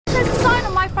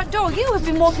Door, you have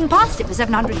been walking past it for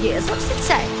 700 years. What does it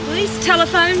say? Police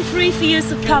telephone, free for use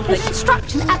of public. There's an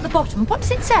instruction at the bottom. What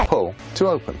does it say? Pull to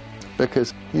open,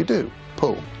 because you do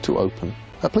pull to open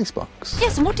a police box.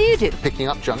 Yes, and what do you do? Picking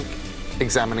up junk,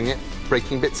 examining it,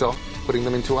 breaking bits off, putting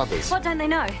them into others. What don't they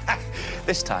know?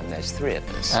 This time there's three of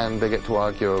us. And they get to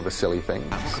argue over silly things.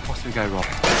 What could possibly go wrong?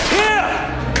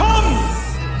 Here come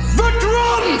the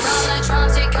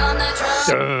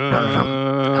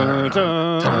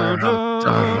drums!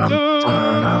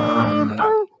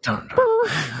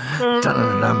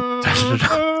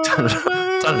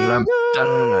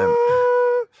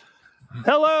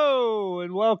 Hello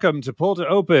and welcome to Pull to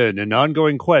Open, an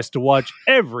ongoing quest to watch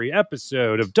every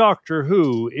episode of Doctor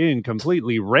Who in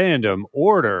completely random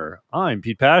order. I'm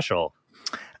Pete Paschal.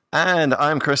 And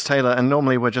I'm Chris Taylor, and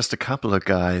normally we're just a couple of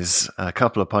guys, a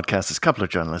couple of podcasters, a couple of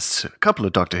journalists, a couple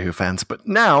of Doctor Who fans. But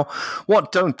now,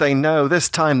 what don't they know? This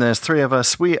time there's three of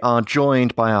us. We are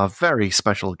joined by our very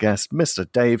special guest, Mr.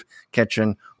 Dave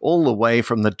Ketchen, all the way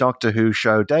from the Doctor Who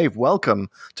show. Dave, welcome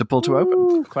to Pull to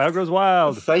Open. Cloud Grows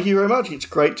Wild. Thank you very much. It's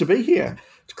great to be here.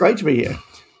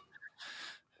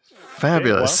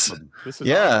 Fabulous. Hey, this is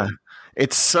awesome.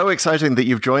 It's so exciting that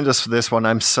you've joined us for this one.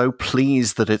 I'm so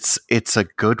pleased that it's a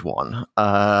good one.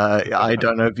 I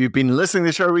don't know if you've been listening to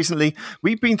the show recently.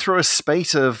 We've been through a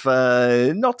spate of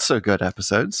not so good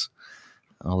episodes,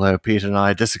 although Pete and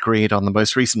I disagreed on the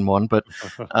most recent one. But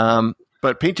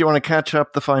Pete, do you want to catch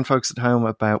up the fine folks at home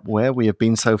about where we have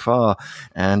been so far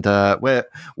and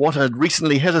what had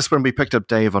recently hit us when we picked up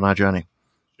Dave on our journey?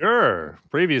 Sure.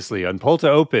 Previously on Pull to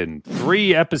Open,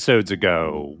 3 episodes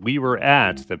ago, we were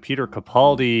at the Peter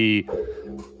Capaldi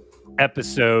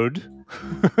episode,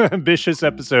 ambitious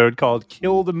episode called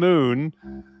Kill the Moon.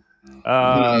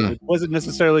 It wasn't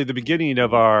necessarily the beginning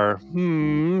of our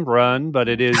run, but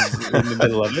it is in the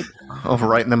middle of it. Oh,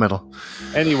 right in the middle.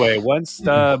 Anyway, once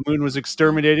the moon was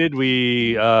exterminated,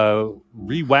 we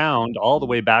rewound all the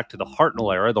way back to the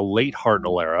Hartnell era, the late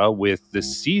Hartnell era, with the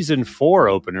season 4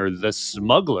 opener, The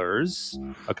Smugglers,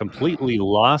 a completely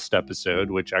lost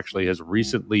episode, which actually has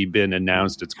recently been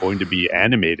announced. It's going to be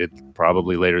animated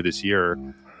probably later this year.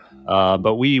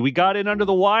 But we got in under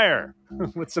the wire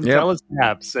with some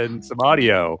telesnaps and some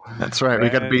audio. That's right. We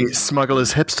got to be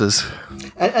smugglers hipsters.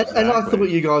 And I thought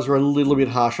you guys were a little bit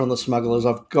harsh on the smugglers,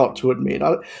 I've got to admit.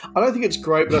 I don't think it's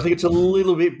great, but I think it's a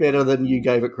little bit better than you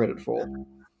gave it credit for.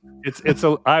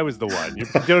 I was the one. You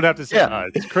don't have to say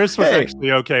us. Chris was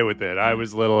actually okay with it. I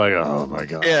was a little like, oh my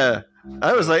God. Yeah.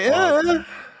 I was like,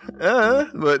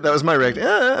 but that was my reaction.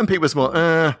 And Pete was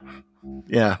more,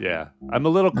 Yeah. I'm a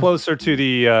little closer to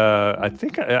the. I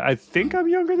think I'm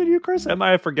younger than you, Chris.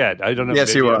 I forget. I don't know.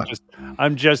 Yes, you are.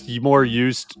 I'm just more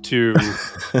used to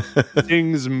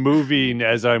things moving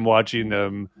as I'm watching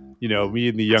them. You know, me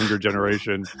and the younger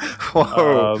generation.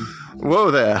 Whoa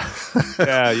there.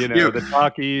 Yeah, the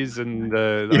talkies and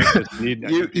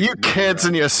you kids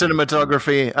and your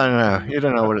cinematography. I don't know. You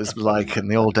don't know what it's like in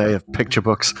the old day of picture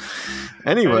books.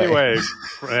 Anyway,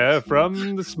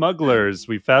 from The Smugglers,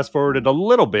 we fast forwarded a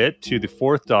little bit to the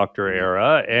 4th Doctor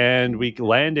era, and we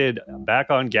landed back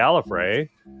on Gallifrey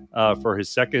for his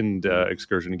second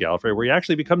excursion to Gallifrey, where he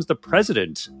actually becomes the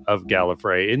president of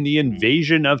Gallifrey in the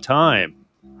Invasion of Time.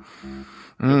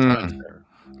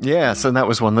 Yes, and that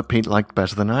was one that Pete liked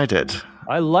better than I did.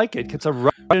 I like it. It's a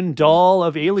Russian doll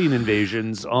of alien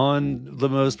invasions on the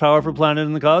most powerful planet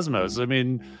in the cosmos. I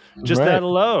mean, just that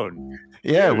alone.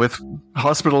 Yeah, with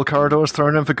hospital corridors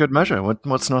thrown in for good measure.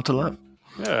 What's not to love?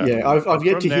 Yeah, I've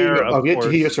yet to hear. I've yet to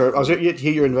hear. Sorry, I was yet to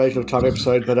hear your Invasion of Time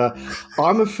episode, but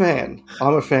I'm a fan.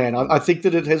 I think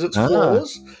that it has its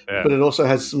flaws, but it also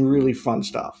has some really fun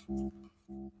stuff.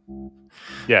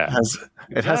 Yeah,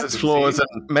 it has its flaws,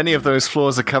 and many of those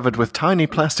flaws are covered with tiny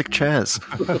plastic chairs.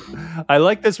 I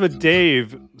like this with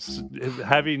Dave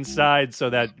having sides so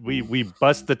that we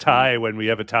bust the tie when we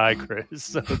have a tie, Chris.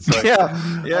 So it's like,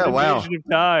 wow. Invasion of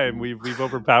Time, we've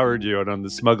overpowered you, and on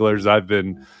The Smugglers, I've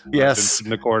been in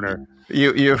the corner.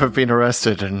 You have been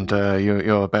arrested, and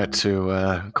you're about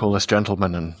to call us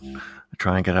gentlemen and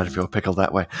try and get out of your pickle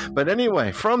that way. But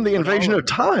anyway, from the Invasion of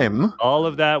Time, all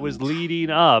of that was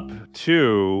leading up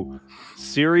to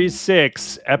Series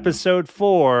 6, Episode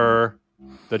 4,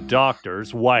 The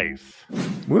Doctor's Wife.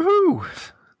 Woohoo!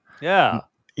 Yeah.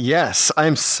 Yes,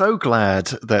 I'm so glad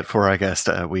that for our guest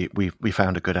we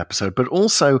found a good episode, but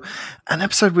also an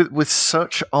episode with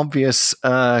such obvious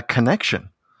connection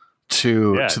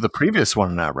to the previous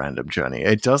one in our random journey.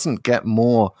 It doesn't get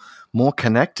more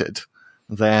connected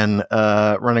than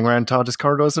running around TARDIS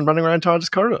corridors and running around TARDIS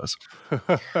corridors.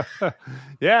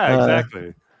 Yeah,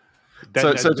 exactly.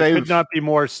 So there Dave, could not be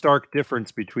more stark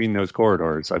difference between those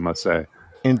corridors, I must say.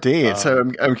 Indeed.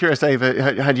 So I'm curious, Dave.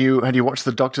 Had you watched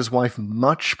The Doctor's Wife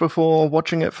much before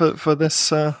watching it for this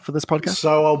podcast?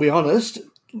 So I'll be honest.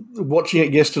 Watching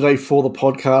it yesterday for the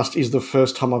podcast is the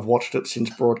first time I've watched it since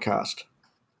broadcast.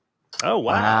 Oh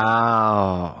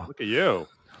wow! Look at you!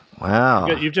 Wow,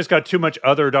 you've just got too much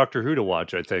other Doctor Who to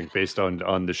watch, I think, based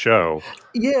on the show.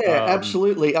 Yeah,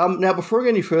 absolutely. Now, before I go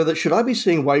any further, should I be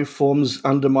seeing waveforms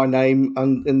under my name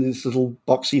in this little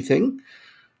boxy thing?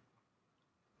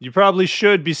 You probably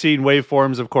should be seeing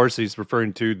waveforms. Of course, he's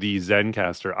referring to the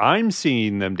Zencastr. I'm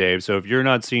seeing them, Dave. So if you're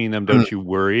not seeing them, don't you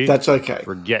worry. That's okay.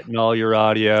 We're getting all your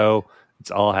audio. It's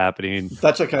all happening.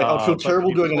 That's okay. I'd feel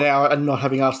terrible doing an hour and not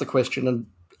having asked the question and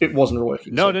it wasn't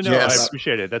working. No. Yes. I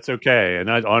appreciate it. That's okay.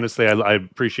 And I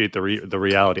appreciate the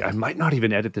reality. I might not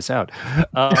even edit this out.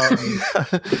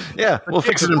 Yeah, we'll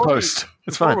fix it in post.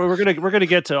 It's fine. We're gonna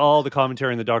get to all the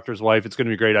commentary on The Doctor's Wife. It's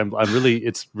gonna be great.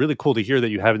 It's really cool to hear that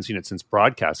you haven't seen it since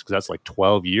broadcast, because that's like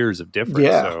 12 years of difference.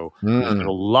 Yeah. So there's been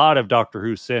a lot of Doctor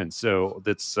Who since. So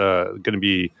that's going to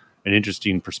be an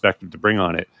interesting perspective to bring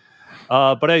on it.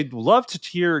 But I'd love to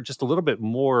hear just a little bit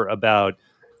more about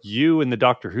you and the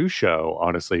Doctor Who show,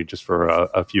 honestly, just for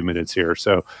a few minutes here.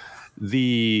 So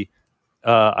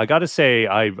I got to say,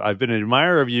 I've been an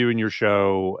admirer of you and your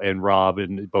show, and Rob,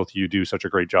 and both of you do such a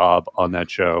great job on that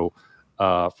show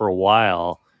for a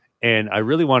while. And I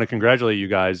really want to congratulate you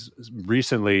guys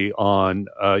recently on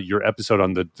your episode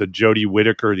on the Jodie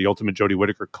Whittaker, the Ultimate Jodie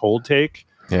Whittaker cold take,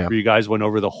 where you guys went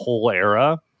over the whole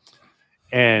era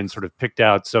and sort of picked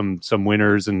out some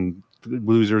winners and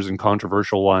losers and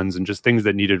controversial ones and just things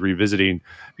that needed revisiting.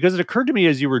 Because it occurred to me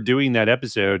as you were doing that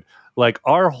episode, like,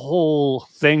 our whole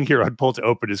thing here on Pull to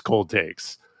Open is cold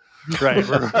takes, right?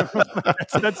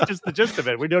 That's just the gist of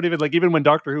it. We don't even, like, even when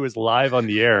Doctor Who is live on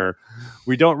the air,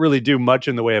 we don't really do much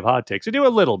in the way of hot takes. We do a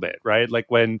little bit, right? Like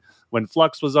when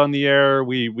Flux was on the air,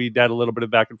 we did a little bit of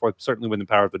back and forth. Certainly when The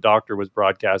Power of the Doctor was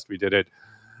broadcast, we did it.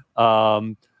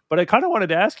 But I kind of wanted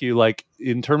to ask you, like,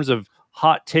 in terms of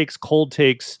hot takes, cold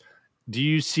takes, do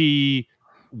you see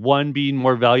one being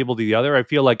more valuable than the other? I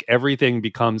feel like everything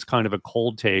becomes kind of a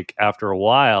cold take after a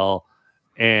while,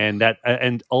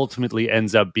 and ultimately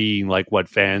ends up being like what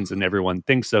fans and everyone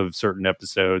thinks of certain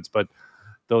episodes. But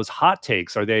those hot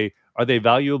takes, are they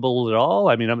valuable at all?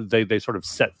 I mean, they sort of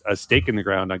set a stake in the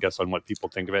ground, I guess, on what people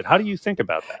think of it. How do you think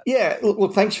about that? Yeah,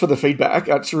 look, thanks for the feedback.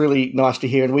 It's really nice to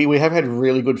hear. And we have had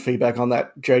really good feedback on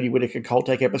that Jodie Whittaker cold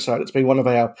take episode. It's been one of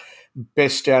our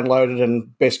best downloaded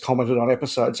and best commented on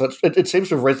episodes. So it seems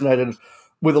to have resonated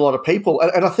with a lot of people.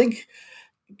 And I think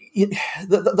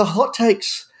the hot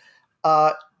takes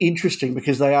are interesting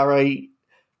because they are a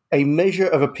measure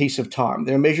of a piece of time.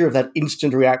 They're a measure of that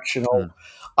instant reaction of,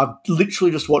 I've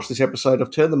literally just watched this episode. I've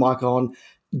turned the mic on.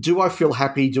 Do I feel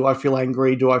happy? Do I feel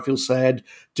angry? Do I feel sad?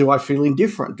 Do I feel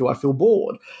indifferent? Do I feel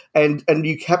bored? And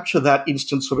you capture that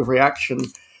instant sort of reaction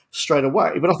straight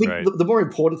away. But I think the more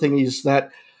important thing is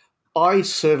that I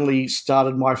certainly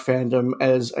started my fandom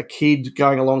as a kid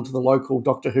going along to the local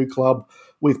Doctor Who club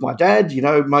with my dad. You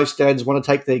know, most dads want to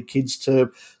take their kids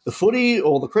to the footy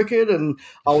or the cricket, and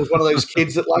I was one of those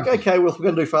kids that, like, okay, well, if we're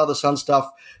going to do father-son stuff,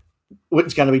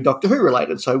 it's going to be Doctor Who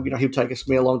related. So, you know, he'd take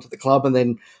me along to the club, and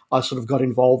then I sort of got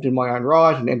involved in my own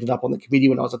right and ended up on the committee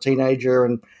when I was a teenager,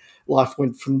 and life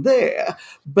went from there.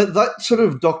 But that sort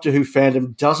of Doctor Who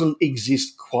fandom doesn't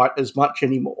exist quite as much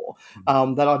anymore.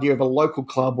 That idea of a local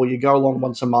club where you go along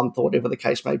once a month or whatever the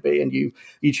case may be and you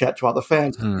chat to other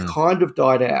fans kind of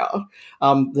died out.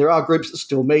 There are groups that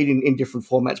still meet in different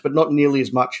formats, but not nearly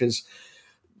as much as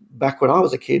back when I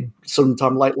was a kid,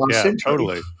 sometime late last century.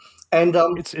 Totally. And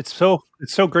it's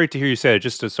so great to hear you say it.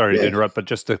 Just to to interrupt, but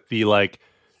just to be like,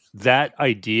 that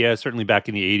idea, certainly back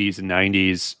in the 80s and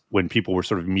 90s when people were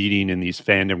sort of meeting in these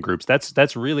fandom groups,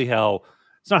 that's really how,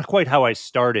 it's not quite how I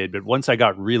started, but once I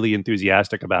got really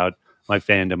enthusiastic about my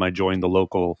fandom, I joined the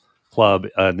local club,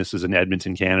 and this is in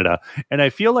Edmonton, Canada. And I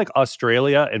feel like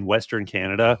Australia and Western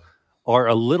Canada are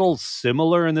a little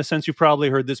similar in the sense, you've probably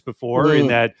heard this before, in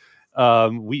that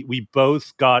we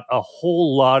both got a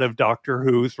whole lot of Doctor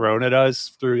Who thrown at us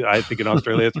through, I think in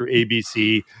Australia through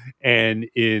ABC, and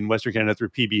in Western Canada through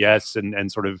PBS, and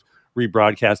sort of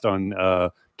rebroadcast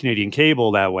on Canadian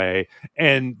cable that way.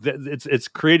 And it's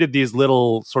created these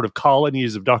little sort of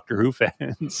colonies of Doctor Who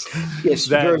fans. Yes,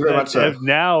 very much so. Have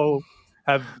now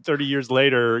have 30 years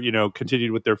later,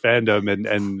 continued with their fandom,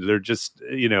 and they're just,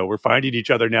 we're finding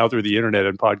each other now through the internet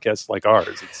and podcasts like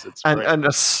ours. It's great. And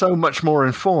are so much more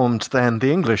informed than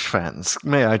the English fans,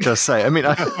 may I just say. I mean,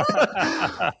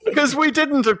 because we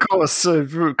didn't, of course,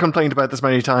 complained about this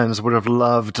many times, would have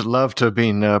loved to have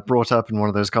been brought up in one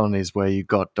of those colonies where you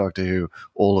got Doctor Who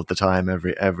all of the time,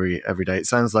 every day. It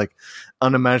sounds like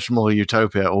unimaginable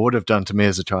utopia, or would have done to me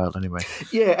as a child anyway.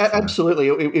 Yeah, absolutely.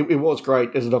 It was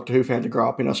great as a Doctor Who fan to grow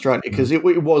up in Australia, because it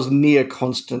was near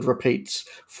constant repeats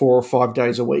 4 or 5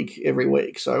 days a week, every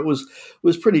week. So it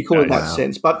was pretty cool in that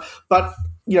sense. But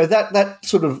that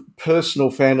sort of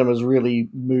personal fandom has really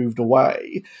moved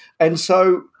away. And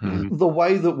so the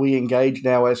way that we engage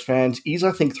now as fans is,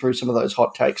 I think, through some of those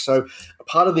hot takes. So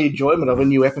part of the enjoyment of a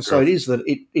new episode is that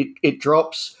it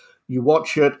drops, you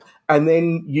watch it, and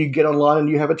then you get online and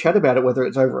you have a chat about it, whether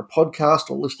it's over a podcast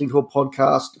or listening to a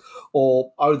podcast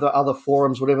or over other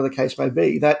forums, whatever the case may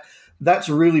be. That's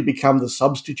really become the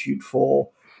substitute for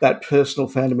that personal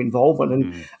fandom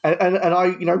involvement. And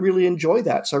I really enjoy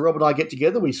that. So Rob and I get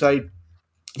together, we say,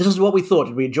 this is what we thought.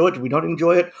 Did we enjoy it? Did we not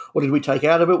enjoy it? What did we take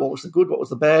out of it? What was the good? What was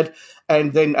the bad?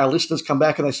 And then our listeners come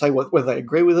back and they say whether they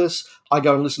agree with us. I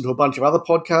go and listen to a bunch of other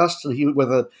podcasts to hear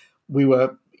whether we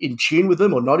were in tune with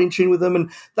them or not in tune with them.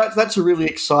 And that's a really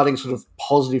exciting sort of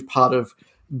positive part of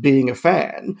being a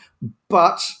fan.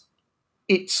 But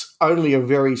it's only a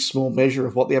very small measure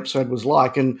of what the episode was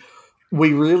like. And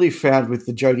we really found with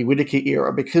the Jodie Whittaker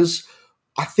era, because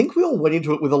I think we all went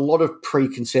into it with a lot of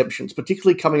preconceptions,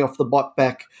 particularly coming off the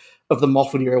back of the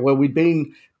Moffat era, where we'd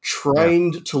been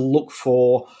trained to look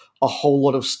for a whole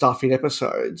lot of stuff in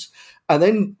episodes. And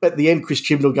then at the end, Chris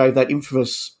Chibnall gave that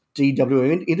infamous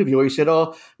DW interview where he said,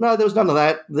 oh, no, there was none of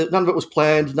that. None of it was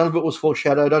planned. None of it was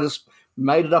foreshadowed. I just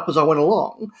made it up as I went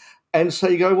along. And so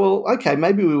you go, well, okay,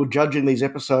 maybe we were judging these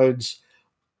episodes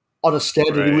on a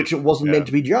standard in which it wasn't meant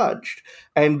to be judged.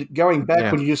 And going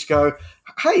back when you just go,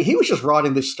 hey, he was just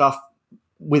writing this stuff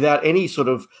without any sort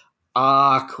of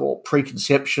arc or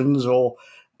preconceptions or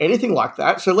anything like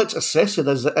that. So let's assess it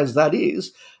as that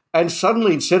is. And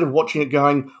suddenly, instead of watching it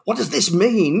going, what does this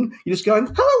mean? You're just going,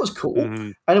 oh, that was cool.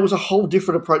 And it was a whole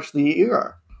different approach to the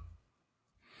era.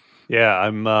 Yeah,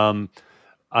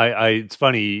 it's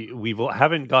funny. We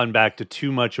haven't gone back to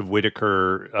too much of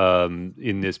Whittaker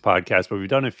in this podcast, but we've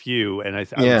done a few. And I would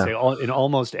say in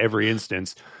almost every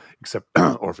instance, except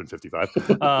Orphan 55,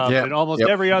 in almost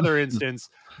every other instance,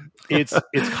 it's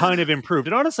kind of improved.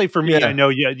 And honestly, for me, I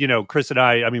know, Chris and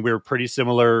I mean, we were pretty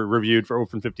similar reviewed for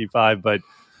Orphan 55, but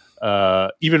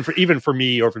even for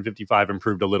me, Orphan 55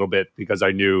 improved a little bit because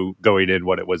I knew going in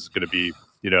what it was going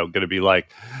to be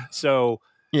like. So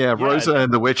Rosa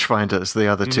and the Witchfinders, the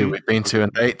other two we've been to,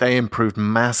 and they improved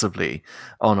massively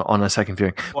on a second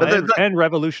viewing. Well, and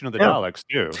Revolution of the Daleks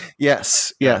too.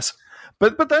 Yes.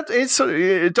 But that is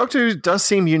Doctor Who does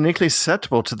seem uniquely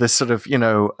susceptible to this sort of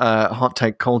hot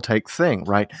take, cold take thing,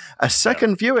 right? A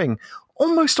second viewing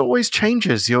almost always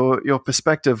changes your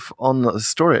perspective on the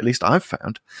story. At least I've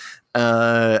found,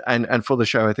 and for the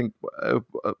show, I think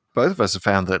both of us have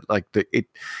found that it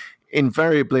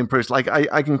invariably improves. Like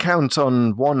I can count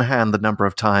on one hand the number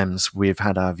of times we've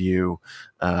had our view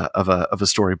of a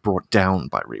story brought down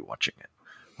by rewatching it.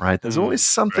 Right? There's always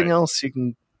something else you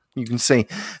can see.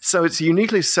 So it's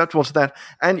uniquely susceptible to that.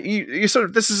 And you sort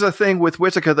of, this is a thing with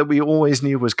Whittaker that we always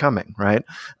knew was coming, right?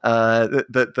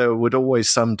 That there would always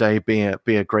someday be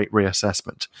a great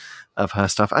reassessment of her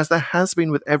stuff, as there has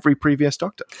been with every previous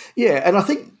Doctor. Yeah, and I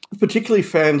think particularly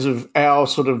fans of our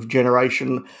sort of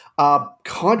generation are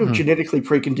kind of genetically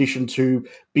preconditioned to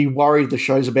be worried the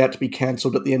show's about to be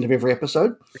cancelled at the end of every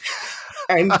episode.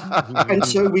 And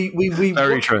so we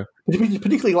very true.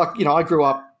 Particularly I grew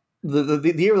up,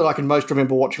 the era that I can most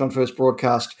remember watching on first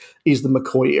broadcast is the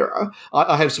McCoy era.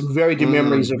 I have some very dim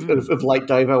memories of late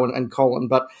Davo and Colin,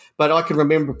 but I can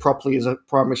remember properly as a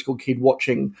primary school kid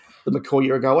watching the McCoy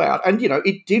era go out. And,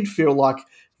 it did feel like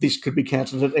this could be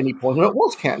cancelled at any point, and it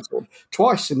was cancelled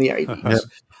twice in the 80s. Yep.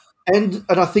 And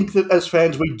I think that as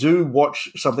fans, we do watch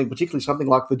something, particularly something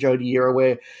like the Jodie era,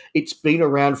 where it's been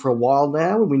around for a while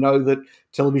now, and we know that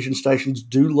television stations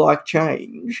do like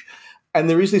change. And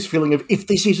there is this feeling of, if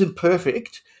this isn't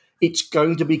perfect, it's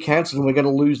going to be cancelled and we're going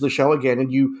to lose the show again.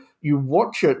 And you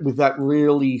watch it with that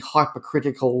really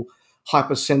hypercritical,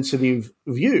 hypersensitive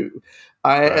view.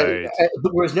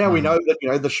 Whereas now we know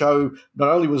that the show not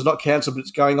only was not cancelled, but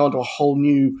it's going on to a whole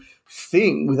new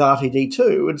thing with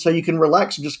RTD2. And so you can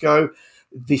relax and just go,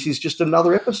 this is just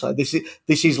another episode. This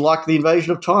is like the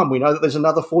Invasion of Time. We know that there's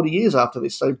another 40 years after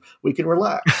this, so we can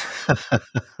relax.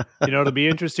 It'll be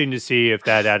interesting to see if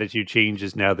that attitude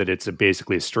changes now that it's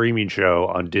basically a streaming show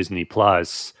on Disney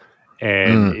Plus,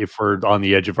 and if we're on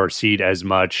the edge of our seat as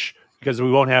much, because we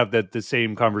won't have the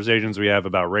same conversations we have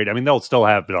about rating. I mean, they'll still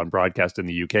have it on broadcast in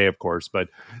the UK, of course, but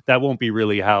that won't be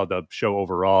really how the show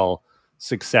overall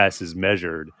success is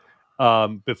measured.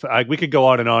 We could go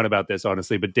on and on about this,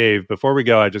 honestly, but Dave, before we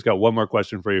go, I just got one more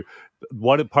question for you.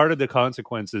 Part of the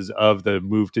consequences of the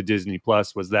move to Disney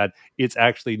Plus was that it's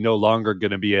actually no longer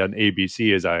going to be on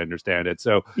ABC, as I understand it.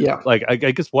 So, yeah, like, I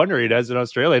guess wondering, as an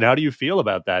Australian, how do you feel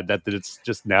about that? That it's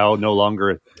just now no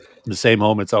longer the same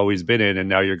home it's always been in, and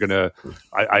now you're gonna.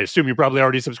 I assume you probably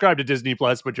already subscribed to Disney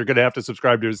Plus, but you're going to have to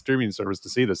subscribe to a streaming service to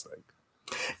see this thing.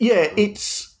 Yeah,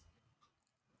 it's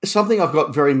something I've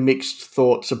got very mixed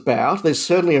thoughts about. There's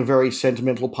certainly a very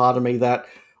sentimental part of me that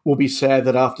will be sad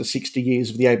that after 60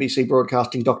 years of the ABC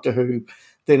broadcasting Doctor Who,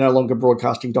 they're no longer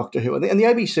broadcasting Doctor Who. And the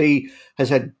ABC has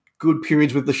had good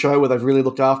periods with the show where they've really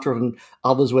looked after it, and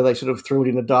others where they sort of threw it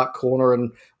in a dark corner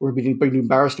and were being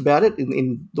embarrassed about it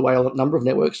in the way a number of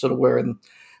networks sort of were in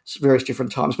various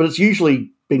different times. But it's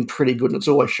usually been pretty good, and it's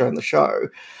always shown the show.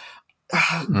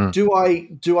 Do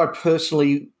I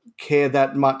personally care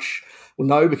that much? Well,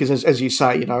 no, because as you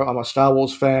say, you know, I'm a Star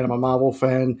Wars fan, I'm a Marvel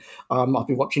fan, I've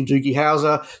been watching Doogie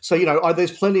Howser. So, you know,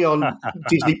 there's plenty on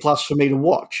Disney Plus for me to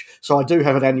watch. So I do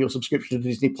have an annual subscription to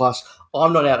Disney Plus.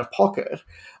 I'm not out of pocket.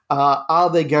 Are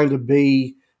there going to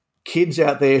be kids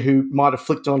out there who might have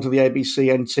flicked onto the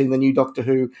ABC and seen the new Doctor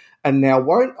Who and now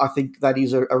won't? I think that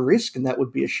is a risk, and that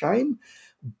would be a shame.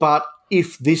 But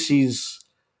if this is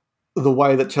the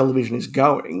way that television is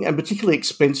going, and particularly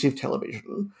expensive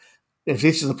television, if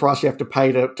this is the price you have to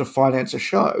pay to finance a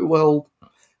show, well,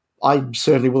 I'm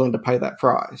certainly willing to pay that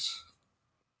price.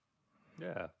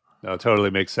 Yeah, no, it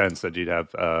totally makes sense that you'd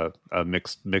have a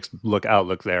mixed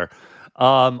outlook there.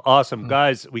 Awesome,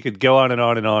 guys. We could go on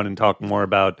and talk more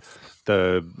about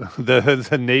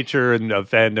the nature and of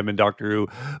fandom and Doctor Who,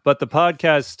 but the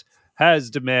podcast has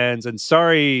demands. And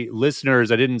sorry,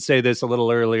 listeners, I didn't say this a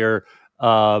little earlier.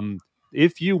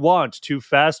 If you want to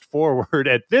fast forward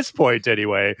at this point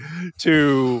anyway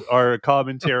to our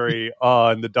commentary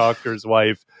on The Doctor's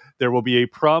Wife, there will be a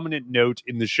prominent note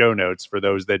in the show notes for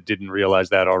those that didn't realize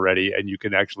that already, and you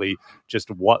can actually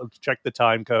just check the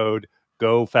time code,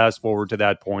 go fast forward to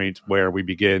that point where we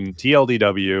begin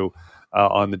TLDW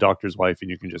on The Doctor's Wife, and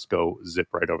you can just go zip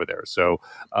right over there. So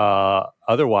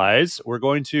otherwise, we're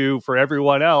going to, for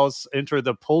everyone else, enter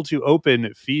the pull to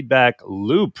open feedback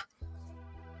loop.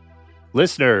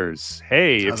 Listeners,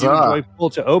 hey, if you enjoy Pull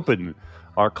to Open,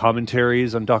 our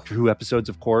commentaries on Doctor Who episodes,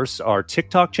 of course, our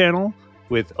TikTok channel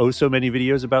with so many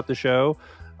videos about the show,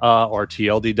 our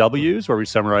TLDWs, where we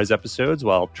summarize episodes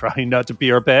while trying not to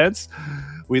pee our pants.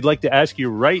 We'd like to ask you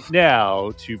right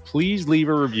now to please leave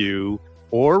a review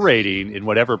or rating in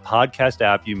whatever podcast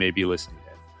app you may be listening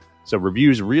in. So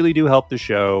reviews really do help the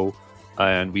show,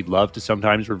 and we'd love to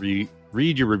sometimes read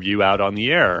your review out on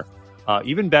the air.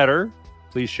 Even better,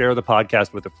 please share the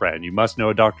podcast with a friend. You must know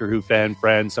a Doctor Who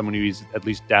friend, someone who's at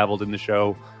least dabbled in the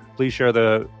show. Please share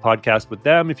the podcast with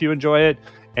them if you enjoy it.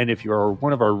 And if you're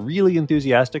one of our really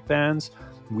enthusiastic fans,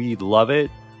 we'd love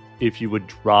it if you would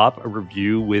drop a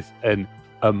review with an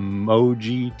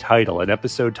emoji title, an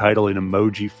episode title in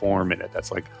emoji form in it.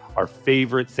 That's like our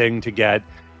favorite thing to get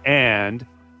and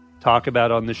talk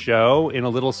about on the show in a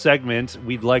little segment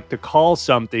we'd like to call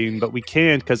something, but we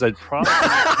can't because I'd probably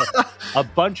a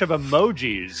bunch of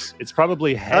emojis. It's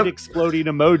probably head exploding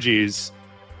emojis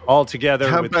all together.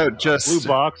 How with about just blue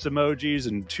box emojis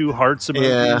and two hearts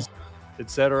emojis,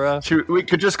 etc. We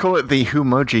could just call it the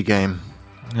Whomoji game.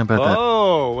 How about that?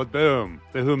 Oh, boom.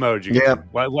 The Whomoji. Yeah.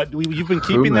 What you've been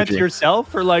keeping that to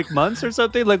yourself for like months or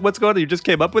something? Like, what's going on? You just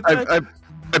came up with that?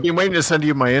 I've been waiting to send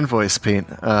you my invoice, Pete.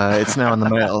 It's now in the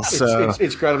mail. So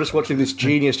it's great. I'm just watching this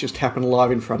genius just happen live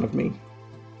in front of me.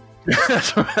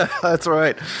 That's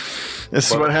right. This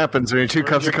is what happens when you're 2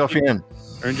 cups of coffee in.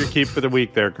 Earned your keep for the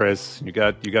week there, Chris. You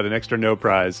got an extra no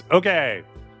prize. Okay.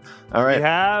 All right. We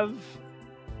have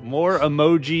more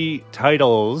emoji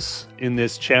titles in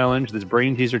this challenge, this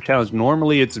brain teaser challenge.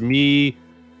 Normally it's me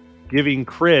giving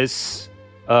Chris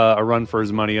a run for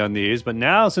his money on these, but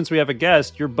now since we have a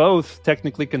guest, you're both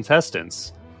technically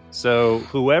contestants. So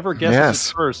whoever guesses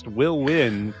it first will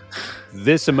win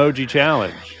this emoji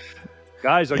challenge.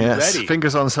 Guys, are you ready?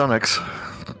 Fingers on Sonics.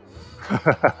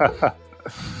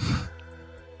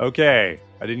 Okay.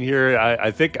 I didn't hear. I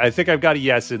think I've got a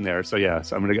yes in there. So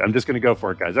yes, I'm just gonna go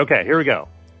for it, guys. Okay, here we go.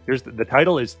 Here's the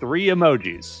title is 3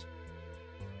 emojis.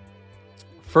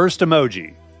 First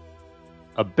emoji,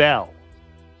 a bell.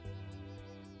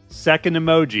 Second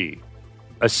emoji,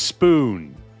 a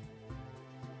spoon.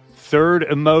 Third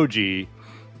emoji,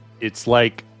 it's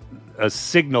like a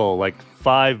signal, like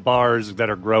 5 bars that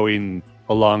are growing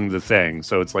along the thing.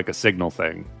 So it's like a signal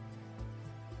thing.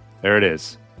 There it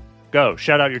is. Go,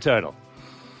 shout out your title.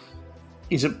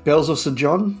 Is it Bells of St.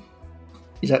 John?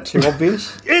 Is that too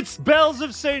obvious? It's Bells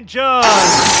of St. John!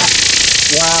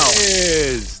 Wow. It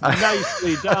is.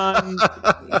 Nicely done.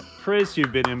 Chris,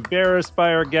 you've been embarrassed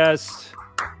by our guest.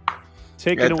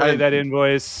 Taking away that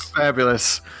invoice.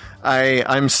 Fabulous.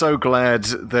 I'm so glad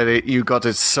that you got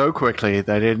it so quickly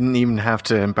that I didn't even have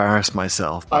to embarrass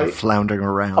myself by floundering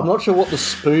around. I'm not sure what the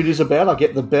spoon is about. I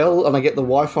get the bell and I get the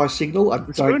Wi-Fi signal. I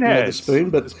don't know the spoon,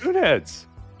 but... The spoonheads.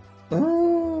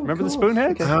 Oh, remember the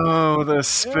spoonheads? Okay. Oh, the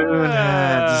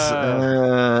spoonheads.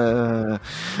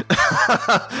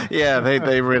 Yeah,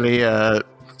 they really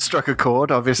struck a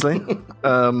chord, obviously.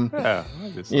 Yeah,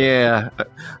 obviously. Yeah,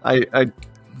 I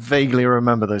vaguely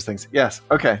remember those things. Yes,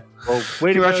 okay. Well,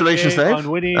 congratulations, Dave, on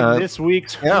winning this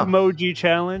week's Emoji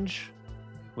Challenge.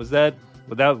 Was that...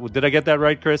 did I get that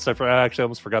right, Chris? I actually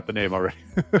almost forgot the name already.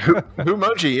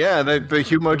 Humoji, yeah, the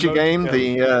Humoji game.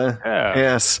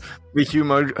 Yes, the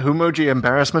Humoji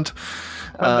embarrassment.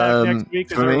 Come back next week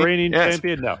as a reigning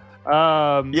champion. No.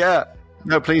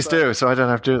 No, please do, so I don't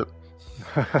have to.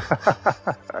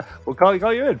 We'll call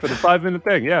you in for the 5-minute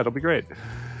thing. Yeah, it'll be great.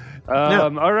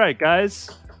 All right, guys.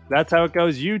 That's how it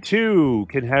goes. You too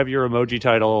can have your emoji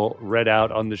title read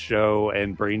out on the show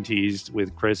and brain teased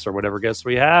with Chris or whatever guests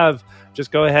we have.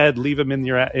 Just go ahead, leave them in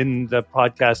the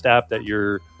podcast app that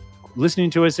you're listening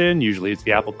to us in. Usually it's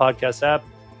the Apple Podcast app,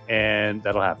 and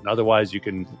that'll happen. Otherwise, you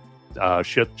can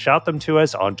shout them to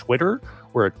us on Twitter.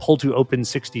 We're at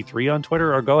Pull2Open63 on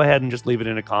Twitter, or go ahead and just leave it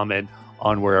in a comment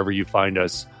on wherever you find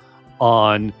us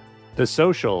on the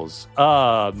socials.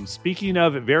 Speaking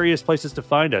of various places to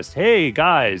find us, hey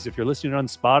guys, if you're listening on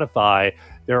Spotify,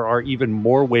 there are even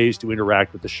more ways to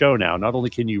interact with the show now. Not only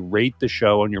can you rate the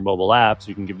show on your mobile app, so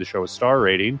you can give the show a star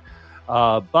rating,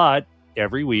 but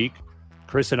every week,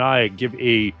 Chris and I give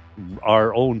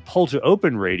our own Pull to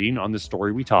Open rating on the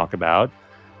story we talk about,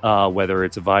 whether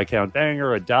it's a Viscount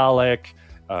Banger, a Dalek,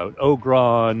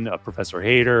 Ogron, a Professor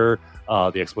Hater.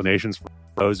 The explanations for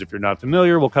those, if you're not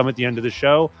familiar, will come at the end of the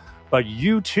show. But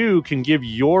you too can give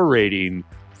your rating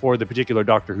for the particular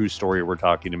Doctor Who story we're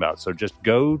talking about. So just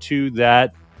go to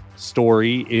that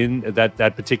story in that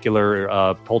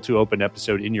particular Pull to Open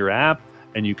episode in your app,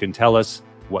 and you can tell us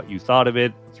what you thought of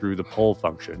it through the poll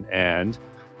function. And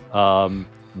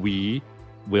we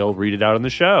will read it out on the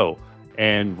show.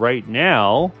 And right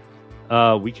now,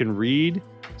 we can read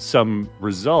some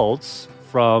results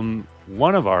from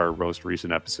one of our most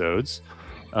recent episodes,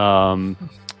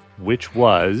 which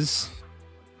was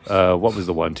what was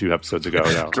the one 2 episodes ago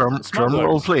now? drum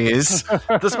roll, please.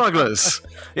 The Smugglers.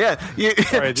 Yeah,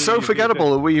 Sorry, so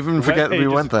forgettable. We even forget we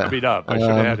went there. Up. I should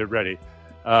have had it ready.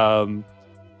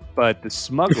 But the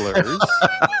Smugglers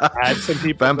had some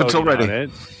people voting on it.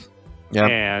 Yeah.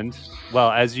 And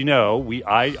well, as you know,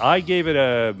 I gave it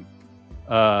an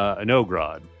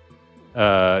Ogron,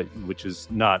 which is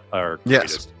not our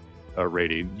greatest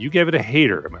rating. You gave it a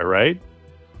hater, am I right?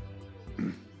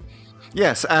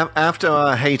 Yes, after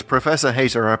our Professor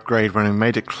Hater upgrade, when we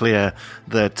made it clear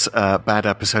that bad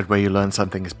episode where you learn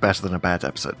something is better than a bad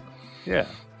episode. Yeah.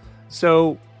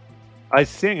 So I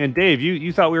think, and Dave,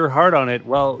 you thought we were hard on it.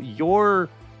 Well, your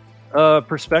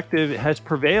perspective has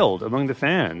prevailed among the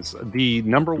fans. The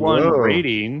number one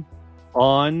rating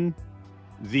on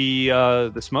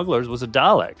the Smugglers was a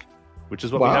Dalek, which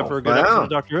is what we have for a good episode of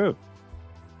Doctor Who.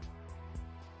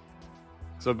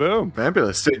 So boom.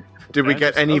 Fabulous. Did we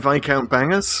get any Viscount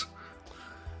bangers?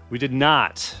 We did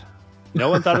not. No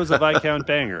one thought it was a Viscount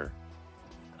banger.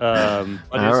 But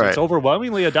it's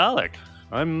overwhelmingly a Dalek.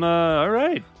 I'm all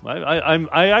right.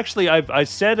 I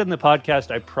said in the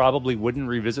podcast I probably wouldn't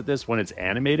revisit this when it's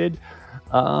animated.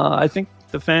 I think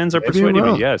the fans are persuading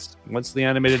me. Yes, once the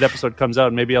animated episode comes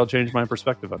out, maybe I'll change my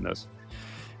perspective on this.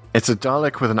 It's a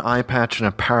Dalek with an eye patch and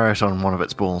a parrot on one of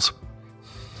its balls.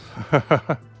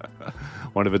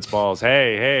 One of its balls.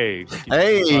 Hey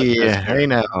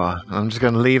now. I'm just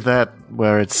going to leave that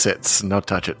where it sits and not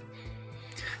touch it.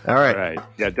 All right.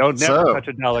 Yeah, don't never touch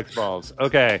a Dalek's balls.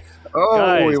 Okay. Oh,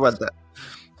 guys, we went there.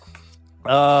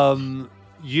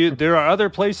 There are other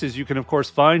places you can, of course,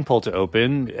 find Pull to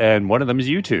Open, and one of them is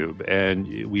YouTube.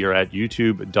 And we are at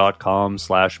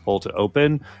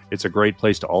youtube.com/Pull2Open. It's a great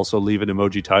place to also leave an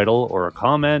emoji title or a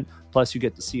comment. Plus, you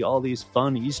get to see all these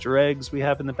fun Easter eggs we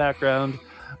have in the background.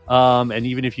 And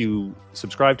even if you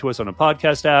subscribe to us on a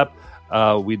podcast app,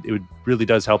 It really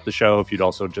does help the show if you'd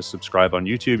also just subscribe on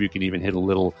YouTube. You can even hit a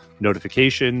little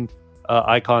notification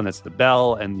icon, that's the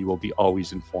bell, and you will be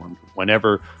always informed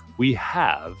whenever we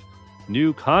have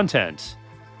new content.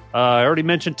 I already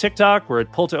mentioned TikTok. We're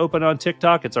at Pull to Open on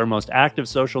TikTok. It's our most active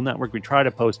social network. We try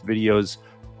to post videos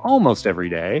almost every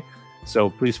day. So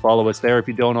please follow us there if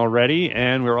you don't already.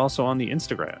 And we're also on the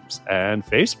Instagrams and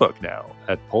Facebook now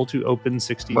at Pull to Open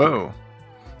 60. Whoa.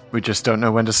 We just don't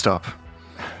know when to stop.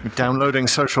 Downloading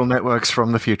social networks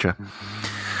from the future.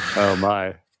 Oh,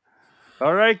 my.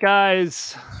 All right,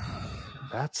 guys.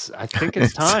 I think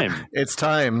it's time. It's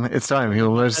time.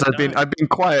 You'll notice I've been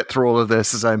quiet through all of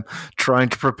this as I'm trying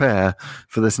to prepare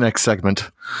for this next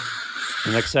segment.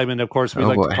 The next segment, of course, we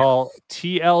like to call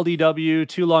TLDW,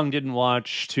 Too Long Didn't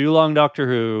Watch, Too Long Doctor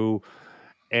Who,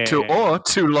 and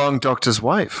Too Long Doctor's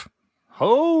Wife.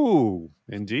 Oh,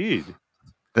 indeed.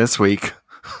 This week.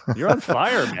 You're on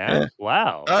fire, man.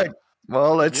 Wow. I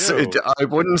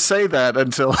wouldn't say that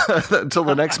until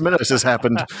the next minute has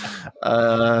happened.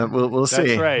 We'll see.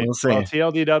 That's right. We'll see. Well,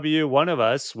 TLDW, one of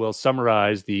us will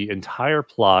summarize the entire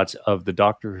plot of the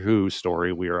Doctor Who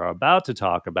story we are about to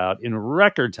talk about in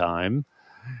record time,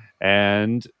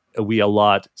 and we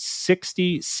allot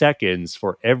 60 seconds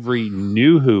for every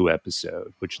new Who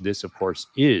episode, which this, of course,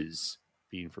 is,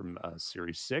 being from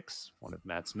Series 6, one of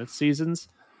Matt Smith's seasons.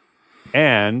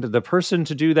 And the person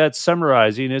to do that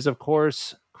summarizing is, of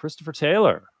course, Christopher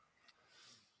Taylor.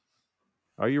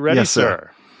 Are you ready, yes, sir?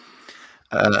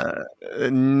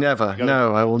 Never.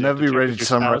 No, I will never be ready to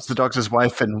summarize The Doctor's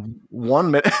Wife in 1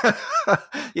 minute.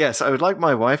 Yes, I would like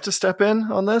my wife to step in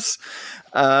on this.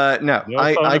 No,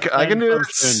 I can do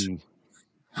this.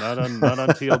 Not on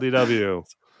TLDW.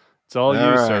 It's all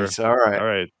you, sir. All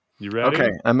right. You ready? Okay,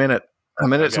 I'm in it.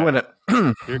 To win it.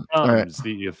 Here comes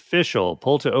the official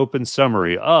Pull to Open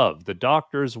summary of The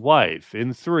Doctor's Wife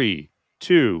in 3,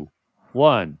 2,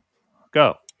 1,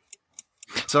 go.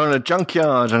 So in a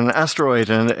junkyard and an asteroid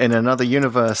and in another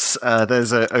universe,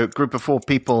 there's a group of 4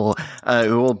 people who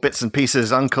are all bits and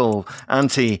pieces, uncle,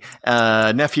 auntie,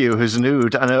 nephew who's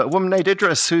nude, and a woman named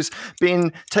Idris who's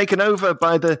been taken over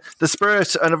by the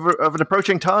spirit of an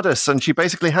approaching TARDIS, and she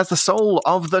basically has the soul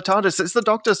of the TARDIS. It's the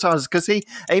Doctor's TARDIS because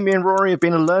Amy and Rory have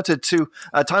been alerted to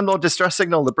a Time Lord distress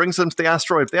signal that brings them to the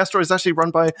asteroid. The asteroid is actually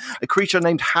run by a creature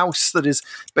named House that is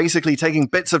basically taking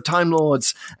bits of Time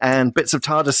Lords and bits of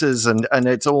TARDISes, and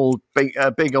it's all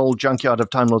a big old junkyard of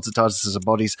Time Lords and TARDISes and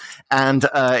bodies, and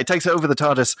it takes over the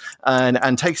TARDIS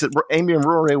and takes Amy and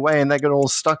Rory away, and they get all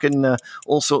stuck in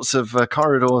all sorts of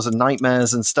corridors and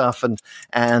nightmares and stuff, but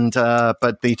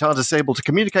the TARDIS is able to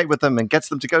communicate with them and gets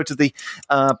them to go to the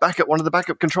one of the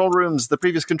backup control rooms, the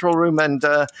previous control room, and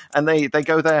they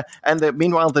go there, and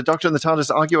meanwhile the Doctor and the TARDIS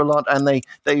argue a lot, and they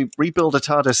rebuild a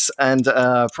TARDIS and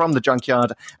from the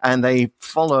junkyard, and they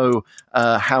follow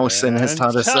House in his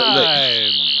TARDIS.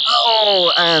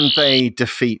 And they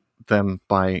defeat them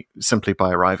simply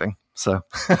by arriving. So,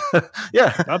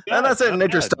 yeah, and that's it. And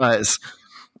Idris dies.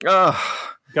 Got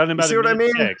him about see what I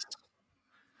mean? 6.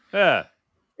 Yeah,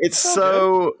 it's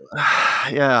so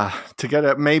yeah. To get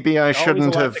it, maybe I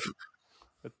shouldn't have.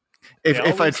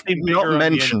 If I'd not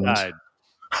mentioned.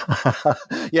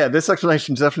 Yeah, this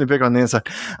explanation is definitely big on the inside.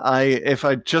 If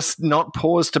I just not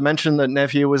paused to mention that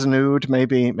nephew was nude,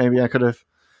 maybe I could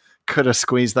have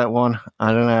squeezed that one.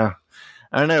 I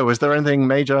don't know. Was there anything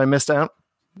major I missed out?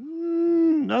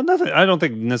 No, nothing. I don't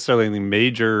think necessarily anything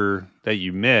major that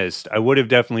you missed. I would have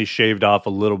definitely shaved off a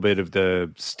little bit of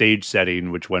the stage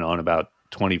setting, which went on about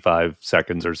 25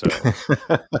 seconds or so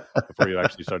before you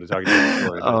actually started talking about the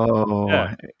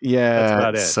story. Yeah,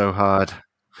 it's so hard.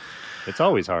 It's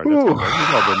always hard. That's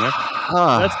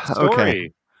the story.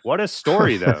 Okay. What a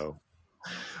story, though.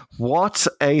 What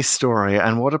a story,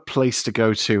 and what a place to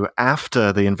go to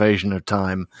after the invasion of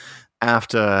time.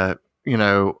 After,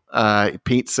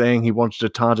 Pete saying he wanted a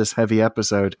TARDIS heavy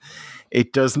episode.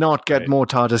 It does not get more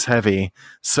TARDIS heavy,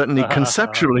 certainly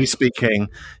conceptually speaking,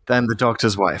 than The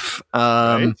Doctor's Wife.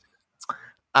 Right.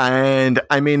 And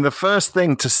I mean, the first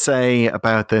thing to say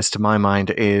about this, to my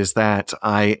mind, is that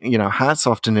hats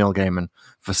off to Neil Gaiman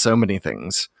for so many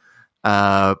things.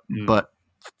 But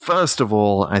first of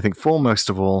all, I think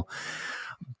foremost of all,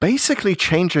 basically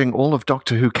changing all of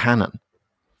Doctor Who canon.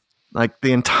 Like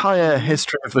the entire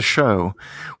history of the show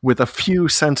with a few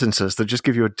sentences that just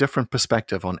give you a different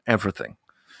perspective on everything.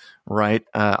 Right?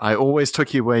 I always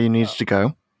took you where you needed to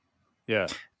go. Yeah.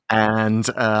 And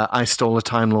I stole a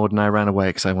Time Lord and I ran away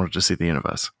because I wanted to see the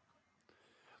universe.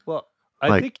 Well,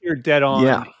 I think you're dead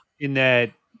on in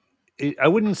that I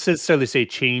wouldn't necessarily say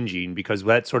changing, because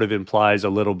that sort of implies a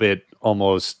little bit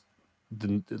almost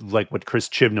like what Chris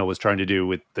Chibnall was trying to do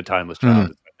with the Timeless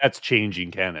Child. That's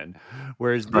changing canon,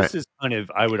 whereas this is kind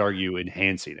of, I would argue,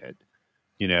 enhancing it.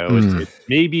 You know, it's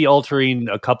maybe altering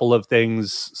a couple of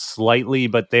things slightly,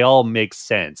 but they all make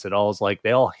sense. It all is like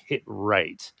they all hit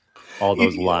right. All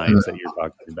those lines that you're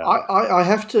talking about. I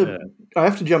have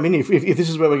to jump in if this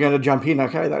is where we're going to jump in.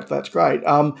 Okay, that's great.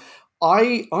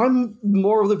 I'm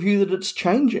more of the view that it's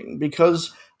changing,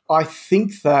 because I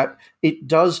think that it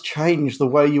does change the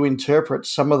way you interpret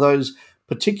some of those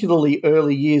particularly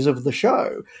early years of the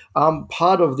show.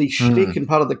 Part of the shtick and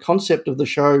part of the concept of the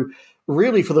show,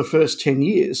 really for the first 10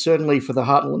 years, certainly for the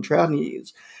Hartnell and Troughton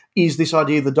years, is this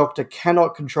idea the Doctor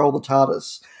cannot control the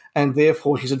TARDIS, and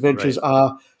therefore his adventures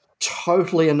are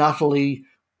totally and utterly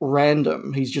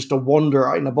random. He's just a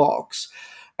wanderer in a box.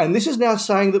 And this is now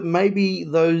saying that maybe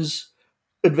those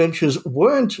adventures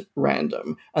weren't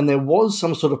random and there was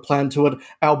some sort of plan to it,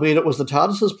 albeit it was the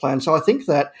TARDIS's plan. So I think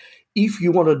that if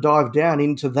you want to dive down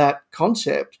into that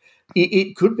concept,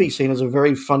 it could be seen as a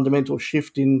very fundamental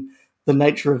shift in the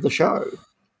nature of the show.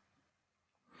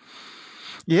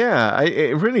 Yeah,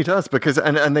 it really does, because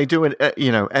and they do it,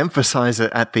 emphasize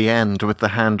it at the end with the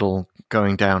handle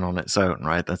going down on its own,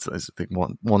 right? That's I think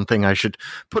one thing I should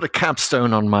put a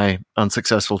capstone on my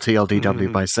unsuccessful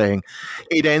TLDW by saying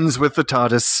it ends with the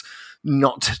TARDIS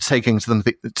not taking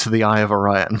to the Eye of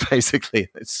Orion. Basically,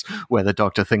 it's where the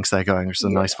Doctor thinks they're going, which is a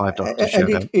nice 5 Doctor show.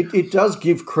 And it does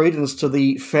give credence to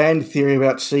the fan theory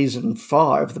about season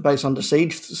 5, the Base Under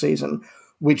Siege season,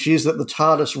 which is that the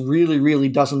TARDIS really, really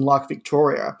doesn't like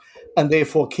Victoria and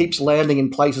therefore keeps landing in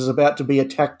places about to be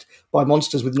attacked by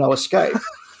monsters with no escape,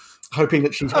 hoping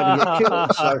that she's going to get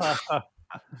killed. So.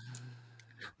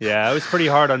 Yeah, it was pretty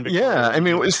hard on Victoria. Yeah, I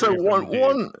mean, so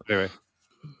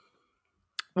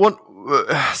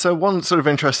one sort of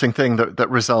interesting thing that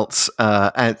results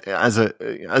as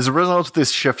a result of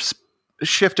this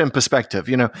shift in perspective.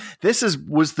 This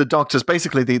was the Doctor's,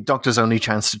 basically the Doctor's only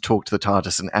chance to talk to the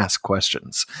TARDIS and ask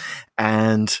questions.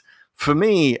 And for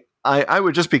me, I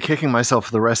would just be kicking myself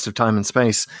for the rest of time and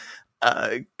space,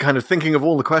 kind of thinking of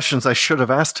all the questions I should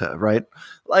have asked her, right?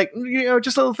 Like,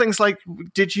 just little things like,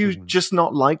 did you just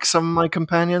not like some of my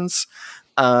companions?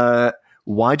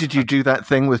 Why did you do that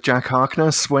thing with Jack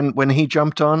Harkness when he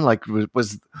jumped on? Like,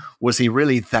 was he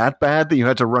really that bad that you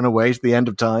had to run away to the end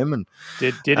of time? And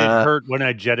did it hurt when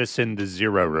I jettisoned the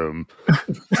Zero Room?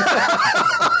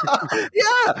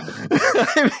 Yeah,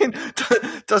 I mean,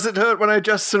 does it hurt when I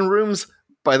jettison rooms?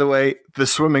 By the way, the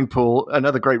swimming pool,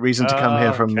 another great reason to come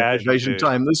here from Invasion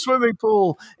Time. The swimming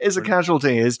pool is a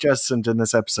casualty, is jettisoned in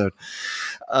this episode.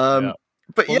 But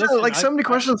listen, so many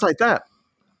questions like that.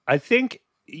 I think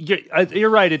you're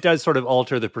right. It does sort of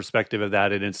alter the perspective of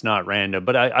that, and it's not random.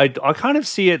 But I kind of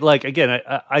see it like, again,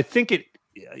 I think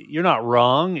you're not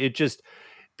wrong. It just,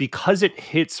 because it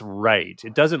hits right,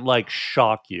 it doesn't like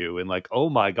shock you and like, oh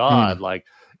my God, like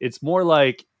it's more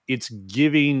like it's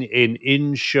giving an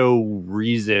in-show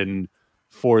reason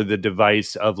for the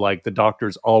device of like the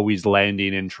Doctor's always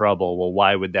landing in trouble. Well,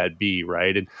 why would that be,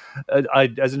 right? And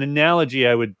as an analogy,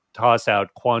 I would toss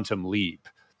out Quantum Leap,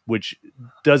 which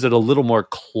does it a little more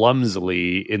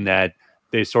clumsily in that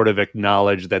they sort of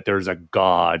acknowledge that there's a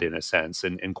God, in a sense,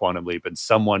 in Quantum Leap, and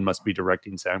someone must be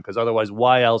directing Sam, because otherwise,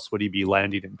 why else would he be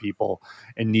landing in people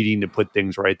and needing to put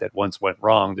things right that once went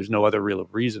wrong? There's no other real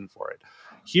reason for it.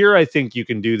 Here, I think you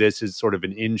can do this as sort of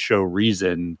an in-show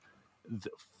reason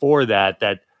for that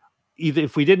either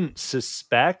if we didn't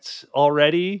suspect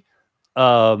already,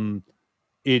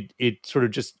 it sort of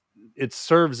just, it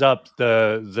serves up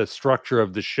the structure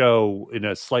of the show in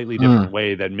a slightly different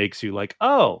way that makes you like,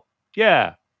 oh,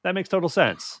 yeah, that makes total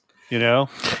sense,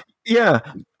 Yeah,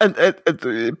 and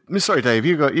sorry, Dave,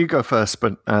 you go first,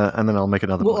 but and then I'll make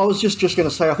another. Well, point. I was just going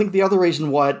to say, I think the other reason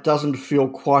why it doesn't feel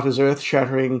quite as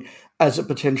earth-shattering as it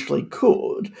potentially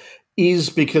could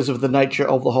is because of the nature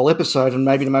of the whole episode, and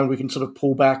maybe in a moment we can sort of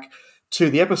pull back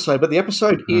to the episode. But the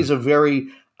episode is a very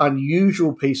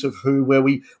unusual piece of Who, where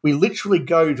we literally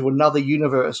go to another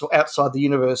universe or outside the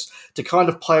universe to kind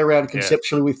of play around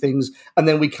conceptually with things, and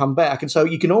then we come back. And so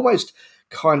you can almost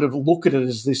kind of look at it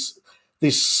as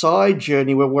this side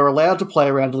journey where we're allowed to play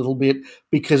around a little bit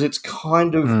because it's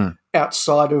kind of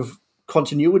outside of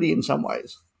continuity in some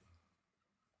ways.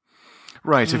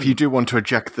 Right. If you do want to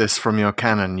eject this from your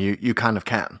canon, you kind of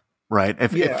can. Right.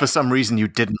 If for some reason you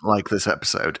didn't like this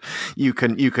episode, you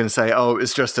can say, oh,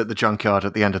 it's just at the junkyard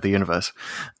at the end of the universe.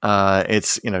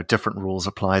 It's, different rules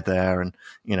applied there, and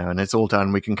and it's all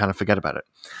done. We can kind of forget about it.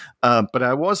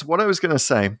 But what I was going to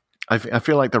say I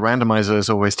feel like the randomizer is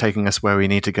always taking us where we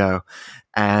need to go.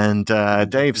 And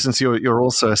Dave, since you're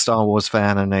also a Star Wars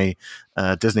fan and a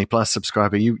Disney Plus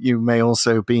subscriber, you may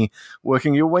also be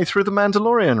working your way through The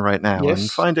Mandalorian right now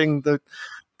and finding the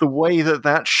way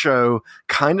that show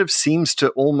kind of seems to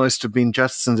almost have been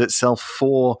jettisoned itself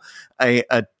for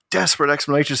a desperate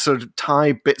explanation to sort of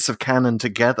tie bits of canon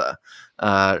together.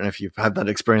 I don't know if you've had that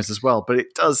experience as well, but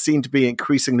it does seem to be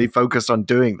increasingly focused on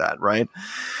doing that, right?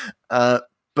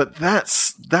 But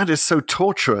that is so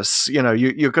torturous. You know,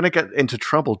 you're going to get into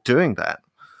trouble doing that,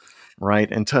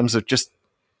 right? In terms of just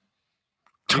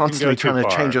constantly trying to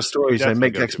change your stories and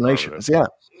make explanations. Yeah.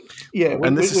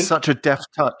 And this is such a deft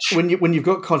touch. When you've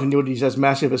got continuities as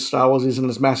massive as Star Wars is and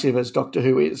as massive as Doctor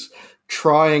Who is,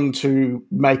 trying to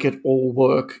make it all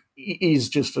work is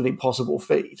just an impossible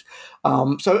feat.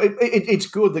 So it's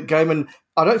good that Gaiman,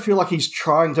 I don't feel like he's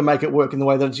trying to make it work in the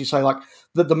way that, as you say, like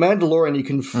the Mandalorian, you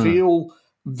can feel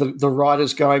the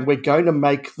writers going, we're going to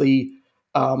make the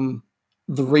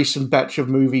recent batch of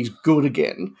movies good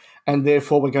again, and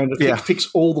therefore we're going to fix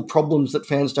all the problems that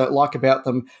fans don't like about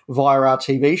them via our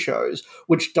TV shows,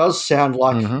 which does sound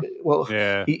like,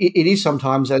 it is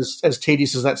sometimes as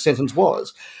tedious as that sentence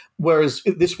was. Whereas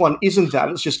this one isn't that.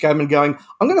 It's just Gaiman going,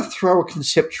 I'm going to throw a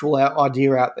conceptual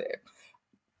idea out there.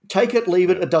 Take it, leave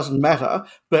it, it doesn't matter.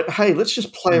 But, hey, let's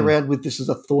just play around with this as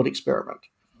a thought experiment.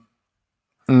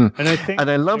 And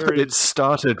I love that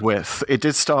it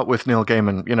did start with Neil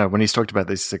Gaiman, you know, when he's talked about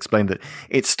this, he's explained that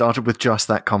it started with just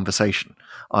that conversation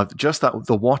of just that,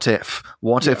 the what if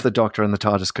the Doctor and the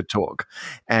TARDIS could talk.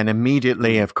 And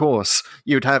immediately, of course,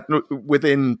 you'd have,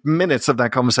 within minutes of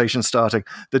that conversation starting,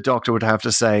 the Doctor would have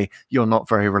to say, you're not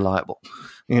very reliable.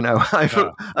 You know, I've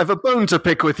a bone to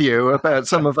pick with you about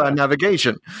some of our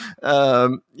navigation.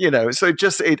 You know, so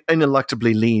just it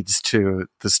ineluctably leads to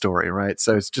the story, right?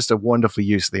 So it's just a wonderful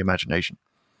use of the imagination.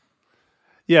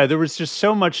 Yeah, there was just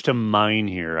so much to mine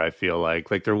here, I feel like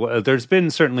there's been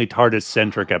certainly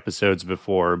TARDIS-centric episodes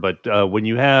before, but when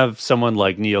you have someone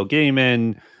like Neil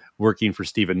Gaiman working for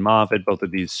Stephen Moffat, both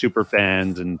of these super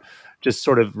fans, and just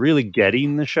sort of really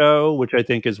getting the show, which I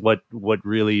think is what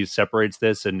really separates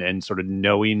this, and sort of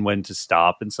knowing when to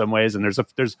stop in some ways. And there's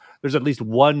at least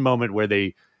one moment where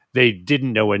they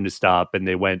didn't know when to stop, and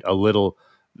they went it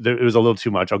was a little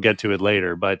too much. I'll get to it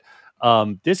later, but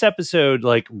this episode,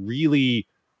 like, really,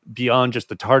 beyond just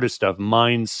the TARDIS stuff,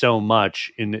 mines so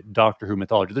much in Doctor Who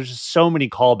mythology. There's just so many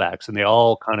callbacks, and they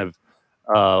all kind of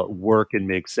work and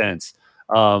make sense.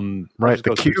 Right,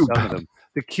 the cube. Some of them.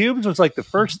 The cubes was like the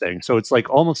first thing, so it's like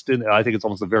I think it's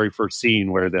almost the very first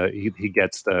scene where he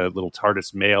gets the little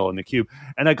TARDIS mail in the cube.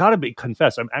 And I gotta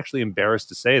confess, I'm actually embarrassed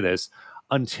to say this.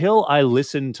 Until I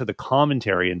listened to the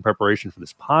commentary in preparation for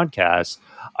this podcast,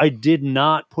 I did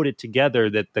not put it together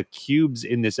that the cubes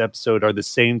in this episode are the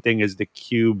same thing as the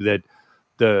cube that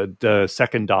the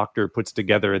second Doctor puts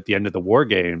together at the end of the War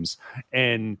Games.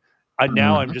 And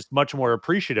now I'm just much more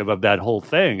appreciative of that whole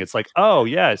thing. It's like, oh,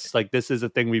 yes, like this is a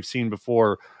thing we've seen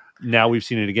before. Now we've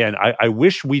seen it again. I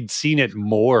wish we'd seen it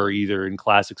more, either in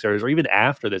classic series or even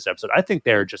after this episode. I think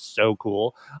they're just so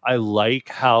cool. I like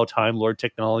how Time Lord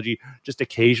technology just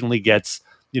occasionally gets,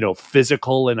 you know,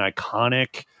 physical and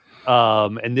iconic.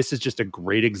 And this is just a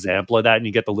great example of that. And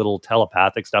you get the little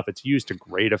telepathic stuff. It's used to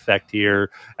great effect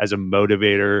here as a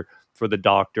motivator for the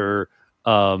Doctor.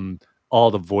 All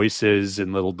the voices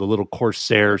and the little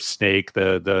Corsair snake,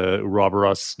 the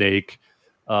Ouroboros snake,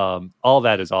 all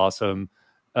that is awesome.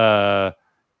 But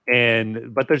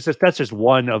that's just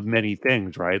one of many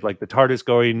things, right? Like the TARDIS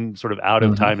going sort of out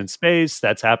of time and space.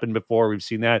 That's happened before. We've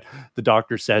seen that. The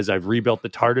Doctor says, I've rebuilt the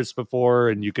TARDIS before,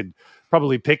 and you could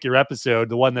probably pick your episode.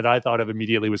 The one that I thought of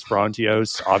immediately was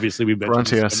Frontios. Obviously, we've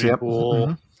mentioned Frontios,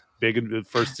 pool. Big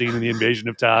first scene in the Invasion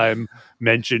of Time,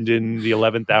 mentioned in the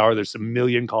 11th Hour. There's a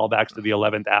million callbacks to the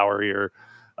 11th Hour here,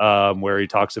 where he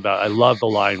talks about, I love the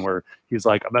line where he's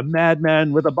like, I'm a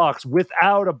madman with a box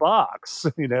without a box.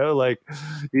 You know, like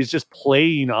he's just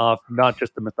playing off not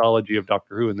just the mythology of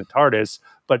Doctor Who and the TARDIS,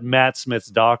 but Matt Smith's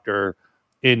Doctor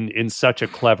in such a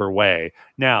clever way.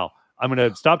 Now, I'm going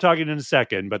to stop talking in a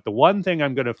second, but the one thing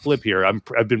I'm going to flip here,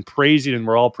 I've been praising, and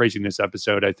we're all praising this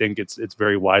episode. I think it's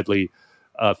very widely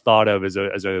thought of as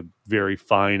a very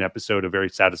fine episode, a very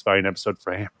satisfying episode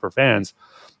for fans.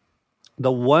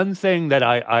 The one thing that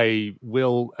I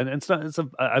will, and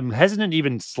I'm hesitant to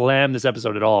even slam this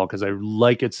episode at all because I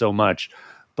like it so much,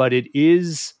 but it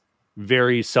is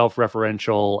very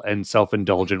self-referential and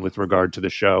self-indulgent with regard to the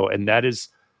show, and that is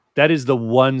the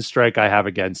one strike I have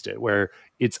against it, where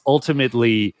it's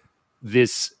ultimately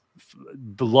this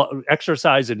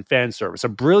exercise in fan service, a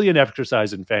brilliant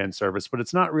exercise in fan service, but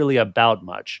it's not really about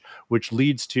much, which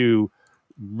leads to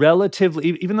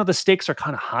relatively, even though the stakes are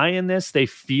kind of high in this, they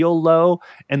feel low,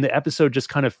 and the episode just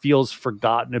kind of feels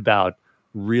forgotten about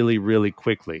really, really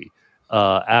quickly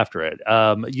after it.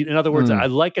 In other words, I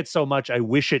like it so much, I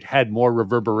wish it had more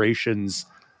reverberations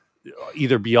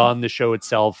either beyond the show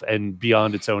itself and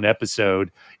beyond its own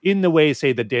episode, in the way,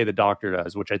 say, The Day the Doctor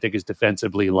does, which I think is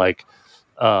defensively like,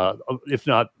 if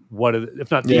not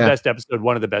the best episode,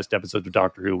 one of the best episodes of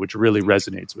Doctor Who, which really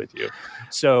resonates with you.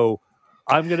 So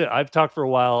I've talked for a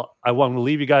while. I want to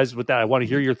leave you guys with that. I want to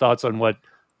hear your thoughts on what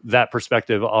that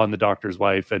perspective on The Doctor's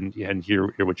Wife and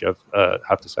hear what you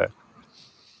have to say.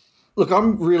 Look,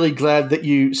 I'm really glad that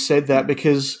you said that,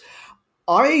 because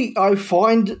I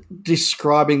find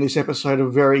describing this episode a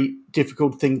very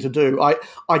difficult thing to do. I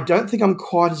don't think I'm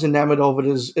quite as enamored of it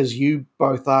as you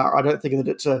both are. I don't think that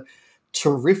it's a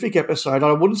terrific episode.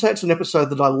 I wouldn't say it's an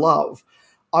episode that I love.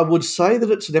 I would say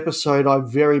that it's an episode I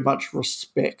very much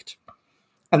respect.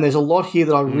 And there's a lot here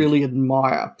that I really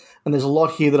admire. And there's a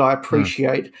lot here that I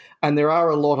appreciate. And there are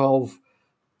a lot of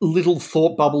little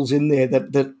thought bubbles in there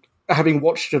that having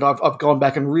watched it, I've gone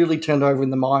back and really turned over in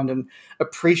the mind and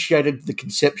appreciated the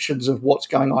conceptions of what's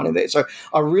going on in there. So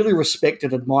I really respect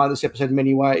and admire this episode in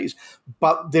many ways.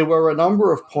 But there were a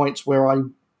number of points where I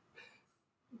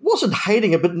wasn't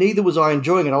hating it, but neither was I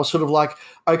enjoying it. I was sort of like,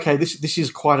 okay, this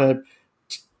is quite a...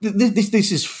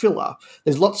 This is filler.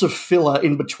 There's lots of filler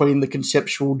in between the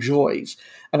conceptual joys,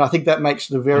 and I think that makes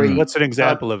it a very... What's an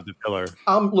example of the filler?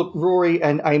 Look, Rory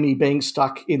and Amy being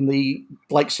stuck in the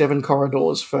Blake 7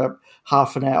 corridors for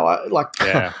half an hour. Like,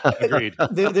 yeah, agreed.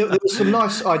 There were some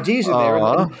nice ideas in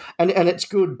there, and it's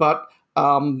good, but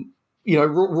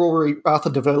Rory,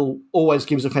 Arthur Deville always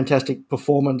gives a fantastic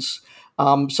performance,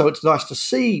 so it's nice to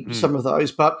see some of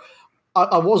those, but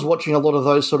I was watching a lot of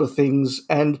those sort of things,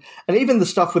 and even the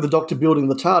stuff with the Doctor building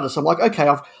the TARDIS. I'm like,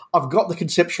 okay, I've got the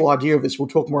conceptual idea of this. We'll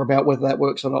talk more about whether that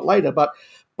works or not later. But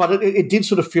it did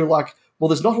sort of feel like, well,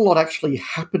 there's not a lot actually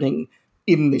happening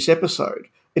in this episode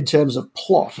in terms of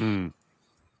plot.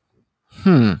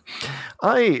 Wow.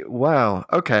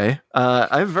 Okay.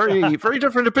 I have very, very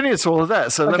different opinions to all of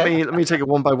that. So let me take it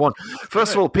one by one.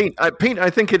 First of all, Pete, I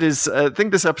think it is. I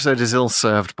think this episode is ill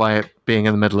served by it being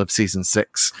in the middle of season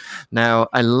 6. Now,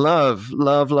 I love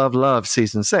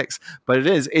season 6, but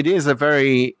it is a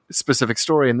very specific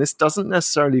story, and this doesn't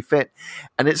necessarily fit.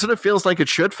 And it sort of feels like it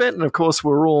should fit. And of course,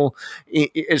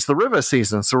 it's the River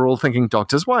season, so we're all thinking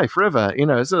Doctor's Wife, River.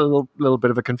 It's a little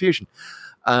bit of a confusion.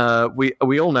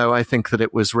 We all know, I think, that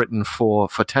it was written for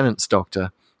Tennant's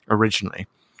Doctor originally.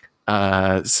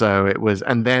 So it was,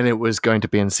 and then it was going to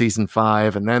be in season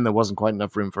 5, and then there wasn't quite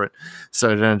enough room for it, so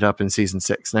it ended up in season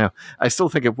 6. Now, I still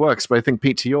think it works, but I think,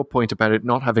 Pete, to your point about it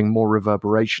not having more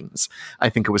reverberations, I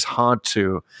think it was hard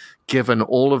to, given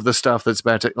all of the stuff that's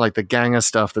about to, like the Ganger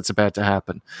stuff that's about to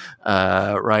happen,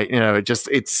 right?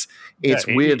 It's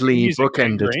weirdly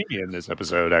bookended. In this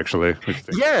episode, actually.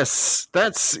 Yes,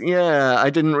 I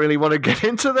didn't really want to get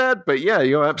into that, but yeah,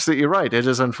 you're absolutely right. It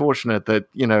is unfortunate that,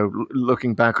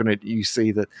 looking back on it, you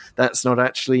see that that's not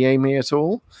actually Amy at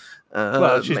all.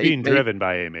 Well, she's being driven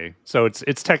by Amy, so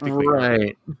it's technically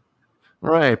right.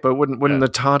 Right, but wouldn't the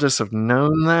TARDIS have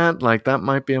known that? Like, that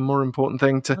might be a more important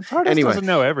thing to... The TARDIS doesn't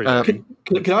know everything.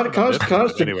 Can I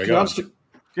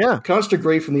just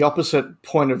agree from the opposite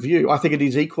point of view? I think it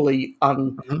is equally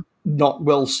not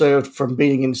well served from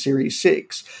being in Series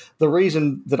 6. The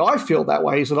reason that I feel that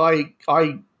way is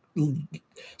that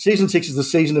Season 6 is the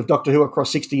season of Doctor Who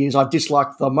across 60 years I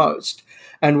disliked the most.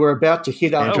 And we're about to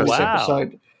hit after this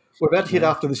episode... We're about to hit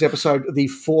after this episode the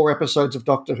 4 episodes of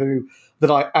Doctor Who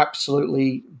that I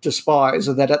absolutely despise,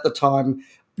 and that at the time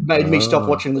made me stop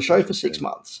watching the show for 6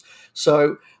 months.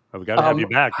 So we got to have you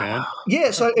back, man.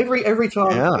 Yeah. So every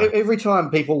time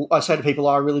I say to people,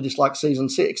 I really dislike season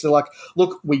 6. They're like,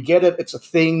 "Look, we get it. It's a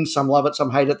thing. Some love it, some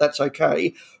hate it. That's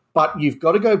okay. But you've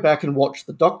got to go back and watch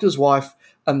The Doctor's Wife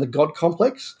and The God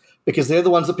Complex, because they're the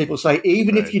ones that people say,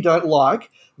 even if you don't like,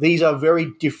 these are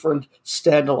very different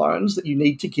standalones that you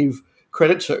need to give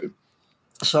credit to."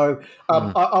 So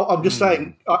I'm just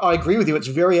saying, I agree with you. It's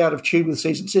very out of tune with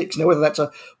season 6. Now, whether that's a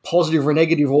positive or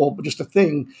negative or just a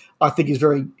thing, I think is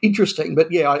very interesting.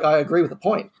 But yeah, I agree with the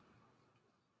point.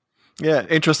 Yeah,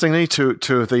 interestingly, two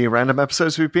of the random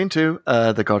episodes we've been to,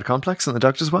 The God Complex and The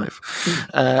Doctor's Wife,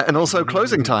 and also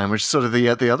Closing Time, which is sort of the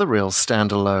other real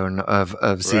standalone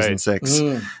of season 6.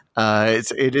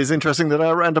 It is interesting that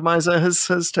our randomizer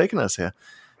has taken us here.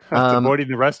 Avoiding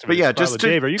the rest of it. But yeah, just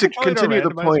to continue the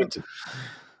point.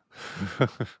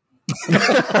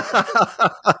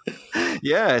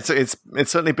 Yeah, it's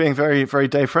certainly being very, very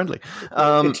Dave friendly.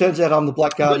 It turns out I'm the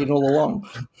Black Guardian all along.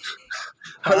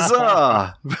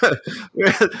 Huzzah!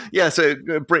 Yeah, so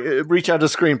reach out a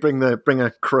screen, bring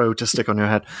a crow to stick on your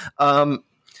head.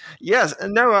 Yes,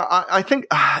 no, I think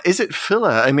is it filler?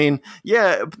 I mean,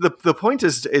 yeah, the point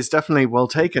is definitely well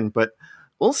taken, but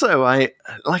also I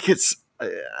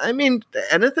mean,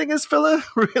 anything is filler,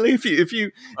 really. If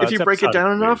you break it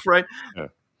down enough, right?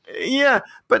 Yeah,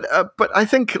 but I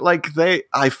think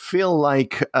I feel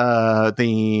like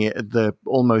the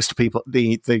almost people,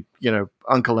 the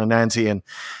uncle and auntie and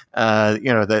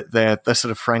the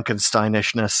sort of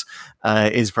Frankensteinishness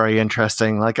is very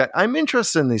interesting. Like I'm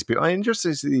interested in these people. I'm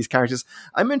interested in these characters.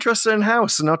 I'm interested in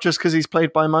House, not just because he's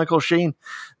played by Michael Sheen,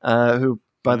 who,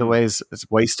 by the way, is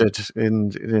wasted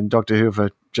in Doctor Who for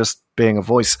just being a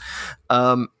voice.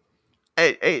 I'm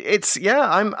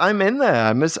in there.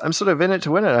 I'm sort of in it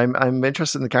to win it. I'm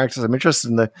interested in the characters. I'm interested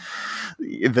in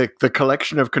the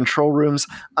collection of control rooms.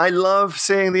 I love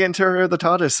seeing the interior of the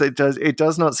TARDIS. It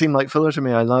does not seem like filler to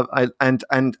me.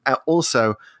 And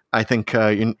also I think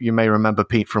you may remember,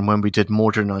 Pete, from when we did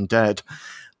Mordrin Undead.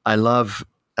 I love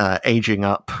aging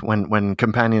up when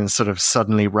companions sort of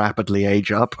suddenly rapidly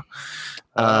age up.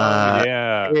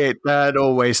 That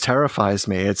always terrifies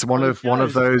me. It's one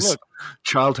of those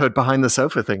childhood behind the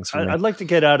sofa things for me. I'd like to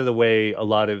get out of the way a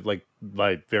lot of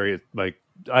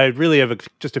I really have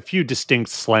just a few distinct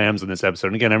slams in this episode.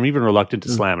 And again, I'm even reluctant to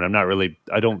slam it.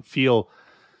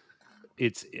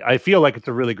 I feel like it's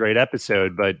a really great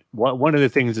episode, but one of the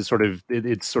things is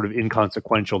it's sort of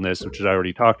inconsequentialness, which I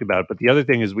already talked about. But the other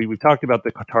thing is we've talked about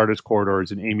the TARDIS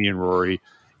corridors and Amy and Rory.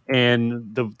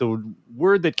 And the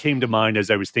word that came to mind as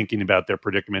I was thinking about their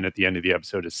predicament at the end of the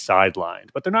episode is sidelined.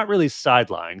 But they're not really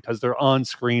sidelined because they're on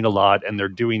screen a lot and they're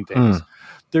doing things.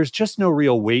 There's just no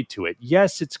real weight to it.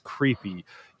 Yes, it's creepy.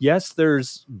 Yes,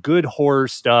 there's good horror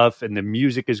stuff and the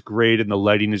music is great and the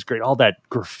lighting is great. All that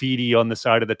graffiti on the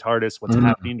side of the TARDIS, what's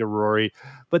happening to Rory.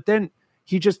 But then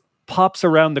he just pops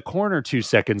around the corner 2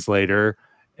 seconds later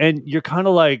and you're kind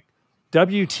of like,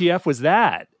 WTF was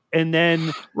that? And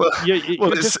then,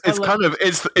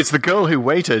 it's the girl who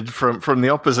waited from the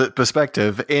opposite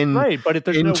perspective in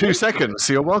 2 seconds.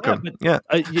 So you're welcome.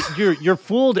 You're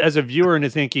fooled as a viewer into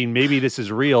thinking maybe this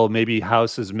is real. Maybe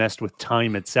House has messed with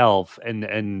time itself,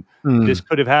 and this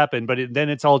could have happened. But then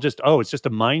it's all just it's just a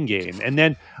mind game. And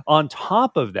then on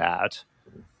top of that,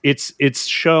 it's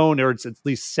shown, or it's at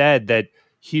least said, that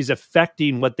he's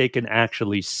affecting what they can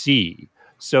actually see.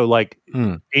 So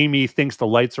Amy thinks the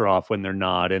lights are off when they're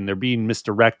not, and they're being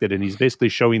misdirected, and he's basically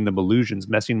showing them illusions,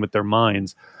 messing with their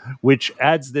minds, which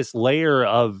adds this layer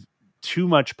of too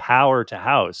much power to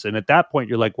House. And at that point,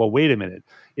 you're like, well, wait a minute.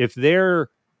 If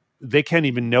they can't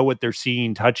even know what they're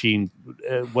seeing, touching,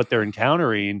 what they're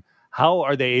encountering, how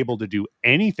are they able to do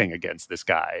anything against this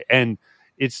guy? And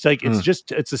it's like,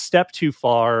 it's a step too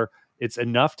far. It's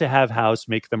enough to have House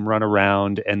make them run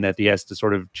around and that he has to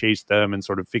sort of chase them and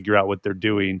sort of figure out what they're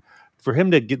doing. For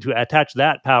him to get to attach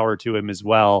that power to him as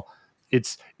well,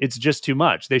 it's just too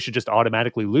much. They should just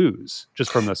automatically lose,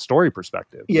 just from the story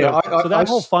perspective. Yeah, so that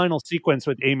whole final sequence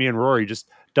with Amy and Rory just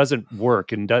doesn't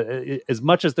work. And as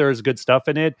much as there is good stuff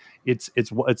in it, it's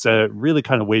a really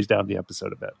kind of weighs down the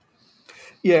episode a bit.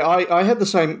 Yeah, I had the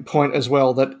same point as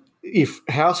well, that if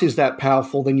House is that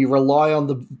powerful, then you rely on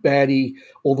the baddie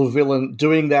or the villain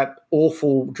doing that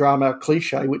awful drama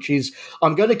cliche, which is,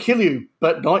 I'm going to kill you,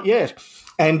 but not yet.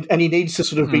 And he needs to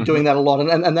sort of be doing that a lot.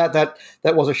 And that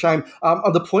was a shame.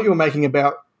 On the point you were making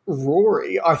about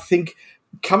Rory, I think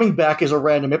coming back as a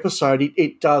random episode,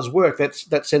 it does work. That's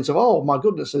that sense of, oh, my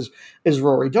goodness, has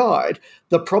Rory died?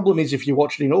 The problem is, if you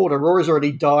watch it in order, Rory's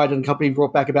already died and company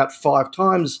brought back about 5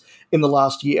 times in the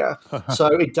last year. So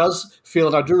it does feel,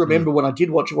 and I do remember when I did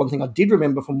watch it, one thing I did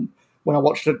remember from when I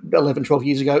watched it 11, 12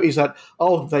 years ago is that,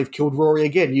 oh, they've killed Rory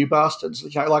again, you bastards.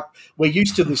 Like, we're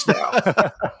used to this now.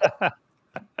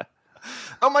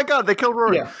 Oh my God, they killed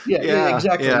Rory. Yeah,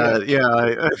 exactly. I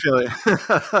feel it.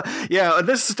 Yeah, and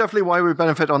this is definitely why we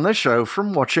benefit on this show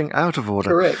from watching Out of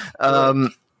Order. Correct.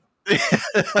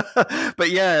 But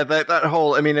yeah, that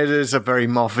whole, I mean, it is a very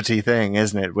Moffat-y thing,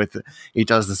 isn't it? He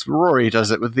does this, Rory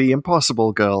does it with the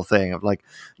Impossible Girl thing of like,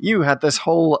 you had this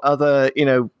whole other,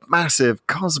 massive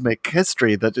cosmic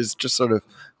history that is just sort of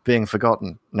being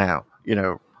forgotten now,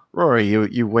 Rory,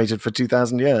 you waited for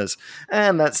 2,000 years,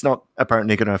 and that's not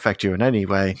apparently going to affect you in any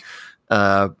way.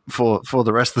 for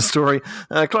the rest of the story.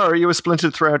 Clara, you were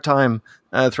splintered throughout time,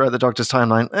 throughout the Doctor's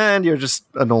timeline, and you're just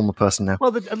a normal person now.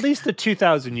 Well, at least the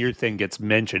 2,000-year thing gets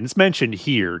mentioned. It's mentioned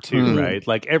here, too, right?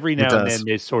 Like, every now and then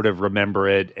they sort of remember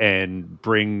it and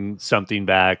bring something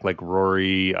back, like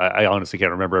Rory. I honestly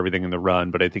can't remember everything in the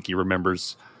run, but I think he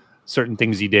remembers certain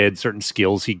things he did, certain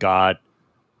skills he got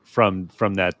from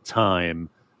that time.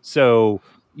 So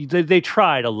they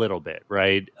tried a little bit,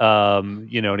 right?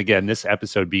 And again, this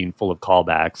episode being full of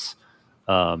callbacks,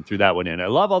 threw that one in. I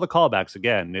love all the callbacks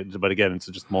again, but again, it's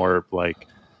just more like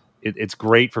it's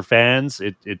great for fans.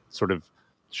 It sort of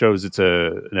shows it's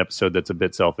an episode that's a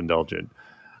bit self-indulgent.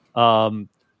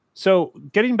 So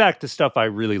getting back to stuff I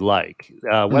really like,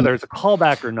 whether it's a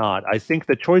callback or not, I think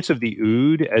the choice of the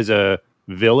Ood as a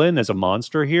villain, as a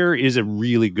monster here, is a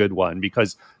really good one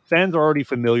because fans are already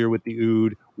familiar with the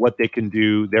Ood, what they can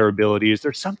do, their abilities.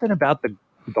 There's something about the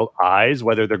eyes,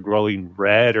 whether they're glowing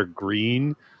red or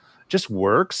green, just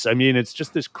works. I mean, it's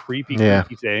just this creepy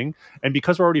thing. And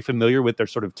because we're already familiar with their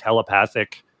sort of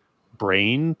telepathic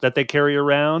brain that they carry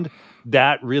around,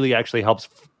 that really actually helps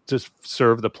to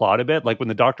serve the plot a bit. Like when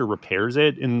the Doctor repairs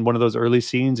it in one of those early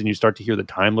scenes and you start to hear the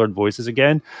Time Lord voices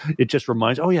again, it just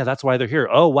reminds, oh yeah, that's why they're here.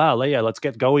 Oh wow, Leia, let's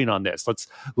get going on this.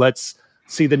 Let's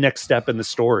see the next step in the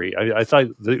story. I thought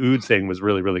the Ood thing was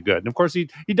really, really good. And of course he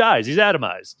dies. He's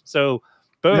atomized. So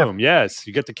boom, yes,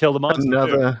 you get to kill the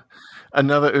monster.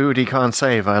 Another Ood he can't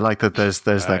save. I like that there's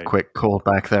that quick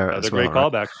callback there Another as well. Great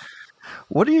callback.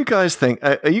 What do you guys think?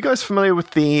 Are you guys familiar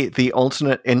with the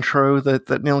alternate intro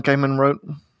that Neil Gaiman wrote?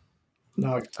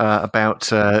 No. About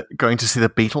going to see the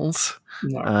Beatles?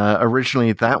 No.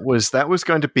 Originally, that was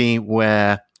going to be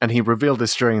where, and he revealed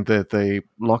this during the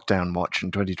lockdown watch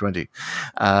in 2020,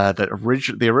 that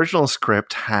the original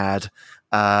script had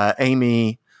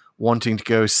Amy wanting to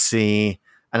go see,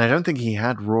 and I don't think he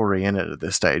had Rory in it at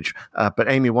this stage, but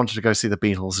Amy wanted to go see the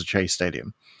Beatles at Shea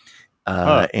Stadium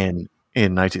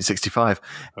in 1965,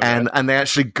 and they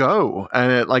actually go,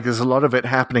 and there's a lot of it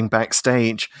happening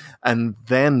backstage, and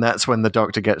then that's when the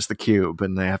Doctor gets the cube,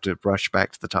 and they have to rush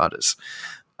back to the TARDIS.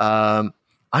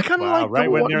 I kind of like right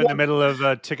when they're in the middle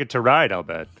of Ticket to Ride, I'll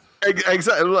bet.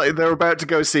 Exactly, they're about to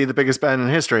go see the biggest band in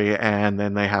history, and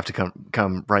then they have to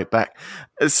come right back.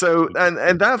 So,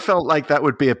 and that felt like that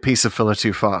would be a piece of filler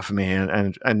too far for me,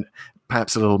 and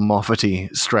perhaps a little Moffat-y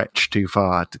stretch too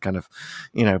far to kind of,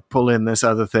 pull in this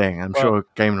other thing. I'm sure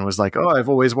Gaiman was like, I've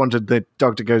always wanted the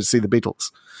Doctor to go to see the Beatles.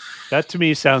 That to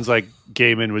me sounds like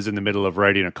Gaiman was in the middle of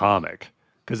writing a comic,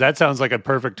 because that sounds like a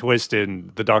perfect twist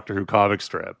in the Doctor Who comic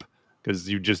strip, because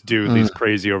you just do these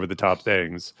crazy over-the-top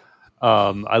things.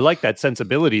 I like that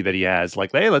sensibility that he has,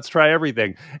 like, hey, let's try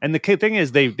everything. And the thing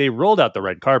is, they rolled out the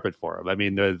red carpet for him. I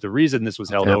mean, the reason this was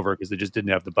held over because they just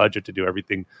didn't have the budget to do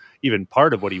everything, even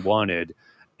part of what he wanted.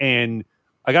 And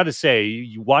I got to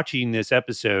say, watching this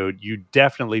episode, you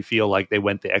definitely feel like they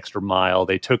went the extra mile.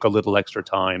 They took a little extra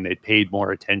time. They paid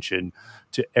more attention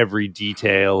to every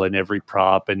detail and every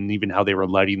prop, and even how they were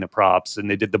lighting the props.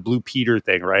 And they did the Blue Peter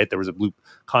thing, right? There was a blue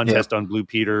contest on Blue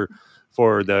Peter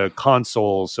for the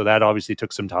console, so that obviously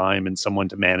took some time and someone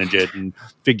to manage it and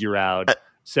figure out.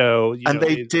 So,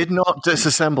 they did not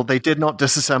disassemble. They did not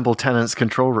disassemble Tennant's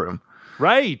control room.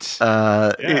 Right.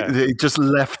 It just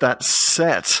left that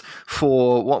set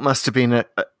for what must have been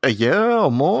a year or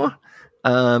more,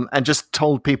 and just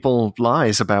told people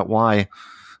lies about why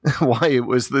it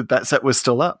was that set was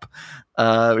still up,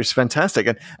 which is fantastic.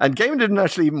 And Gaiman didn't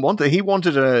actually even want it. He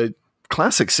wanted a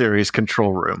classic series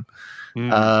control room.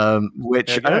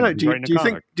 Which I don't know. Do you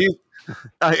think?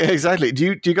 Exactly.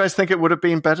 Do you guys think it would have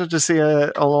been better to see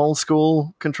an old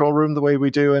school control room the way we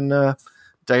do in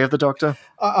Day of the Doctor?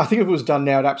 I think if it was done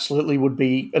now, it absolutely would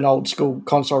be an old school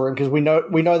console room, because we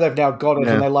know they've now got it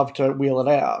and they love to wheel it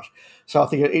out. So I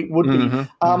think it would be.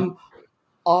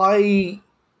 I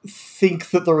think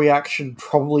that the reaction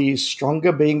probably is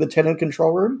stronger being the Tennant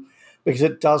control room, because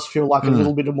it does feel like a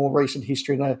little bit of more recent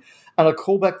history and a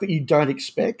callback that you don't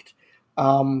expect.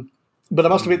 But I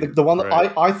must admit, the one that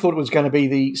I thought it was going to be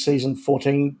the season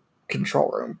 14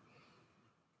 control room.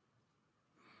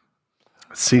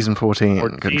 Season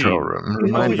 14 control room.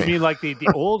 Remind me. You mean like the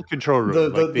old control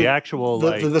room, the actual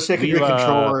the secondary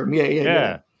control room?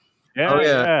 Yeah.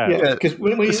 Because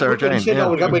when you said, we're going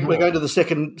to the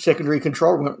secondary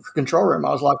control room, I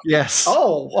was like, yes.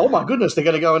 Oh my goodness, they're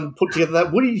going to go and put together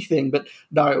that Woody thing. But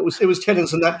no, it was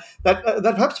Tennant's, and that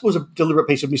perhaps was a deliberate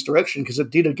piece of misdirection, because it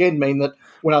did again mean that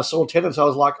when I saw Tennant's, I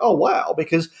was like, oh wow,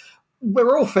 because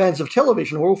we're all fans of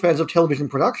television, we're all fans of television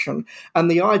production,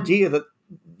 and the idea that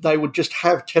they would just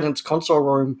have Tennant's console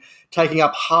room taking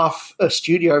up half a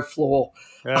studio floor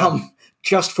Yeah.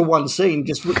 just for one scene.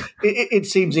 It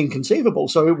seems inconceivable.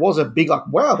 So it was a big like,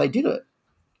 wow, they did it.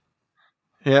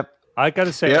 Yep. I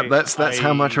gotta say, Yep, that's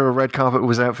how much of a red carpet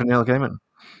was out for Neil Gaiman.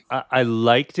 I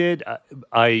liked it.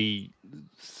 I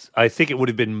think it would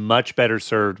have been much better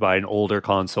served by an older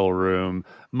console room,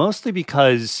 mostly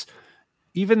because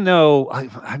even though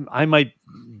I might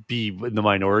be in the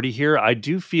minority here, I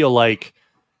do feel like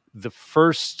the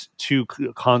first two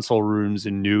console rooms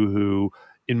in New Who,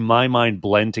 in my mind,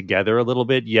 blend together a little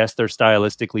bit. Yes, they're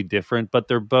stylistically different, but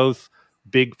they're both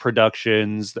big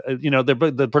productions.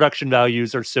 The production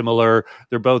values are similar.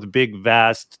 They're both big,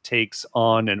 vast takes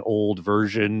on an old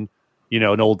version,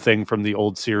 an old thing from the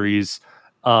old series.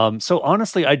 So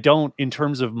honestly, I don't, in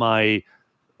terms of my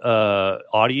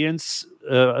audience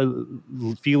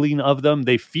feeling of them,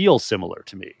 they feel similar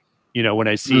to me. When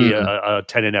I see a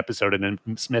Tennant episode and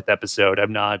a Smith episode,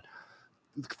 I'm not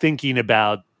thinking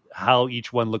about how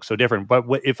each one looks so different. But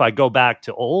if I go back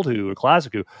to old Who or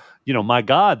classic Who, my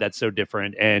God, that's so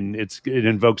different, and it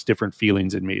invokes different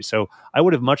feelings in me. So I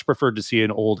would have much preferred to see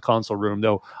an old console room,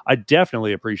 though I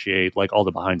definitely appreciate like all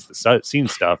the behind the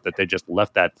scenes stuff that they just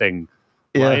left that thing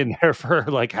in there for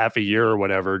like half a year or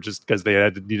whatever, just because they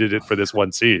needed it for this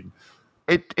one scene.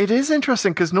 It is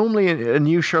interesting because normally a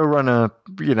new showrunner,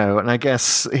 and I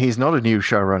guess he's not a new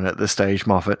showrunner at this stage,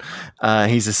 Moffat.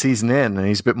 He's a season in and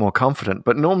he's a bit more confident.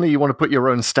 But normally you want to put your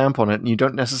own stamp on it and you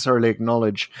don't necessarily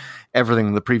acknowledge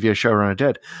everything the previous showrunner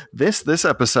did. This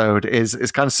episode is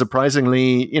kind of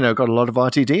surprisingly, got a lot of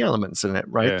RTD elements in it,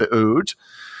 right? Yeah.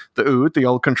 The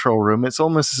old control room. It's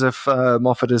almost as if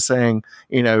Moffat is saying,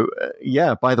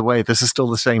 by the way, this is still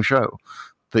the same show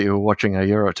that you were watching a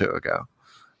year or two ago.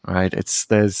 Right,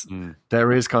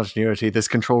 there is continuity. This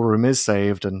control room is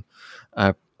saved, and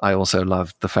I also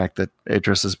love the fact that the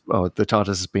TARDIS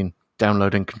has been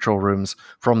downloading control rooms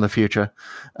from the future.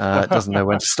 It doesn't know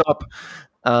when to stop.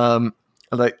 They're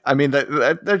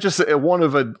just one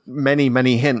of many,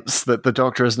 many hints that the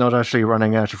Doctor is not actually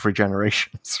running out of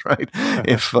regenerations. Right,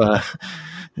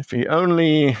 if he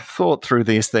only thought through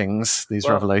these things, these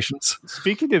revelations.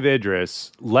 Speaking of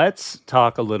Idris, let's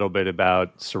talk a little bit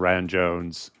about Saran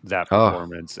Jones, that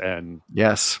performance, and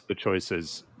the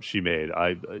choices she made.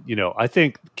 I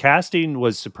think casting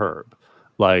was superb.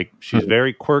 Like, she's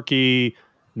very quirky,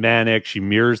 manic. She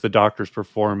mirrors the Doctor's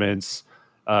performance.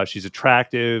 She's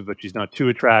attractive, but she's not too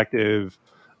attractive.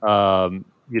 And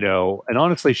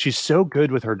honestly, she's so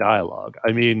good with her dialogue.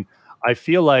 I mean, I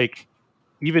feel like,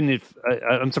 even if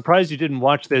I'm surprised you didn't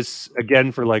watch this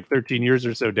again for like 13 years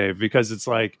or so, Dave, because it's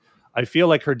like, I feel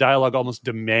like her dialogue almost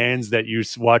demands that you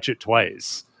watch it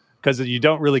twice, because you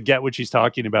don't really get what she's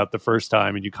talking about the first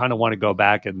time. And you kind of want to go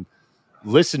back and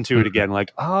listen to it again.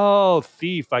 Like, oh,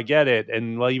 thief, I get it.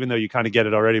 And well, even though you kind of get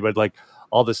it already, but like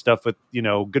all this stuff with,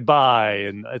 goodbye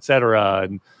and et cetera,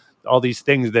 and all these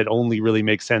things that only really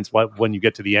make sense when you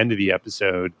get to the end of the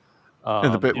episode.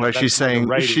 And the bit where she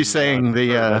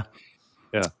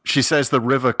says the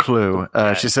river clue.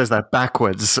 She says that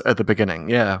backwards at the beginning.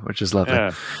 Yeah, which is lovely.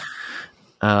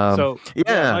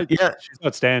 Yeah. She's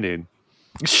outstanding.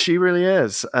 She really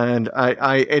is, and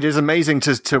it is amazing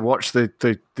to watch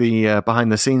the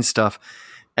behind the scenes stuff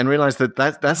and realize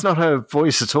that's not her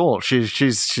voice at all.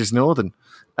 She's northern.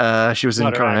 She was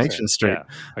in Coronation Street.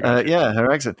 Yeah,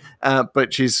 her accent.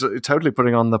 But she's totally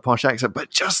putting on the posh accent, but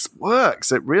just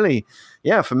works. It really,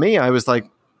 for me, I was like,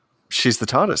 she's the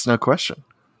TARDIS, no question.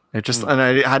 It just, and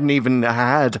I hadn't even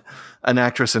had an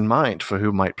actress in mind for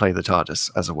who might play the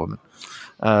TARDIS as a woman.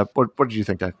 What did you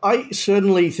think, Dave? I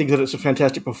certainly think that it's a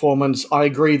fantastic performance. I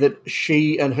agree that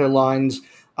she and her lines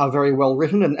are very well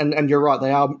written, and you're right,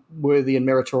 they are worthy and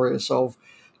meritorious of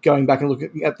going back and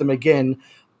looking at them again.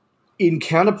 In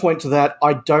counterpoint to that,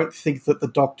 I don't think that the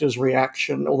Doctor's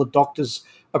reaction or the Doctor's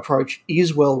approach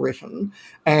is well written,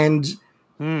 and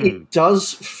it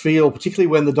does feel, particularly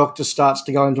when the Doctor starts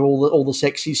to go into all the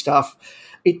sexy stuff,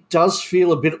 it does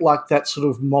feel a bit like that sort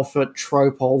of Moffat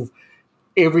trope of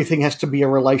everything has to be a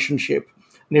relationship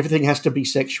and everything has to be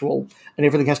sexual and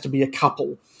everything has to be a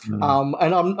couple. And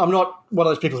I'm not one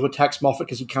of those people who attacks Moffat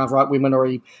because he can't write women or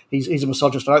he's a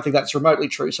misogynist. I don't think that's remotely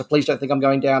true, so please don't think I'm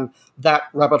going down that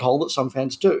rabbit hole that some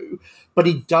fans do. But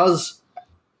he does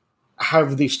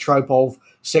have this trope of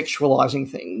sexualizing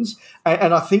things,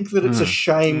 and I think that it's a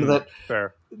shame that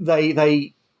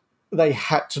they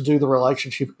had to do the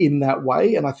relationship in that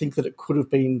way, and I think that it could have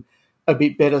been a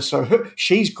bit better. So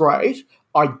she's great.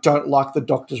 I don't like the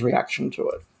Doctor's reaction to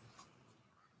it.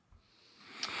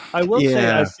 I will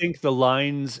say, I think the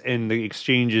lines and the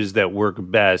exchanges that work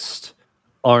best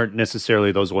aren't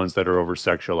necessarily those ones that are over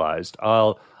sexualized.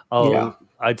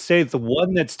 I'd say the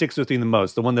one that sticks with me the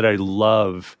most, the one that I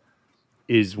love,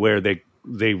 is where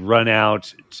they run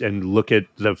out and look at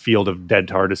the field of dead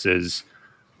TARDISes,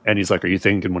 and he's like, "Are you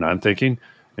thinking what I'm thinking?"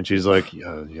 And she's like,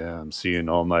 "Yeah, I'm seeing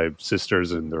all my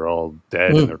sisters, and they're all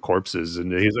dead, and they're corpses."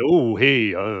 And he's like, "Oh,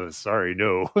 hey, sorry,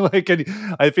 no." Like, and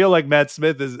I feel like Matt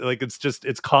Smith is like,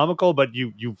 it's comical, but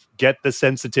you get the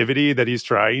sensitivity that he's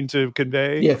trying to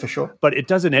convey. Yeah, for sure. But it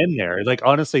doesn't end there. Like,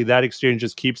 honestly, that exchange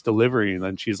just keeps delivering.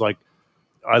 And she's like,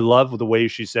 I love the way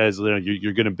she says, you know,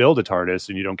 you're going to build a TARDIS,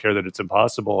 and you don't care that it's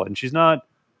impossible. And she's not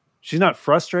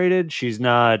frustrated. She's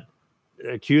not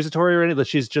accusatory or anything.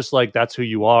 She's just like, that's who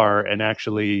you are. And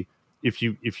actually, if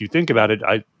you think about it,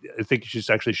 I think she's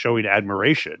actually showing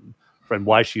admiration for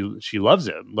why she loves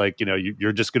him. Like, you know,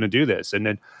 you're just going to do this. And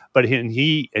then, but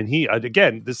he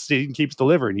again, this scene keeps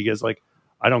delivering. He goes like,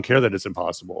 I don't care that it's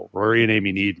impossible. Rory and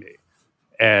Amy need me.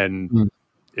 And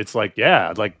it's like,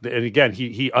 yeah, like, and again,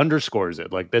 he underscores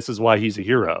it. Like, this is why he's a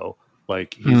hero.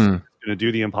 Like, he's going to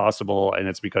do the impossible, and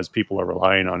it's because people are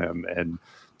relying on him, and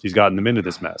he's gotten them into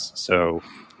this mess. So,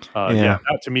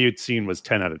 that to me, scene was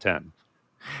 10 out of 10.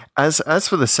 As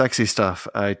for the sexy stuff,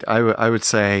 I would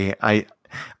say I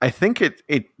think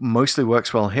it mostly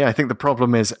works well here. I think the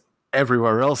problem is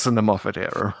everywhere else in the Moffat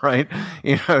era, right?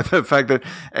 You know, the fact that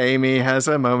Amy has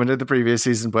a moment in the previous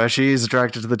season where she's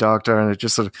attracted to the Doctor, and it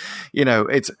just sort of, you know,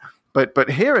 it's. But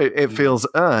here it feels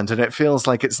earned, and it feels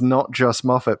like it's not just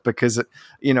Moffat, because,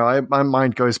 you know, my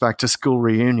mind goes back to School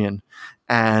Reunion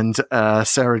and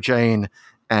Sarah Jane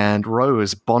and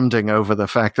Rose bonding over the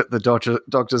fact that the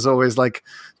Doctor's always like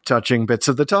touching bits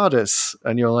of the TARDIS,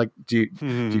 and you're like, do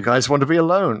you guys want to be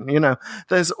alone? You know,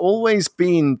 there's always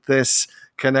been this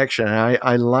connection.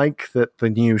 I like that the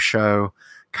new show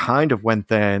kind of went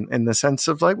there in the sense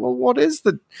of like, well, what is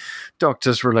the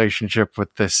Doctor's relationship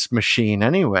with this machine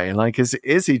anyway? Like,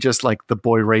 is he just like the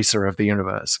boy racer of the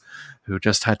universe who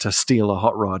just had to steal a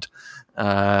hot rod,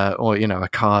 or, you know, a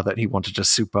car that he wanted to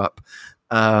soup up?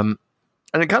 And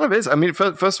it kind of is. I mean,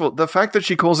 first of all, the fact that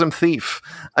she calls him thief,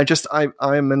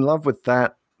 I'm in love with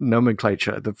that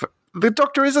nomenclature. The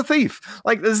Doctor is a thief.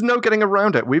 Like, there's no getting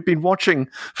around it. We've been watching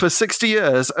for 60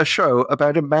 years a show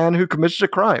about a man who committed a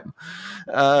crime.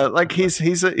 Like, he's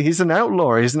an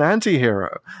outlaw. He's an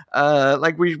anti-hero.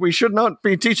 Like, we should not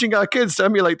be teaching our kids to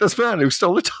emulate this man who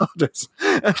stole a TARDIS.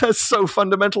 And that's so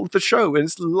fundamental to the show. And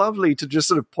it's lovely to just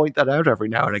sort of point that out every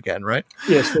now and again, right?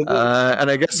 Yes. And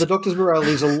I guess the Doctor's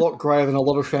morality is a lot greater than a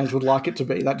lot of fans would like it to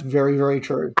be. That's very, very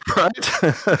true. Right.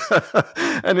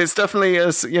 And it's definitely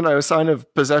a sign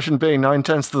of possession being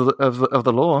 9/10 of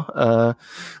the law.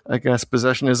 I guess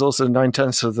possession is also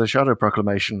 9/10 of the Shadow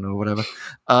Proclamation or whatever.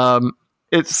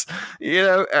 It's, you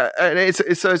know, and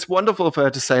it's wonderful for her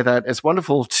to say that. It's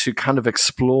wonderful to kind of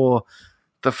explore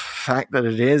the fact that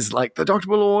it is like the Doctor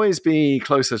will always be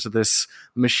closer to this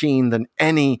machine than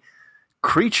any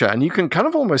creature, and you can kind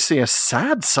of almost see a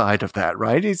sad side of that,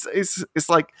 right? It's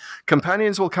like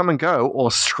companions will come and go,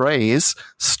 or strays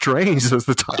as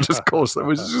the TARDIS calls them,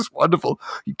 which is just wonderful.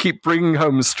 You keep bringing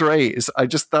home strays.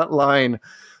 That line,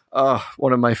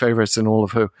 one of my favorites in all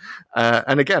of Who.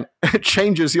 And again, it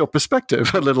changes your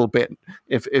perspective a little bit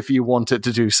if you want it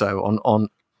to do so on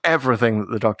everything that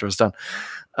the Doctor has done.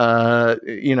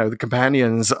 You know, the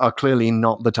companions are clearly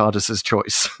not the TARDIS's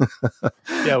choice.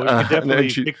 Yeah, we can definitely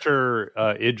picture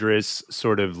Idris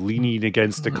sort of leaning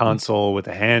against a console with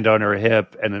a hand on her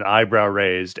hip and an eyebrow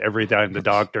raised every time the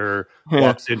Doctor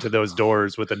walks into those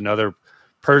doors with another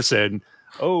person.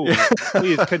 Oh,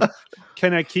 please,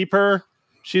 can I keep her?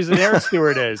 She's an air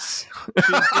stewardess.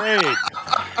 She's great.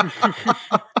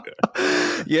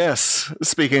 Yes.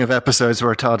 Speaking of episodes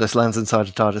where a TARDIS lands inside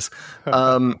a TARDIS.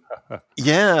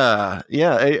 Yeah.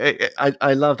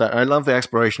 I love that. I love the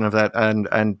exploration of that.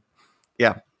 And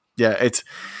it's,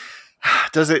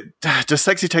 does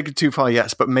sexy take it too far?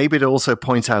 Yes. But maybe it also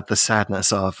points out the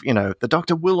sadness of, you know, the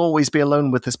Doctor will always be alone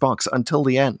with this box until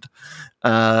the end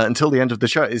of the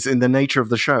show. It's in the nature of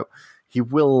the show. He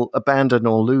will abandon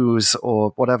or lose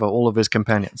or whatever all of his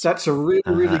companions. That's a really,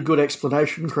 really good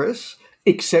explanation, Chris,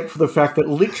 except for the fact that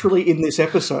literally in this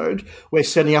episode, we're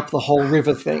setting up the whole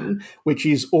river thing, which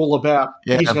is all about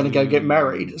he's going to go get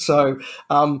married. So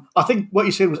I think what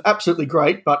you said was absolutely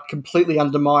great, but completely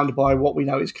undermined by what we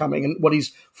know is coming and what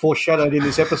is foreshadowed in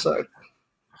this episode.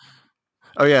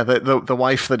 Oh, yeah, the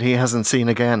wife that he hasn't seen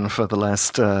again for the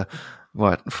last...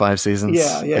 5 seasons?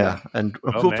 Yeah. And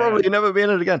we'll probably never be in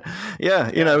it again. Yeah,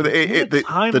 you know,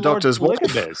 the Doctor's wife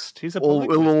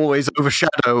will always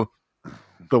overshadow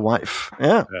the wife.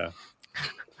 Yeah.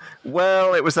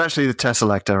 Well, it was actually the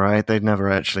Tesselector, right? They'd never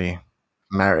actually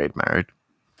married.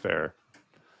 Fair.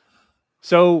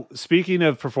 So, speaking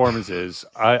of performances,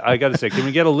 I got to say, can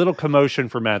we get a little commotion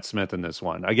for Matt Smith in this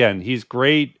one? Again, he's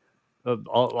great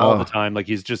all the time. Like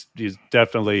he's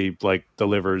definitely like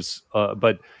delivers.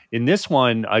 But in this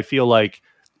one, I feel like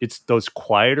it's those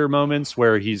quieter moments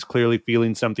where he's clearly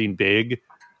feeling something big.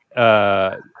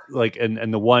 Like,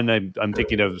 and the one I'm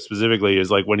thinking of specifically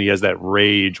is like when he has that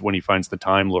rage when he finds the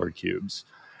Time Lord cubes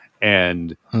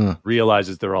and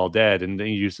realizes they're all dead, and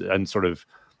then sort of.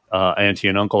 Auntie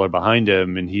and uncle are behind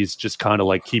him, and he's just kind of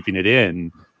like keeping it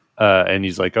in. And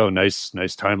he's like, "Oh, nice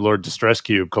Time Lord distress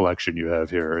cube collection you have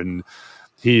here." And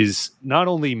he's not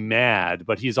only mad,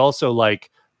 but he's also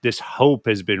like this hope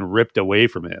has been ripped away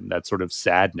from him. That sort of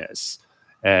sadness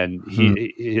and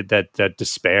he that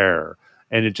despair,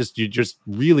 and you're just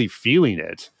really feeling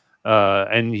it.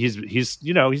 And he's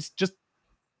just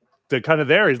the kind of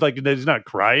there. He's like he's not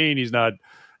crying, he's not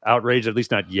outraged, at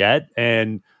least not yet,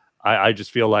 and. I just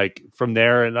feel like from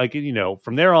there, and like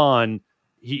from there on,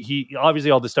 he obviously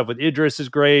all the stuff with Idris is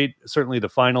great. Certainly the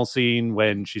final scene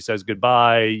when she says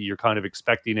goodbye, you're kind of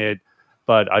expecting it,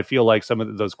 but I feel like some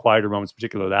of those quieter moments,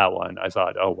 particularly that one, I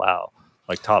thought, oh wow,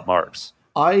 like top marks.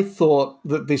 I thought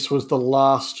that this was the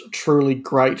last truly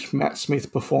great Matt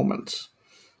Smith performance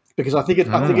because I think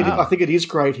it is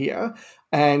great here,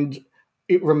 and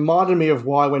it reminded me of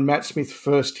why when Matt Smith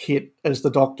first hit as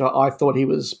the Doctor, I thought he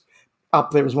was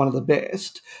up there as one of the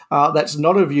best. That's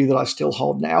not a view that I still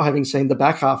hold now. Having seen the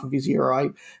back half of his era, I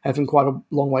have him quite a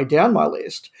long way down my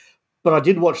list. But I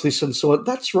did watch this and saw it.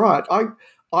 That's right.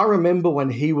 I remember when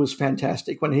he was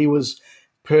fantastic, when he was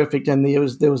perfect, and there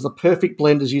was the perfect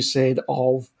blend, as you said,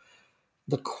 of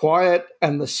the quiet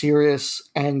and the serious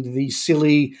and the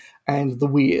silly and the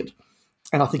weird.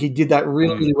 And I think he did that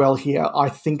really, really well here. I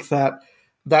think that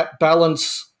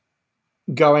balance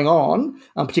going on,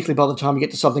 particularly by the time you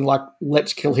get to something like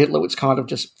Let's Kill Hitler, which kind of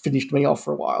just finished me off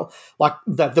for a while. Like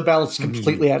that, the balance is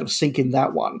completely out of sync in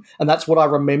that one, and that's what I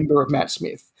remember of Matt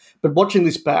Smith. But watching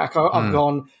this back, I've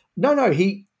gone, no,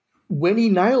 when he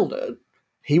nailed it,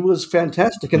 he was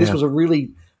fantastic, and this was a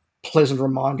really pleasant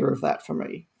reminder of that for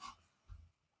me.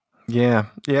 Yeah,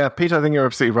 Pete, I think you're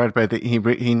absolutely right about that.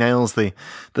 He nails the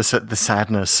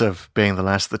sadness of being the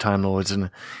last of the Time Lords, and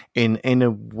in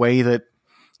a way that.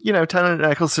 Tennant and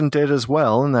Eccleston did as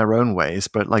well in their own ways,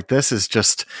 but like this is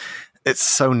just, it's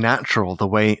so natural the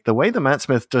way that Matt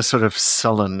Smith does sort of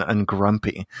sullen and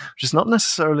grumpy, which is not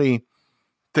necessarily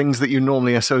things that you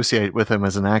normally associate with him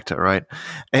as an actor, right?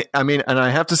 I mean, and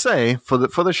I have to say for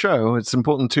the show, it's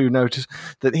important to note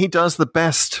that he does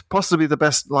possibly the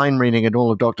best line reading in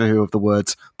all of Doctor Who of the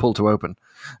words "pull to open."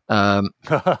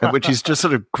 Which he's just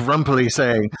sort of grumpily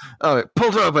saying, "Oh,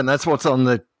 pull to open, that's what's on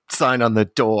the sign on the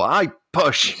door. I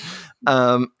push."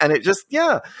 And it just,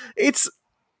 it's,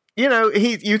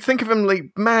 you think of him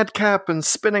like madcap and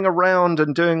spinning around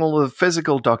and doing all the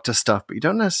physical Doctor stuff, but you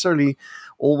don't necessarily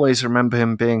always remember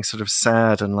him being sort of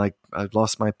sad and like, I've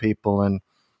lost my people, and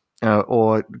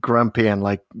or grumpy and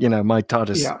like, my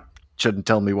TARDIS shouldn't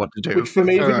tell me what to do. Which for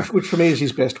me is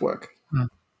his best work.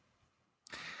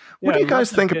 What do you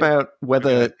guys think about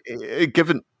whether,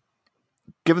 given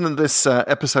that this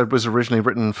episode was originally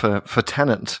written for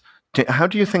Tennant, how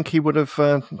do you think he would have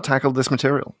tackled this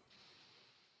material?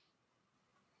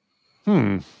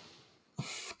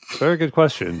 Very good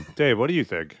question, Dave. What do you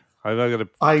think? I'm going to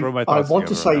throw my thoughts.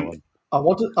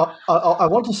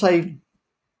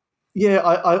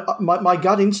 My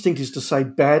gut instinct is to say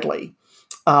badly,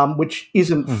 which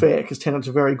isn't fair because Tennant's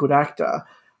a very good actor.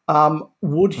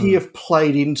 Would he have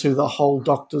played into the whole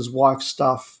Doctor's wife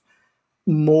stuff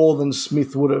more than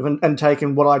Smith would have, and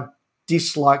taken what I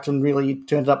disliked and really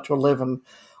turned it up to 11?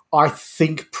 I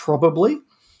think probably.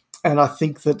 And I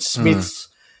think that Smith's...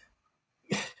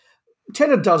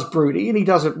 Tennant does broody, and he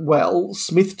does it well.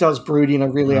 Smith does broody in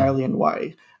a really alien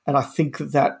way. And I think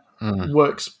that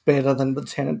works better than the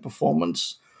Tennant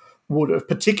performance would have,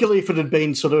 particularly if it had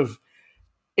been sort of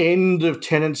end of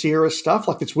Tennant's era stuff.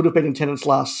 Like this would have been in Tennant's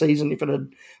last season if it had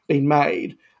been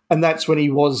made. And that's when he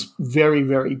was very,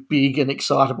 very big and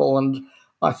excitable. And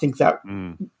I think that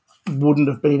wouldn't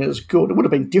have been as good. It would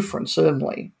have been different,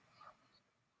 certainly.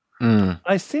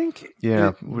 I think...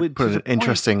 Yeah, would put an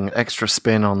interesting extra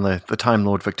spin on the Time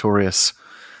Lord victorious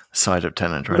side of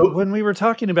Tennant, right? When we were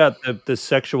talking about the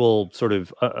sexual sort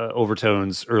of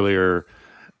overtones earlier,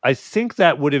 I think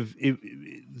that would have...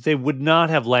 they would not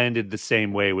have landed the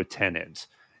same way with Tennant.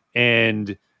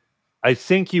 And I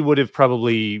think you would have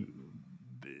probably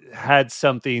had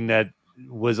something that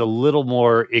was a little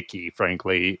more icky,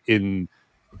 frankly, in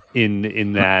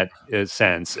that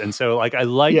sense. And so, like, I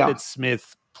like that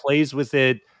Smith plays with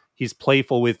it. He's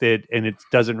playful with it, and it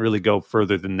doesn't really go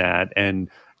further than that. And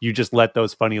you just let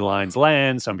those funny lines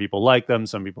land. Some people like them,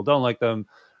 some people don't like them.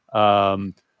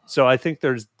 So I think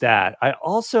there's that. I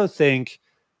also think,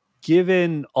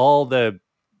 given all the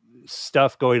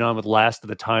stuff going on with Last of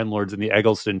the Time Lords in the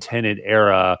Eggleston Tennant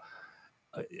era,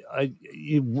 I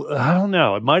don't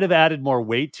know. It might have added more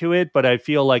weight to it, but I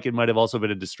feel like it might have also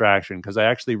been a distraction, because I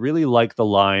actually really like the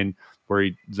line where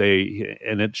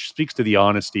and it speaks to the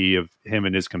honesty of him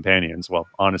and his companions. Well,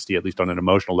 honesty, at least on an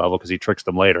emotional level, because he tricks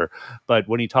them later. But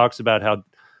when he talks about how,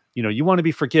 you want to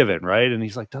be forgiven, right? And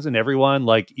he's like, doesn't everyone?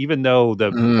 Like, even though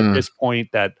at this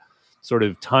point that sort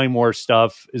of Time War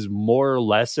stuff is more or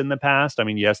less in the past. I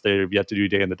mean, yes, they've yet to do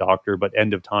Day and the Doctor, but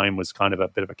End of Time was kind of a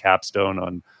bit of a capstone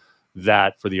on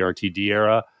that for the RTD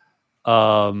era.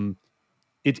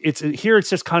 It's here. It's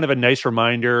just kind of a nice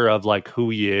reminder of like who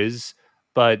he is.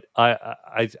 But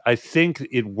I think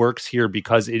it works here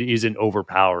because it isn't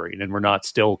overpowering, and we're not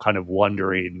still kind of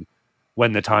wondering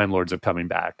when the Time Lords are coming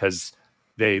back, because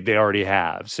they already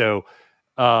have. So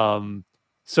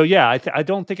yeah, I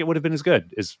don't think it would have been as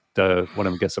good as what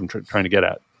I guess I'm trying to get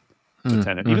at.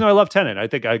 Tennant. Even though I love Tennant, I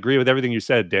think I agree with everything you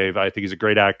said, Dave. I think he's a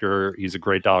great actor. He's a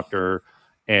great doctor,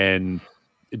 and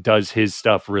does his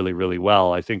stuff really, really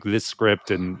well. I think this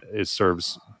script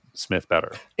serves Smith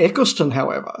better. Eccleston,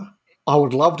 however, I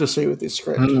would love to see with this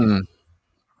script.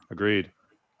 Agreed.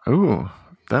 Ooh,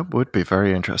 that would be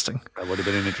very interesting. That would have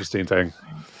been an interesting thing.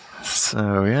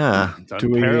 So, yeah.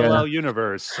 Parallel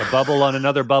universe. A bubble on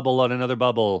another bubble on another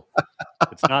bubble.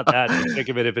 It's not that. Think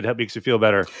of it if it makes you feel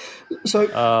better. So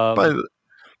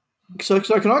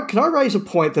can I raise a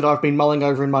point that I've been mulling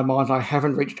over in my mind and I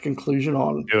haven't reached a conclusion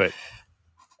on? Do it.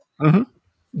 Mm-hmm.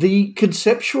 The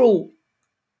conceptual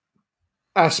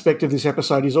aspect of this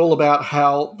episode is all about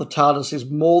how the TARDIS is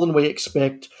more than we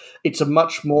expect. It's a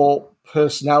much more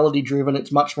personality-driven.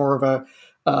 It's much more of an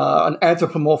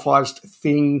anthropomorphized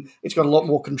thing. It's got a lot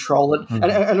more control. And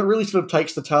it really sort of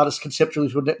takes the TARDIS conceptually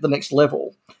to the next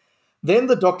level. Then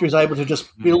the Doctor is able to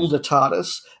just build a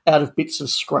TARDIS out of bits of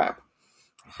scrap.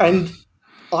 And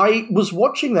I was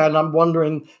watching that and I'm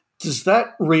wondering, does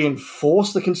that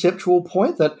reinforce the conceptual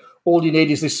point that all you need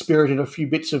is this spirit and a few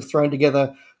bits of thrown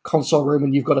together console room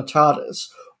and you've got a TARDIS?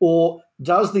 Or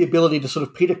does the ability to sort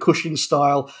of Peter Cushing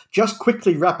style just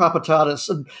quickly wrap up a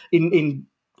TARDIS in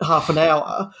half an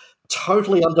hour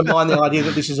totally undermine the idea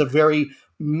that this is a very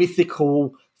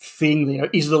mythical thing?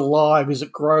 Is it alive? Is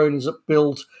it grown? Is it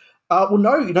built? Well,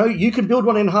 no, you can build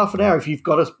one in half an hour if you've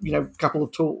got a couple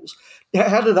of tools.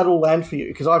 How did that all land for you?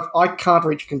 Because I can't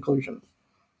reach a conclusion.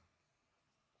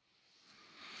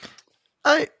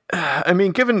 I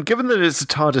mean, given that it's a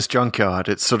TARDIS junkyard,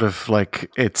 it's sort of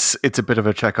like it's a bit of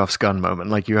a Chekhov's gun moment.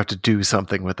 Like, you have to do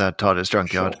something with that TARDIS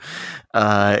junkyard.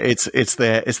 Sure. It's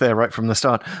there right from the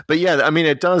start. But yeah, I mean,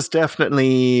 it does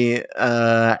definitely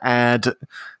add,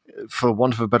 for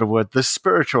want of a better word, the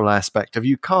spiritual aspect of,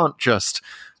 you can't just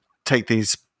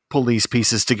pull these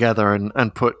pieces together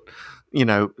and put,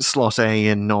 slot A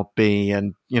in knob B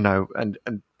and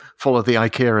follow the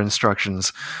IKEA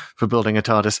instructions for building a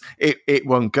TARDIS. It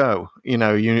won't go.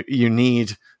 You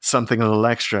need something a little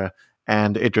extra.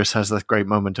 And Idris has that great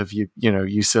moment of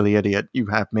you silly idiot, you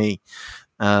have me.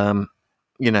 And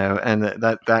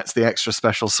that's the extra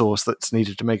special sauce that's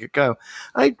needed to make it go.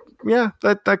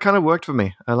 That kind of worked for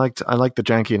me. I like the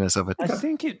jankiness of it. I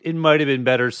think it might have been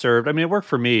better served. I mean, it worked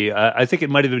for me. I think it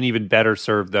might have been even better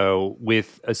served, though,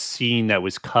 with a scene that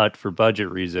was cut for budget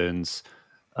reasons.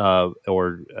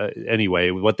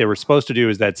 Anyway, what they were supposed to do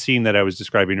is that scene that I was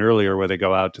describing earlier, where they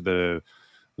go out to the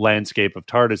landscape of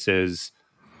TARDISes.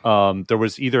 There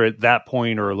was either at that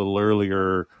point or a little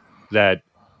earlier that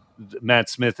Matt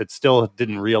Smith the Doctor still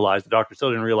didn't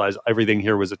realize everything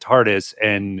here was a TARDIS,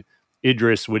 and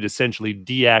Idris would essentially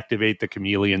deactivate the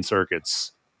chameleon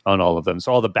circuits on all of them.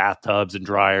 So all the bathtubs and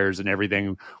dryers and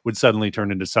everything would suddenly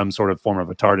turn into some sort of form of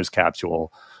a TARDIS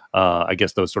capsule. I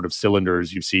guess those sort of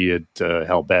cylinders you see at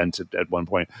Hellbent at one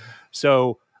point.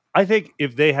 So I think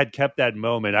if they had kept that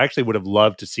moment, I actually would have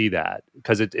loved to see that,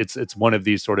 because it's one of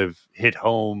these sort of hit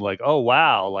home, like, oh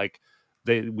wow, like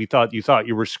you thought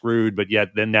you were screwed, but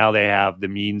yet then now they have the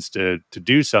means to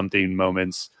do something.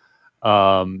 Moments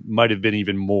might have been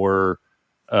even more,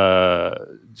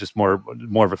 just more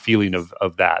of a feeling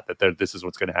of that this is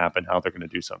what's going to happen, how they're going to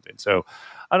do something. So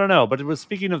I don't know, but it was,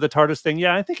 speaking of the TARDIS thing,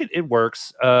 yeah, I think it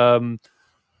works. Building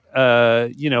a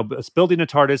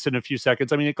TARDIS in a few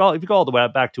seconds. I mean, if you go all the way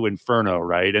back to Inferno,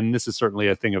 right? And this is certainly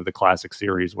a thing of the classic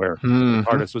series where the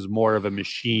TARDIS was more of a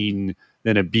machine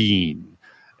than a being.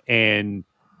 And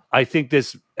I think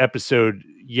this episode,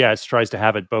 yes, tries to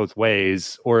have it both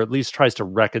ways, or at least tries to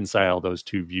reconcile those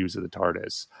two views of the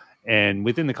TARDIS. And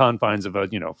within the confines of a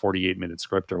 48-minute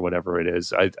script or whatever it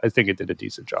is, I think it did a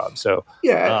decent job. So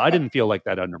I didn't feel like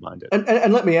that undermined it.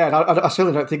 And let me add, I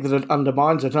certainly don't think that it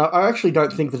undermines it. And I actually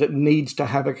don't think that it needs to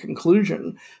have a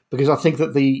conclusion, because I think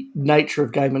that the nature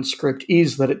of Gaiman's script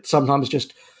is that it sometimes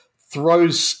just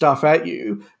throws stuff at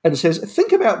you and says,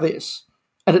 think about this.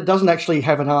 And it doesn't actually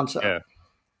have an answer.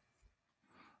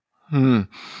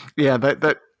 Yeah,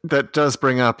 that does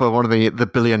bring up one of the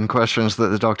billion questions that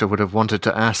the Doctor would have wanted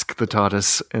to ask the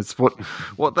TARDIS. It's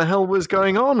what the hell was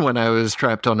going on when I was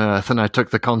trapped on Earth and I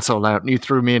took the console out and you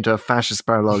threw me into a fascist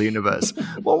parallel universe?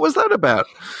 What was that about?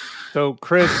 So,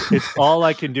 Chris, it's all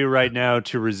I can do right now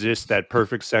to resist that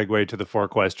perfect segue to the 4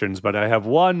 questions, but I have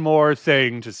one more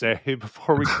thing to say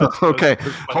before we go. Okay,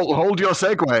 hold your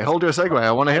segue. Hold your segue.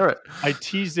 I want to hear it. I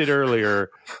teased it earlier.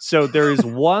 So there is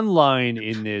one line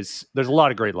in this. There's a lot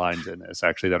of great lines in this,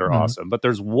 actually, that are awesome. But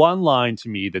there's one line to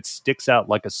me that sticks out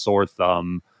like a sore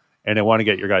thumb, and I want to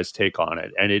get your guys' take on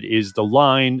it. And it is the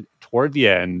line toward the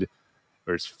end,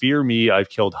 where it's, "Fear me, I've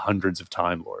killed hundreds of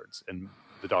Time Lords." And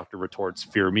the Doctor retorts,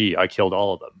 "Fear me, I killed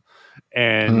all of them."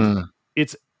 And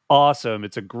it's awesome.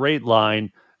 It's a great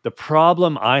line. The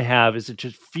problem I have is it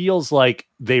just feels like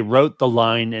they wrote the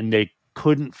line and they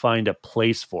couldn't find a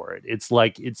place for it. It's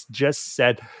like it's just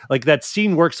said, like that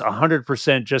scene works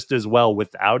 100% just as well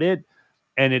without it.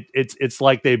 And it's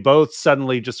like they both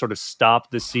suddenly just sort of stop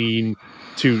the scene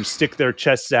to stick their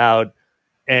chests out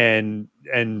and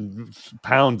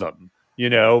pound them,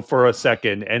 for a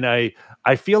second. And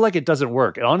I feel like it doesn't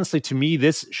work. And honestly, to me,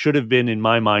 this should have been, in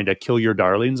my mind, a kill your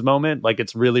darlings moment. Like,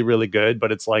 it's really, really good,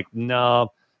 but it's like, no,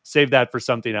 save that for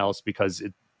something else, because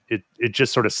it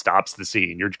just sort of stops the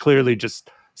scene. You're clearly just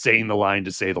saying the line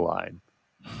to say the line.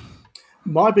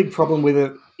 My big problem with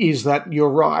it is that you're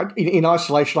right. In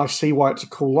isolation, I see why it's a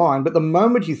cool line, but the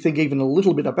moment you think even a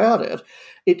little bit about it,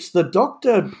 it's the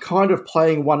Doctor kind of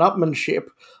playing one-upmanship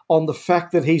on the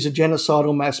fact that he's a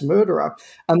genocidal mass murderer,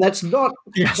 and that's not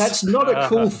a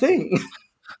cool thing.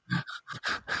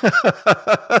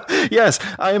 Yes,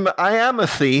 I am a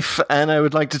thief, and I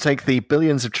would like to take the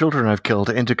billions of children I've killed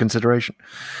into consideration.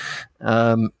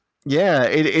 Yeah,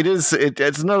 it is.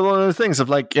 It's another one of those things of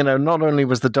like, not only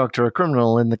was the Doctor a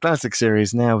criminal in the classic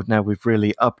series, now we've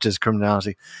really upped his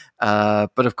criminality.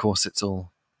 But of course, it's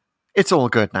all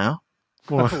good now.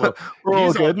 Well, we're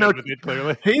all good. No, it,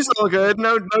 clearly. He's all good.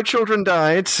 No children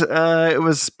died. It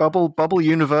was bubble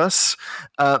universe.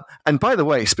 And by the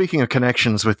way, speaking of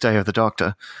connections with Day of the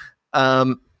Doctor,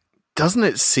 doesn't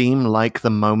it seem like the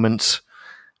moment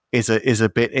is a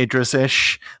bit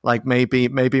Idris-ish? Like maybe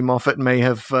Moffat may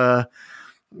have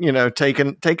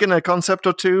taken a concept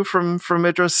or two from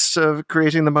Idris,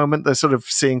 creating the moment. They're sort of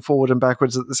seeing forward and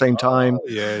backwards at the same time.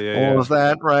 All of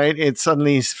that, right? It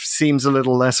suddenly seems a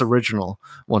little less original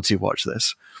once you watch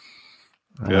this.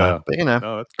 But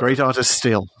great artists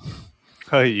steal.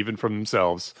 Even from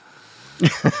themselves.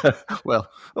 Well,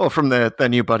 or from their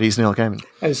new buddies, Neil Gaiman.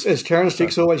 As Terrence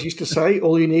Dix always used to say,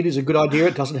 all you need is a good idea.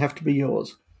 It doesn't have to be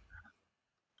yours.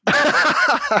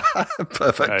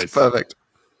 Perfect. Nice. Perfect.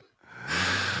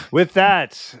 With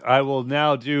that, I will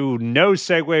now do no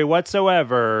segue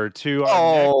whatsoever to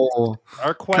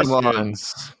our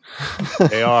questions.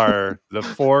 They are the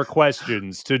 4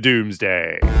 questions to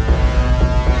Doomsday.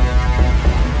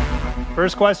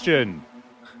 First question: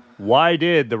 why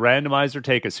did the randomizer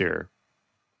take us here?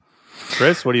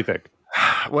 Chris, what do you think?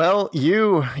 Well,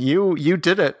 you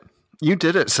did it. You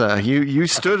did it, sir. You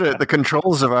stood at the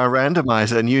controls of our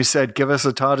randomizer and you said, "Give us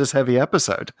a TARDIS heavy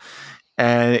episode."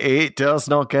 And it does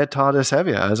not get TARDIS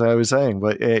heavier, as I was saying,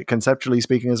 but conceptually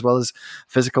speaking, as well as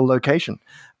physical location.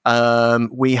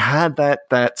 We had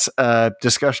that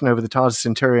discussion over the TARDIS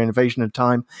interior invasion of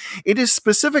time. It is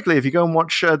specifically, if you go and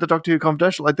watch the Doctor Who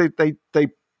Confidential, like they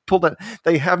pull that.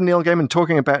 They have Neil Gaiman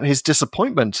talking about his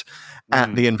disappointment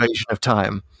at the invasion of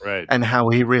time, right, and how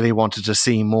he really wanted to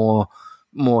see more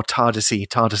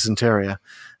TARDIS interior.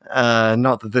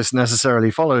 Not that this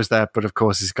necessarily follows that, but of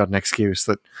course he's got an excuse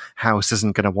that House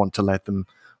isn't going to want to let them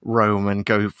roam and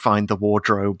go find the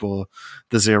wardrobe or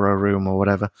the Zero Room or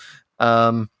whatever.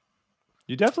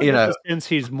 You definitely get the sense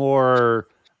he's more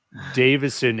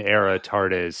Davison era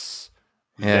TARDIS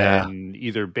than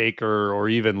either Baker or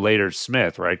even later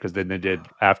Smith, right? Because then they did,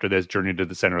 after this, Journey to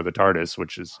the Center of the TARDIS,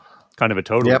 which is kind of a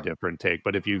totally different take.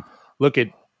 But if you look at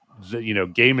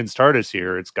Gaiman's TARDIS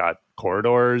here, it's got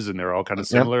corridors and they're all kind of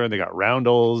similar, and they got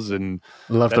roundels, and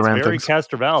love the round very things.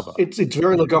 Castrovalva. It's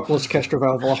very Logopolis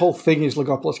Castrovalva. The whole thing is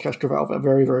Logopolis Castrovalva,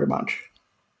 very, very much.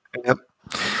 Yep.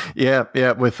 Yeah,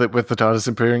 with the TARDIS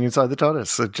appearing inside the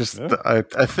TARDIS. Just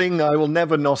a thing I will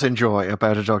never not enjoy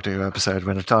about a Doctor Who episode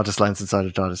when a TARDIS lands inside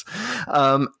a TARDIS.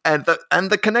 And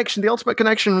the connection, the ultimate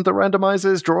connection with the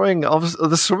randomizer's drawing of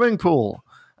the swimming pool.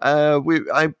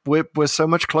 We're so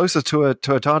much closer to a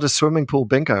TARDIS swimming pool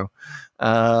bingo.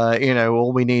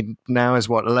 All we need now is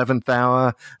 11th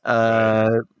hour.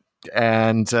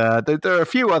 And there are a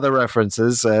few other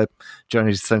references.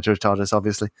 Journey to the Center of TARDIS,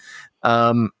 obviously.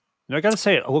 I gotta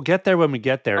say, we'll get there when we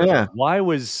get there. Yeah. Why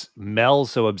was Mel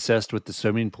so obsessed with the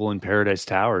swimming pool in Paradise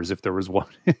Towers if there was one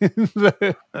in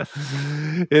the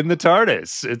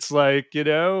TARDIS? It's like,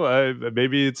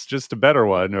 maybe it's just a better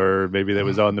one, or maybe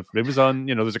there's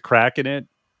a crack in it.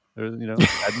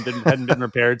 Hadn't been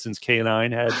repaired since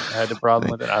K9 had a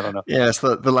problem with it. I don't know. Yes,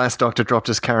 the last Doctor dropped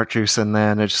his carrot juice in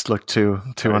there, and it just looked too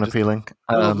unappealing.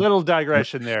 Little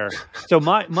digression there. So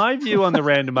my view on the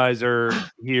randomizer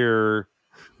here.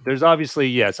 There's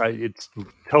obviously, it's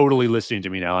totally listening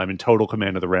to me now. I'm in total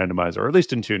command of the randomizer, or at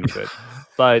least in tune with it.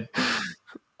 But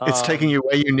it's taking you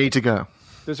where you need to go.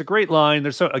 There's a great line.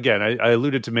 I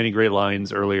alluded to many great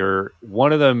lines earlier.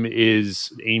 One of them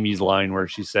is Amy's line where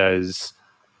she says,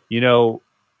 Rory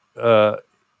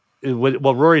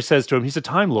says to him, he's a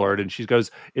Time Lord. And she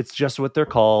goes, it's just what they're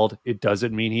called. It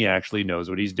doesn't mean he actually knows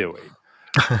what he's doing.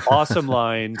 Awesome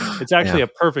line. It's actually a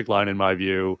perfect line in my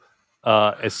view.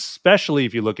 Especially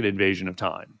if you look at Invasion of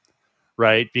Time,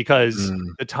 right? Because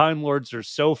the Time Lords are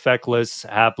so feckless,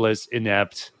 hapless,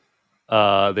 inept.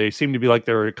 They seem to be like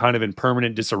they're kind of in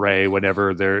permanent disarray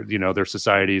whenever their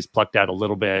society is plucked out a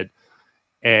little bit.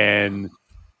 And,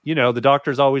 the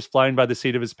Doctor's always flying by the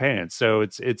seat of his pants. So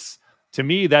it's to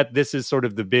me that this is sort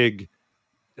of the big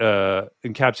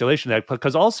encapsulation of that,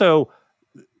 because also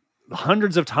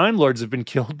hundreds of Time Lords have been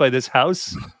killed by this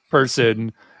house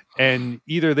person. And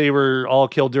either they were all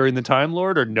killed during the Time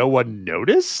Lord, or no one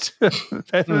noticed. People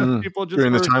just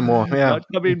during the Time War, not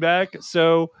coming back.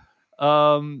 So,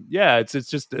 it's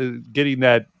just getting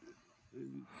that,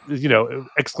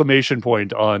 exclamation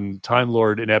point on Time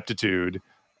Lord ineptitude,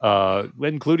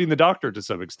 including the Doctor to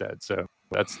some extent. So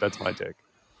that's my take.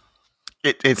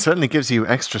 It certainly gives you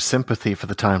extra sympathy for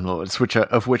the Time Lords,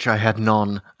 of which I had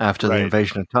none after the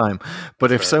Invasion of Time.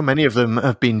 But if so many of them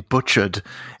have been butchered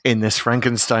in this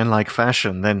Frankenstein-like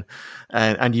fashion, then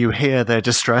and you hear their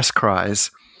distress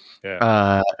cries in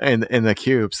the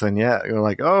cubes, then you're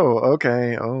like, oh,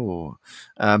 okay,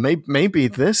 maybe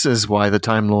this is why the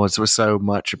Time Lords were so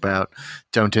much about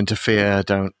don't interfere,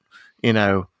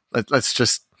 let's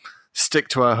just stick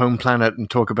to our home planet and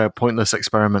talk about pointless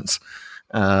experiments.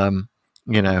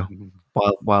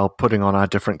 While putting on our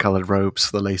different colored robes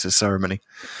for the latest ceremony.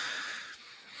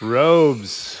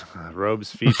 Robes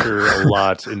feature a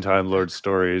lot in Time Lord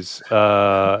stories,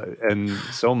 and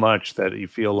so much that you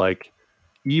feel like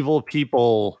evil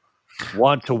people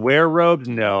want to wear robes.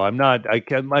 No, I'm not.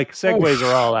 My segues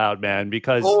are all out, man.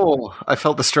 Because I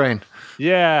felt the strain.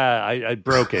 Yeah, I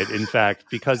broke it. In fact,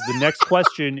 because the next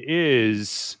question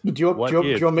is, do you want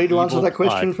me to answer that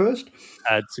question first?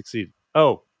 Had succeeded.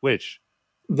 Oh, which?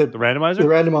 The randomizer? The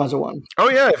randomizer one. Oh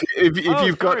yeah, if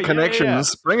you've got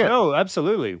connections, bring it. No,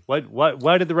 absolutely. Why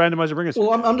did the randomizer bring us?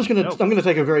 Well, I'm going to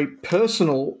take a very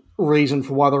personal reason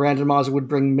for why the randomizer would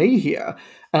bring me here,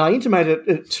 and I intimated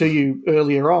it to you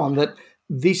earlier on that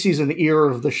this is an era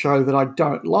of the show that I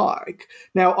don't like.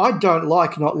 Now, I don't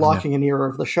like not liking an era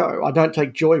of the show. I don't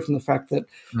take joy from the fact that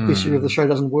this era of the show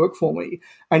doesn't work for me.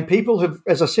 And people have,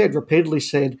 as I said, repeatedly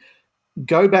said,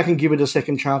 go back and give it a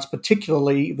second chance,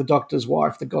 particularly the Doctor's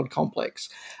wife, the God Complex.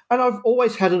 And I've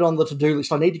always had it on the to-do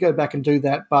list. I need to go back and do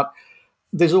that, but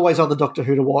there's always other Doctor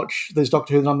Who to watch. There's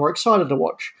Doctor Who that I'm more excited to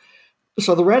watch.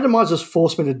 So the randomizers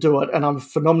forced me to do it, and I'm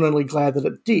phenomenally glad that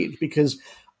it did, because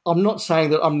I'm not saying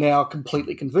that I'm now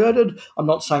completely converted. I'm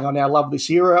not saying I now love this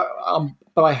era,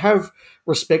 but I have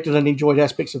respected and enjoyed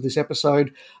aspects of this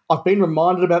episode. I've been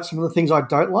reminded about some of the things I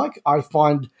don't like. I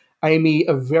find Amy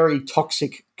a very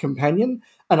toxic companion,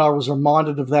 and I was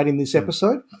reminded of that in this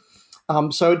episode.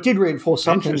 So it did reinforce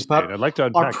some things, but I'd like to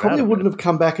unpack I probably wouldn't have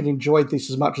come back and enjoyed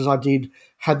this as much as I did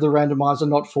had the randomizer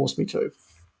not forced me to.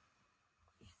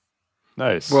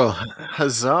 Nice. Well,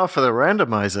 huzzah for the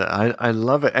randomizer. I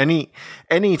love it.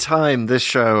 Any time this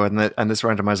show and this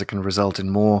randomizer can result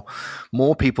in more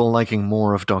people liking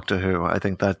more of Doctor Who, I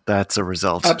think that's a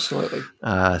result. Absolutely.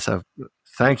 So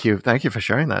thank you for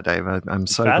sharing that, Dave. I'm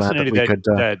so glad that we could.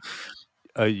 That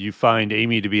you find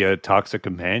Amy to be a toxic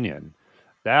companion.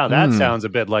 Now that sounds a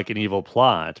bit like an evil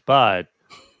plot, but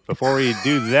before we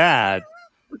do that,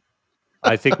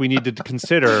 I think we need to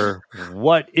consider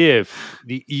what if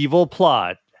the evil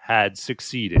plot had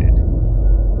succeeded.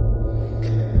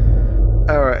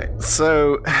 All right.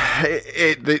 So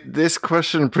this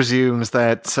question presumes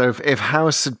that if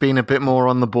House had been a bit more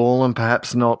on the ball and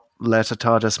perhaps not let a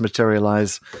TARDIS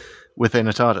materialize within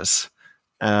a TARDIS,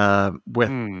 with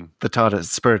the TARDIS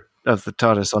spirit of the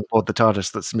TARDIS on board the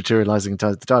TARDIS that's materializing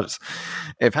inside the TARDIS.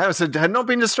 If House had not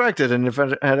been distracted and if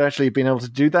it had actually been able to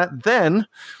do that, then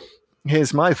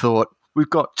here's my thought. We've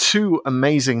got 2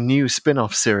 amazing new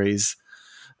spin-off series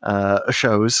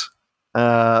shows.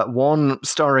 One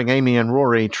starring Amy and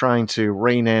Rory trying to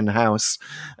rein in House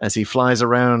as he flies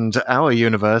around our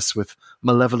universe with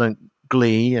malevolent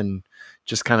glee and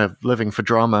just kind of living for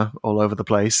drama all over the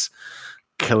place,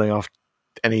 killing off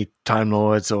any Time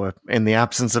Lords, or in the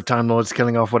absence of Time Lords,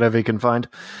 killing off whatever he can find,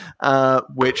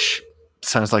 which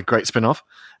sounds like a great spin-off.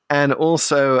 And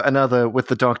also another with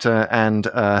the Doctor and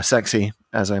Sexy,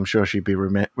 as I'm sure she'd be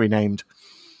renamed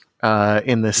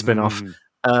in this spin-off,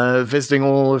 visiting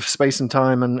all of space and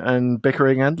time and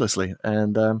bickering endlessly.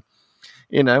 And,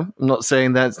 I'm not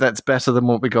saying that's better than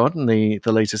what we got in the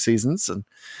later seasons. And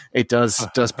it does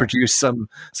produce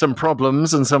some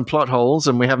problems and some plot holes,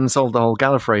 and we haven't solved the whole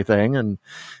Gallifrey thing. And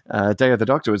Day of the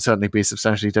Doctor would certainly be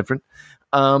substantially different.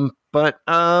 But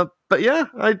yeah,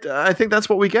 I think that's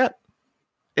what we get.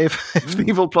 If the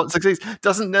evil plot succeeds,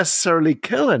 doesn't necessarily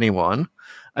kill anyone.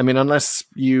 I mean, unless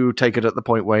you take it at the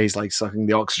point where he's like sucking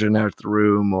the oxygen out of the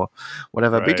room or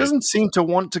whatever. Right. But he doesn't seem to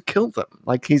want to kill them.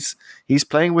 Like he's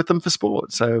playing with them for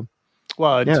sport. So,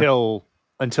 well,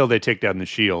 until they take down the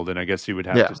shield, and I guess you would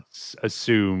have to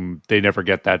assume they never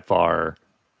get that far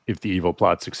if the evil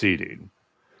plot's succeeding.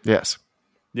 Yes.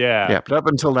 Yeah. Yeah. But up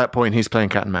until that point, he's playing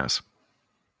cat and mouse.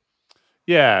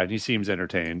 Yeah, and he seems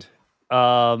entertained.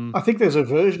 I think there's a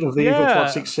version of the evil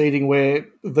plot succeeding where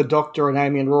the Doctor and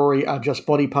Amy and Rory are just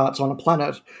body parts on a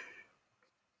planet.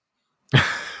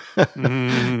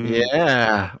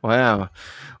 Yeah, wow.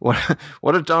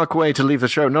 What a dark way to leave the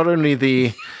show. Not only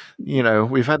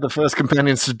we've had the first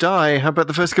companions to die, how about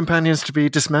the first companions to be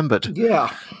dismembered?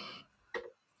 Yeah.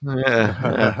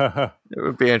 Yeah. It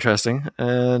would be interesting.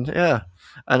 And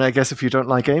I guess if you don't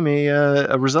like Amy,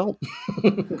 a result.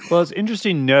 Well, it's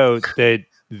interesting to note that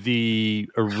the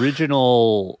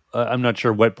original, I'm not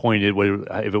sure what point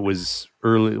if it was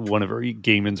early, one of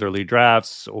Gaiman's early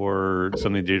drafts or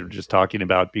something they were just talking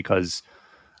about because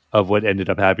of what ended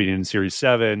up happening in Series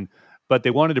 7, but they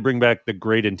wanted to bring back the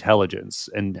Great Intelligence,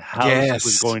 and House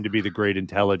was going to be the Great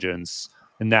Intelligence,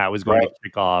 and that was going to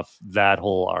kick off that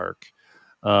whole arc.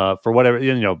 For whatever,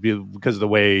 because of the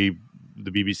way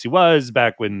the BBC was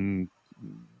back when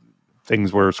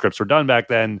scripts were done back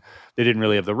then, they didn't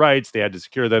really have the rights. They had to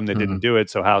secure them. They didn't do it.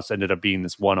 So House ended up being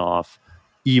this one-off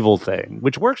evil thing,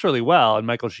 which works really well. And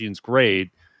Michael Sheen's great.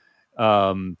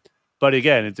 But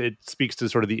again, it speaks to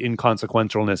sort of the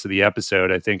inconsequentialness of the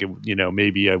episode. I think,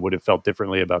 maybe I would have felt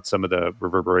differently about some of the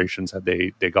reverberations had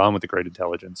they gone with the Great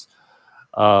Intelligence.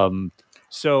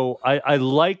 So I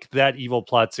like that evil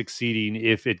plot succeeding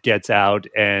if it gets out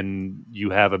and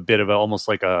you have a bit of almost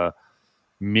like a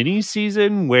mini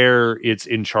season where it's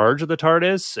in charge of the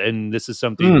TARDIS, and this is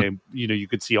something you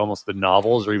could see almost the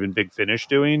novels or even Big Finish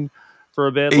doing for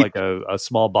a bit, like a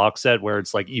small box set where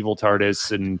it's like evil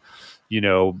TARDIS and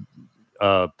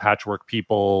patchwork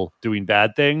people doing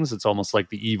bad things. It's almost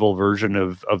like the evil version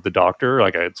of the Doctor,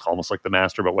 like it's almost like the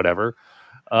Master, but whatever.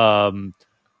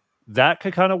 That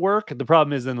could kind of work. The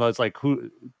problem is then it's like,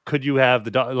 who could you have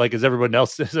is everyone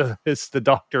else is the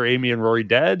Doctor, Amy and Rory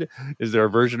dead? Is there a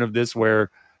version of this where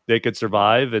they could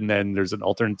survive? And then there's an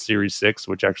alternate Series 6,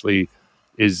 which actually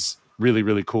is really,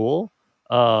 really cool.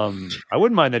 I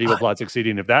wouldn't mind that evil plot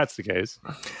succeeding if that's the case.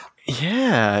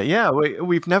 Yeah.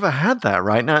 We've never had that,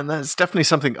 right? Now, and that's definitely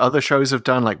something other shows have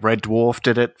done. Like Red Dwarf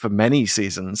did it for many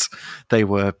seasons. They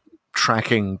were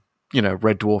tracking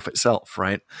Red Dwarf itself,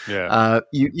 right? Yeah.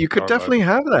 You could definitely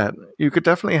have that. You could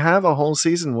definitely have a whole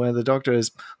season where the Doctor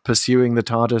is pursuing the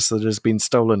TARDIS that has been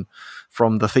stolen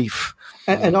from the thief.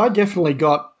 And I definitely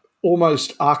got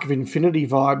almost Arc of Infinity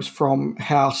vibes from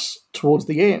House towards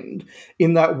the end,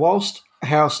 in that whilst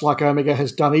House, like Omega,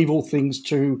 has done evil things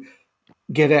to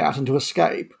get out and to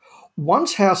escape,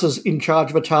 once House is in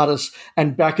charge of a TARDIS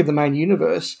and back in the main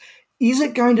universe, is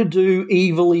it going to do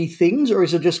evil-y things, or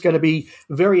is it just going to be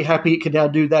very happy it can now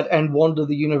do that and wander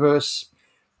the universe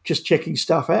just checking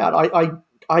stuff out? I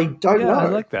don't know. I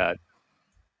like that.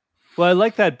 Well, I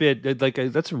like that bit.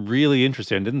 That's really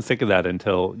interesting. I didn't think of that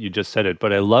until you just said it,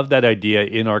 but I love that idea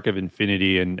in Arc of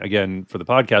Infinity. And again, for the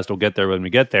podcast, we'll get there when we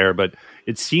get there, but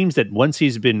it seems that once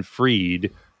he's been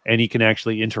freed and he can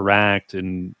actually interact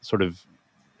and sort of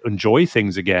enjoy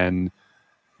things again,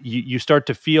 you start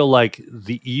to feel like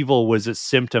the evil was a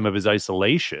symptom of his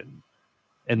isolation,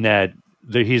 and that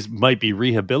he's might be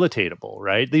rehabilitatable,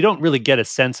 right? They don't really get a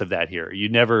sense of that here. You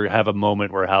never have a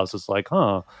moment where House is like,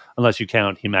 huh, unless you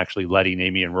count him actually letting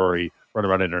Amy and Rory run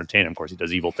around and entertain him. Of course, he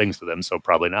does evil things to them, so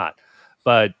probably not.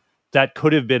 But that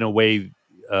could have been a way,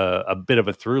 a bit of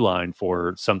a through line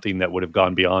for something that would have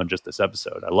gone beyond just this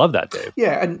episode. I love that, Dave.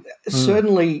 Yeah, and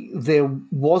certainly there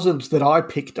wasn't, that I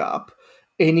picked up,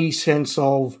 any sense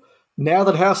of, now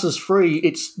that House is free,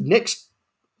 its next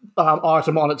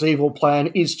item on its evil plan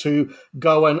is to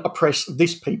go and oppress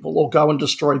this people or go and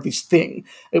destroy this thing.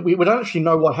 We don't actually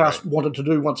know what House wanted to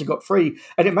do once it got free,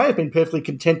 and it may have been perfectly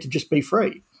content to just be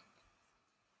free.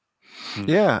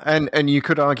 Yeah, and you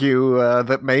could argue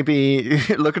that maybe,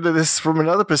 looking at this from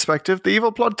another perspective, the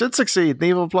evil plot did succeed. The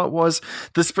evil plot was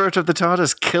the spirit of the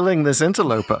TARDIS killing this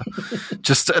interloper,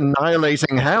 just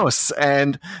annihilating House,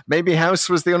 and maybe House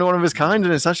was the only one of his kind,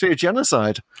 and it's actually a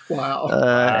genocide. Wow.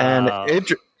 And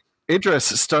Idris,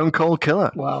 Stone Cold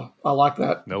Killer. Wow, I like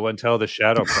that. No one tell the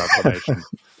Shadow Proclamation.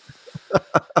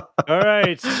 All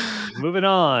right, moving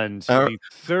on to the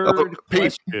third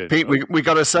question. Pete, we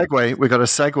got a segue. We got a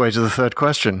segue to the third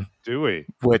question. Do we?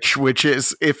 Which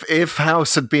is, if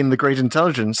House had been the great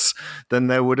intelligence, then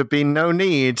there would have been no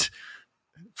need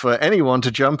for anyone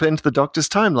to jump into the Doctor's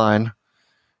timeline.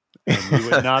 And we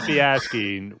would not be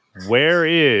asking, where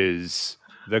is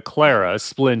the Clara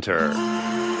Splinter?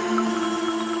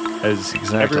 As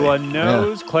everyone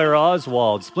knows, Clara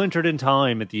Oswald splintered in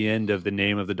time at the end of The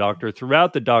Name of the Doctor.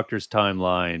 Throughout the Doctor's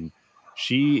timeline,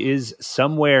 she is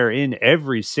somewhere in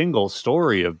every single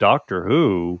story of Doctor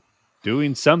Who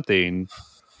doing something,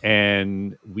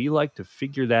 and we like to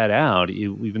figure that out,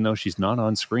 even though she's not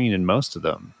on screen in most of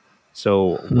them.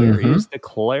 So where is the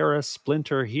Clara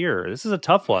Splinter here? This is a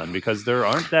tough one because there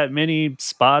aren't that many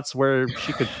spots where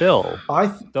she could fill. I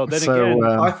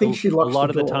think she locks a lot the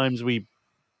of the door. times we...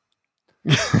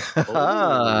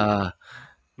 Not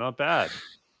bad.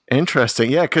 Interesting.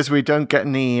 Yeah, because we don't get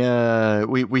any...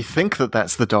 we think that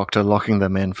that's the Doctor locking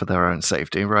them in for their own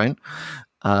safety, right?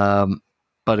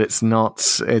 But it's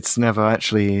not. It's never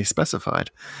actually specified.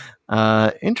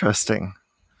 Interesting.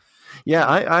 Yeah,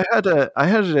 I had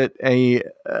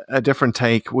a different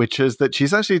take, which is that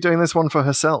she's actually doing this one for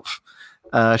herself.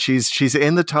 She's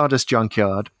in the TARDIS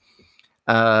junkyard,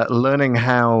 learning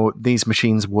how these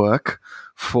machines work,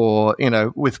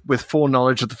 with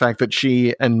foreknowledge of the fact that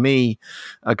she and me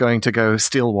are going to go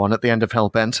steal one at the end of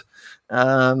Hellbent,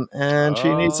 and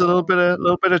she needs a little bit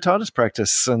of TARDIS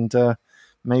practice, and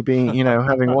maybe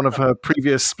having one of her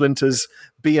previous splinters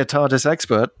be a TARDIS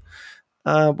expert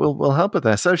will help her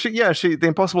there. So she the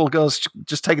Impossible Girl's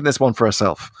just taking this one for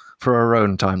herself, for her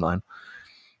own timeline.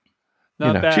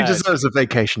 Not bad. She deserves a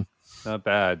vacation. Not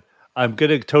bad. I'm going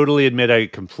to totally admit I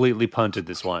completely punted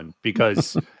this one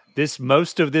because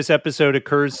most of this episode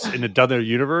occurs in another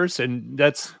universe, and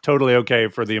that's totally okay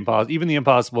for even the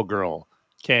Impossible Girl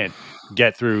can't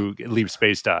get through, leave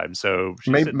space time. So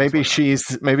maybe she's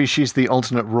the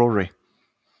alternate Rory.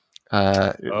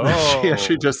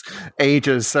 She just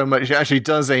ages so much. She actually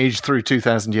does age through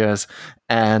 2,000 years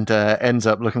and ends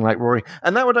up looking like Rory,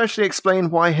 and that would actually explain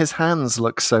why his hands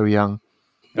look so young.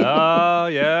 Oh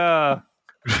yeah.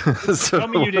 Tell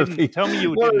me you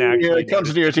didn't actually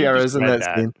continuity errors in that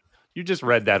scene. You just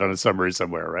read that on a summary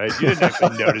somewhere, right? You didn't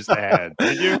actually notice the hand,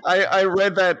 did you? I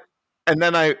read that, and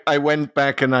then I went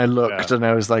back and I looked, and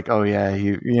I was like, oh yeah,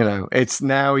 it's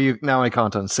now I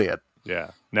can't unsee it.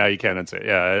 Yeah, now you can't unsee it.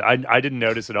 Yeah, I didn't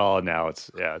notice it all, and now it's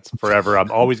forever.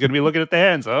 I'm always going to be looking at the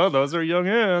hands. Oh, those are young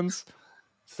hands.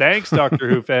 Thanks, Doctor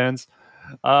Who fans.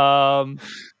 All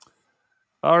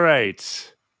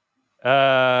right.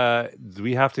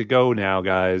 We have to go now,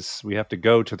 guys. We have to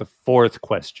go to the fourth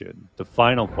question, the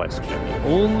final question, the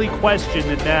only question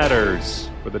that matters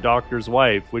for the Doctor's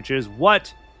wife, which is,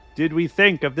 what did we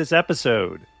think of this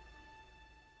episode?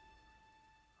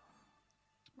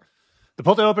 The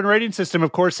Pull to Open rating system,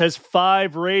 of course, has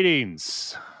 5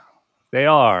 ratings. They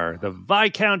are the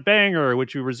Viscount Banger,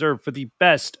 which we reserve for the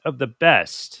best of the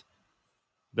best,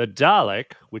 the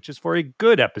Dalek, which is for a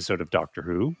good episode of Doctor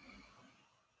Who,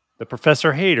 the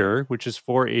Professor Hater, which is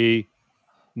for a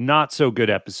not so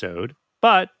good episode,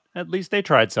 but at least they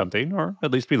tried something, or at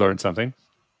least we learned something.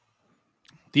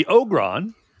 The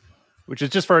Ogron, which is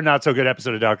just for a not so good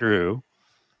episode of Doctor Who.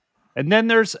 And then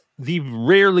there's the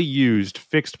rarely used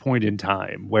Fixed Point in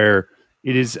Time, where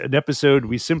it is an episode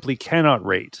we simply cannot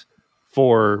rate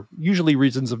for usually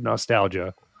reasons of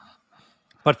nostalgia,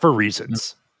 but for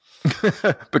reasons.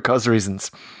 Because reasons.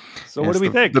 So what do we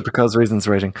think? The because reasons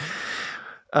rating.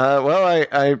 Well,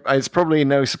 it's probably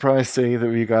no surprise to either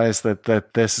of you guys that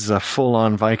this is a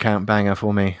full-on Viscount banger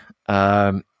for me.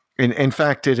 In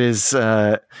fact, it's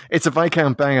a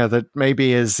Viscount banger that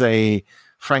maybe is a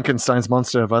Frankenstein's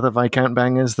monster of other Viscount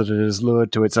bangers that it has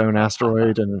lured to its own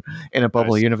asteroid and in a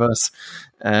bubble universe,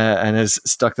 and has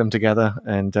stuck them together.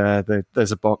 And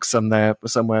there's a box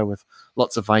somewhere with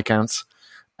lots of Viscounts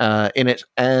in it.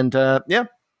 And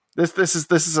this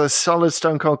is a solid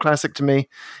Stone Cold classic to me.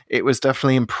 It was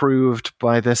definitely improved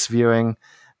by this viewing.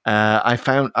 I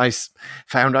found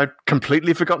I'd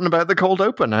completely forgotten about the cold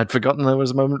open. I'd forgotten there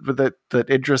was a moment with that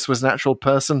Idris was an actual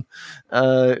person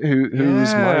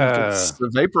whose mind gets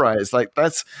vaporized. Like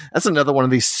that's another one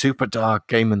of these super dark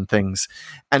Gaiman things,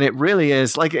 and it really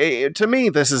is like to me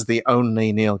this is the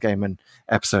only Neil Gaiman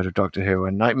episode of Doctor Who.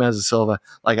 And Nightmares of Silver,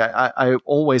 like I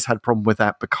always had a problem with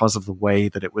that because of the way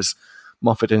that it was.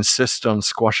 Moffat insists on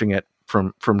squashing it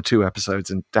from 2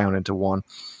 episodes and down into 1.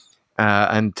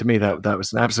 And to me, that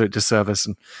was an absolute disservice,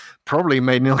 and probably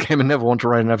made Neil Gaiman never want to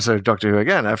write an episode of Doctor Who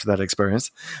again after that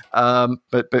experience.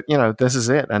 But this is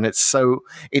it, and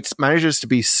it manages to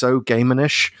be so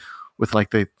Gaimanish with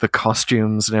like the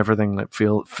costumes and everything that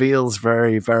feels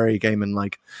very very Gaiman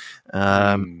like,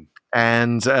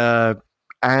 and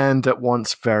at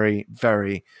once very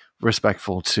very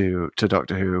respectful to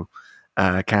Doctor Who.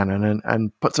 Canon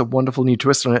and puts a wonderful new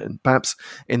twist on it, perhaps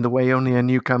in the way only a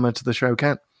newcomer to the show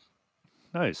can.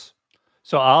 Nice.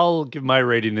 So I'll give my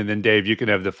rating, and then Dave, you can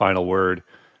have the final word.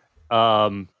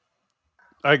 I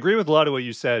agree with a lot of what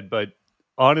you said, but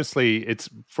honestly, it's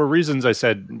for reasons I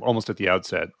said almost at the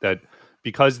outset, that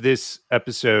because this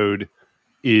episode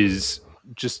is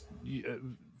just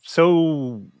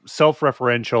so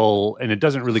self-referential, and it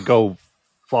doesn't really go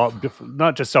far,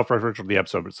 not just self-referential to the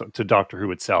episode, but to Doctor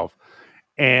Who itself.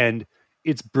 And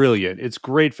it's brilliant. It's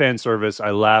great fan service. I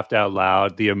laughed out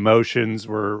loud. The emotions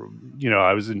were,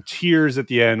 I was in tears at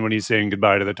the end when he's saying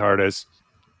goodbye to the TARDIS.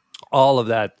 All of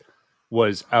that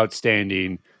was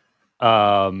outstanding.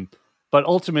 But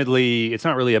ultimately, it's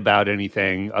not really about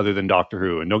anything other than Doctor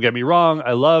Who. And don't get me wrong,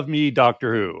 I love me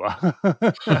Doctor Who.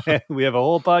 We have a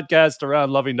whole podcast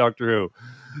around loving Doctor Who.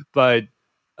 But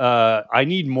I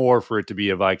need more for it to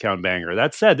be a Viscount banger.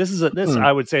 That said,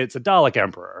 I would say it's a Dalek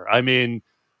Emperor. I mean,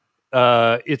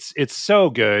 it's so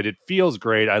good. It feels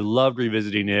great. I loved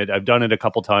revisiting it. I've done it a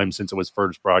couple times since it was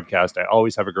first broadcast. I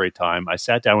always have a great time. I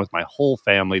sat down with my whole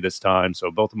family this time, so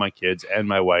both of my kids and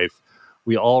my wife.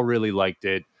 We all really liked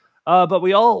it, but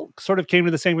we all sort of came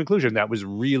to the same conclusion. That was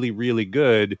really, really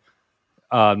good.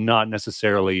 Not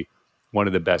necessarily one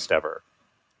of the best ever.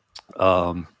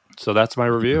 So that's my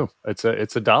review. It's a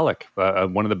Dalek,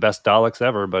 one of the best Daleks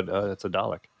ever, but it's a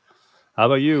Dalek. How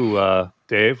about you,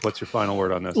 Dave? What's your final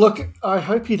word on this? Look, I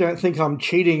hope you don't think I'm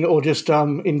cheating or just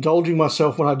indulging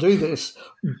myself when I do this,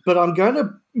 but I'm going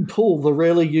to pull the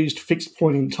rarely used fixed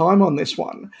point in time on this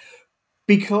one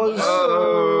because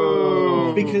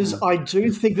I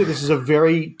do think that this is a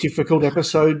very difficult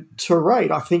episode to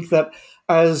rate. I think that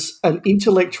as an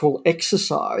intellectual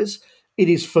exercise, it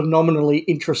is phenomenally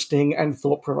interesting and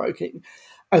thought-provoking.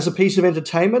 As a piece of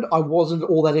entertainment, I wasn't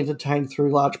all that entertained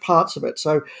through large parts of it.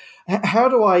 So how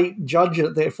do I judge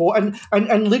it, therefore? And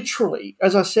literally,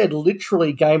 as I said,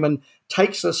 Gaiman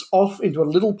takes us off into a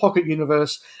little pocket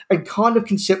universe and kind of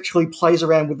conceptually plays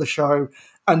around with the show,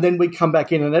 and then we come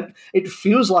back in, and it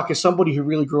feels like, as somebody who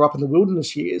really grew up in the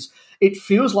wilderness years, it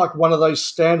feels like one of those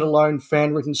standalone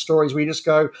fan-written stories where you just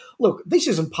go, look, this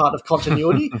isn't part of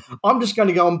continuity. I'm just going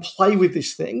to go and play with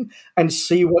this thing and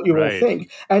see what you all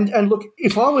think. And look,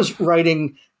 if I was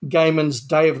rating Gaiman's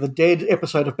Day of the Dead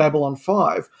episode of Babylon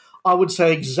 5, I would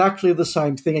say exactly the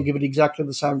same thing and give it exactly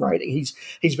the same rating.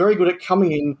 He's very good at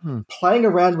coming in, playing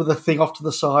around with the thing off to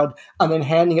the side, and then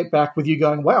handing it back with you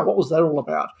going, wow, what was that all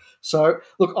about? So,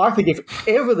 look, I think if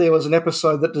ever there was an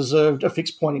episode that deserved a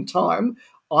fixed point in time,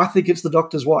 I think it's The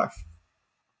Doctor's Wife.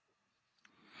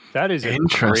 That is a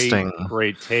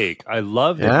great take. I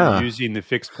love that you're using the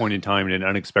fixed point in time in an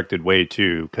unexpected way,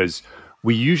 too, because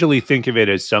we usually think of it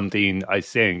as something, I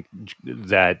think,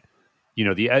 that,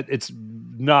 it's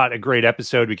not a great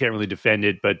episode. We can't really defend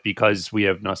it, but because we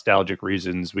have nostalgic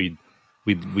reasons, we'd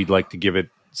like to give it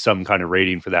some kind of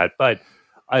rating for that. But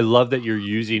I love that you're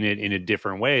using it in a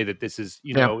different way, that this is,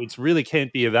 it's really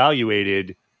can't be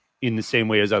evaluated in the same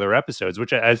way as other episodes,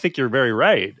 which I think you're very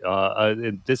right.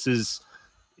 This is,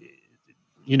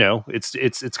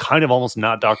 it's kind of almost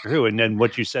not Doctor Who. And then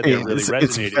what you said there really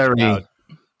resonated about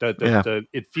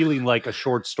it feeling like a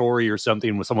short story or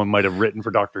something what someone might have written for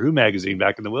Doctor Who magazine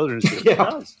back in the wilderness. It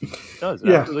does. It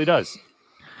absolutely does.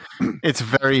 It's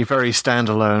very, very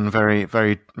standalone, very,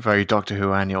 very, very Doctor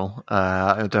Who annual.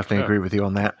 I definitely agree with you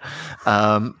on that.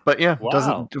 But yeah,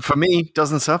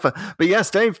 doesn't suffer. But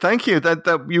yes, Dave, thank you.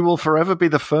 That you will forever be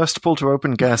the first Pull to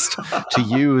Open guest to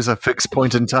use a fixed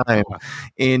point in time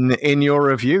in your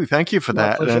review. Thank you for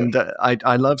that. And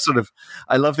I love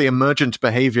the emergent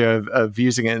behavior of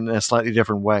using it in a slightly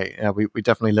different way. We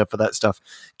definitely live for that stuff.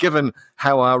 Given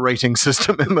how our rating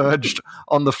system emerged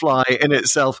on the fly in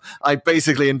itself, I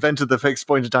basically invented the fixed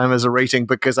point of time as a rating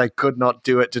because I could not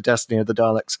do it to Destiny of the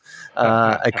Daleks.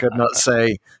 I could not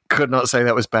say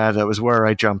that was bad. That was where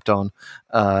I jumped on.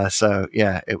 So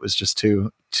yeah, it was just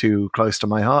too close to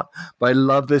my heart. But I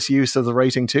love this use of the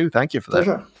rating too. Thank you for that.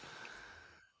 Pleasure.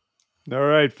 All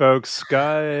right, folks.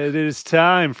 It is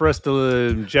time for us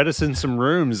to jettison some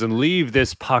rooms and leave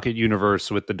this pocket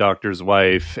universe with the Doctor's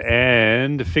wife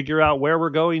and figure out where we're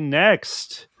going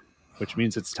next, which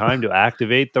means it's time to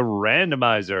activate the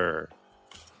randomizer.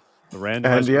 The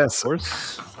randomizer, of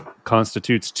course,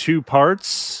 constitutes 2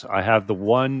 parts. I have the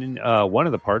one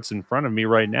of the parts in front of me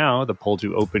right now, the Pull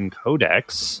to Open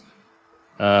Codex,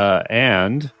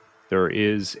 and there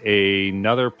is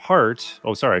another part.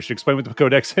 Oh, sorry, I should explain what the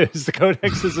Codex is. The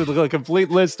Codex is a complete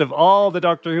list of all the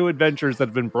Doctor Who adventures that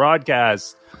have been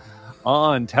broadcast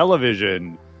on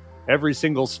television, every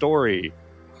single story.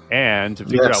 And to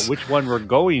figure out which one we're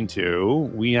going to,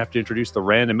 we have to introduce the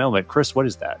random element. Chris, what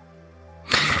is that?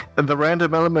 And the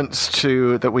random elements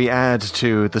that we add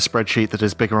to the spreadsheet that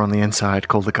is bigger on the inside,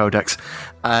 called the Codex,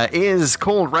 is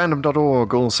called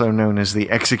random.org, also known as the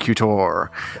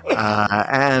Executor.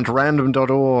 And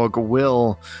random.org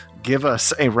will give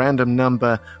us a random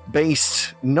number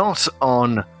based not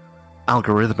on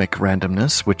algorithmic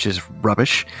randomness, which is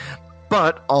rubbish,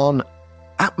 but on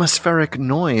atmospheric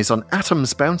noise, on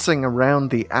atoms bouncing around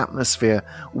the atmosphere,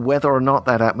 whether or not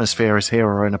that atmosphere is here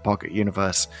or in a pocket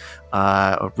universe,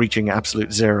 or reaching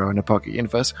absolute zero in a pocket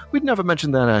universe. We'd never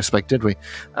mentioned that aspect, did we?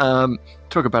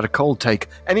 Talk about a cold take.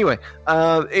 Anyway,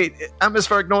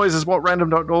 atmospheric noise is what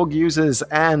random.org uses,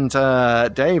 and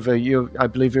Dave, I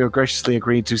believe you graciously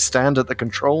agreed to stand at the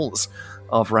controls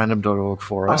of random.org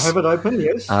for us. I have it open,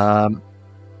 yes.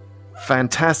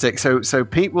 Fantastic. So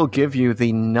Pete will give you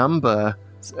the number.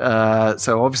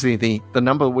 So obviously the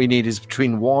number we need is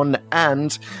between 1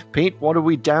 and Pete. What are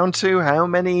we down to? How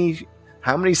many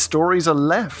stories are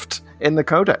left in the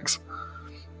Codex?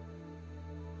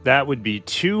 That would be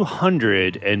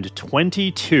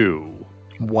 222.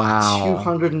 Wow.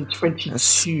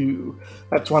 222.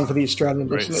 That's one for the Australian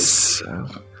listeners.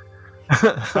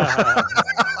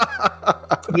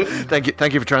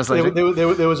 Thank you for translating.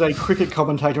 There was a cricket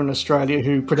commentator in Australia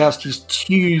who pronounced his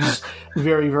Q's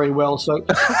very, very well. So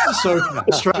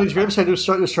Australians, if you ever say to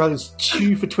Australians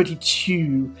 2 for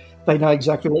 22, they know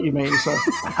exactly what you mean. So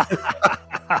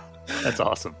that's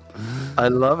awesome. I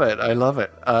love it.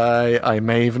 I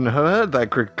may even have heard that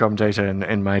cricket commentator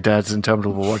in my dad's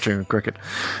interminable watching of cricket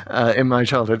in my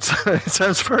childhood. So it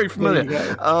sounds very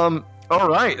familiar. All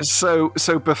right, so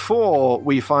before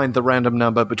we find the random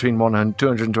number between 1 and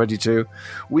 222,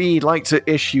 we like to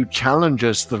issue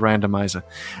challenges to the randomizer.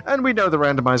 And we know the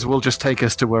randomizer will just take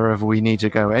us to wherever we need to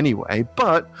go anyway,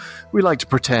 but we like to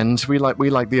pretend. We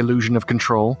like the illusion of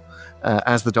control,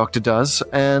 as the Doctor does.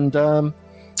 And so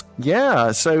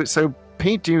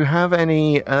Pete, do you have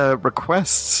any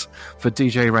requests for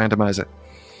DJ Randomizer?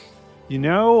 You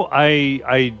know,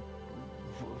 I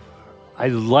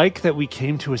like that we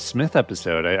came to a Smith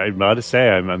episode. I'm about to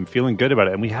say I'm feeling good about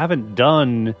it, and we haven't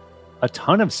done a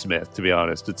ton of Smith, to be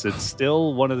honest. It's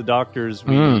still one of the Doctors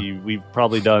we've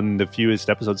probably done the fewest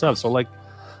episodes of. So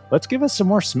let's give us some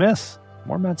more Smith,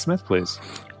 more Matt Smith, please.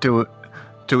 Do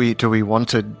we want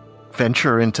to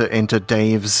venture into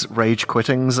Dave's rage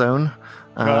quitting zone?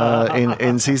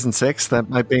 In season 6, that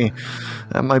might be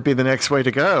the next way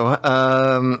to go.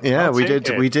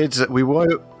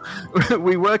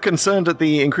 We were concerned at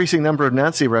the increasing number of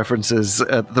Nazi references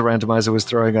the randomizer was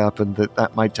throwing up, and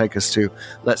that might take us to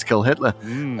Let's Kill Hitler.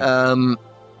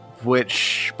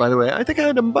 Which, by the way, I think I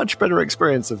had a much better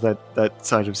experience of that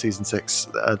side of season 6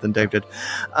 than Dave did.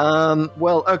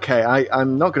 Well, okay,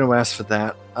 I'm not going to ask for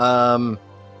that.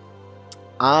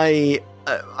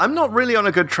 I'm not really on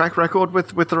a good track record with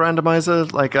the randomizer.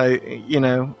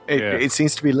 It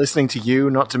seems to be listening to you,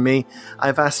 not to me.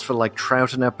 I've asked for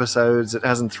Troughton episodes. It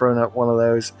hasn't thrown up one of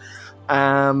those.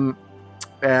 And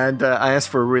I asked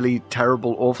for a really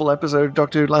terrible, awful episode of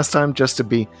Doctor Who last time just to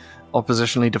be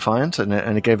oppositionally defiant, and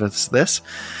it gave us this.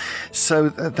 So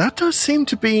that does seem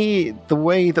to be the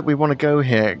way that we want to go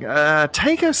here.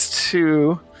 Take us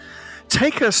to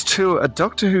a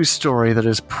Doctor Who story that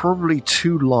is probably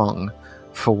too long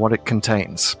for what it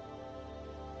contains.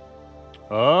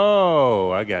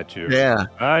 Oh, I got you. Yeah.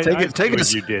 Take see it.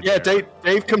 what you did Yeah, there.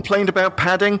 Dave complained about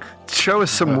padding. Show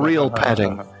us some real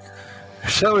padding.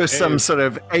 Show us some sort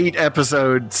of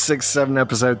 8-episode, 6-7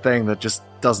 episode thing that just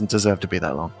doesn't deserve to be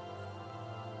that long.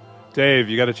 Dave,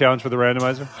 you got a challenge for the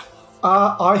randomizer?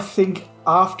 I think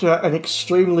after an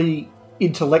extremely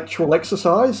intellectual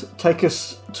exercise, take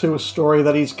us to a story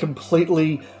that is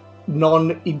completely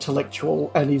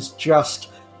non-intellectual and is just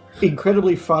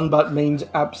incredibly fun but means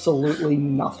absolutely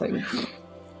nothing.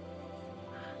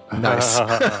 Nice.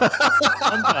 Sometimes.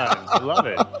 I love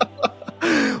it.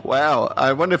 Wow.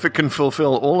 I wonder if it can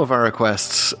fulfill all of our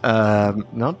requests.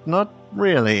 Not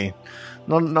really.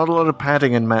 Not a lot of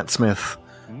padding in Matt Smith.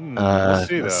 We'll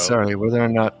see, though. Sorry, whether or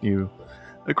not you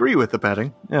agree with the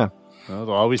padding. Yeah. Well,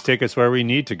 they'll always take us where we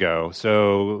need to go.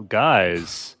 So,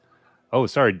 guys. Oh,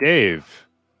 sorry, Dave.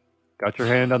 Got your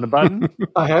hand on the button?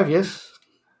 I have, yes.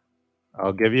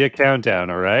 I'll give you a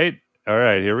countdown, all right? All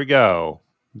right, here we go.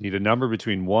 Need a number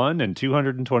between 1 and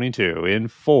 222 in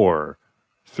 4,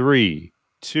 3,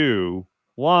 2,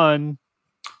 1.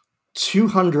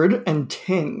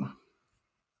 210.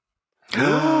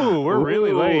 Ooh, we're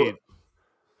really late.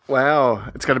 Wow.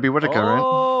 It's got to be Whittaker, right?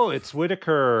 Oh, it's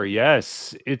Whittaker.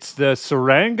 Yes. It's the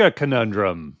Saranga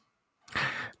conundrum.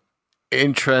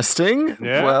 Interesting.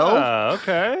 Yeah, Well,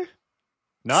 okay.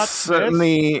 Not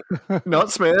certainly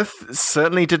not Smith.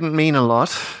 Certainly didn't mean a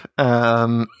lot,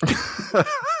 as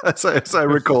I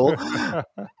recall.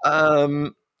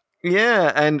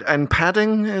 Yeah, and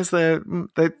padding is there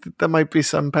might be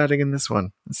some padding in this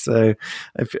one. So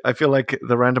I feel like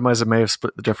the randomizer may have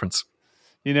split the difference.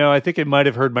 You know, I think it might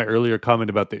have heard my earlier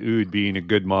comment about the Ood being a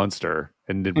good monster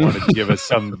and it wanted to give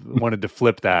us wanted to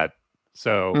flip that.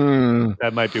 So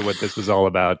that might be what this was all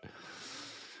about.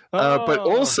 But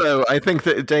also, I think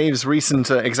that Dave's recent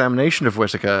examination of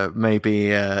Whittaker may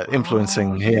be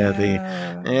influencing here.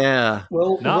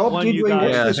 Well, Not Rob one did you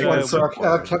guys rewatch this think one I for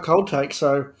would our cold take,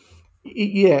 so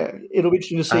yeah, it'll be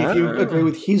interesting to see if you agree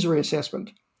with his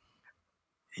reassessment.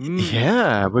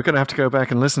 Yeah, we're going to have to go back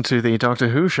and listen to the Doctor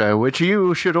Who show, which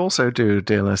you should also do,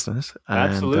 dear listeners. And,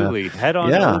 Absolutely. Head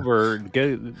on over.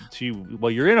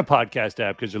 You're in a podcast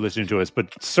app because you're listening to us,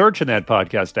 but search in that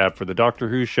podcast app for the Doctor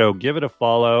Who show. Give it a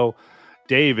follow.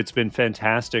 Dave, it's been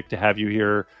fantastic to have you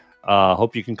here.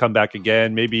 Hope you can come back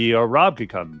again. Maybe Rob could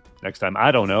come next time.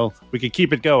 I don't know. We could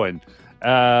keep it going.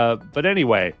 But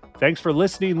anyway, thanks for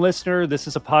listening, listener. This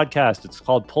is a podcast. It's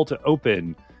called Pull to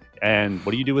Open. And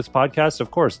what do you do with podcasts?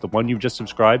 Of course, the one you've just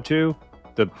subscribed to,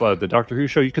 the Doctor Who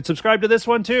show. You could subscribe to this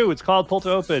one too. It's called Pull to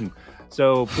Open.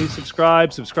 So please subscribe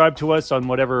to us on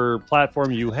whatever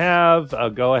platform you have.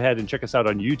 Go ahead and check us out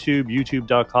on YouTube,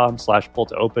 youtube.com/Pull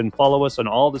to Open. Follow us on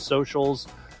all the socials,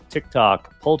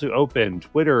 TikTok, Pull to Open,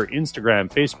 Twitter,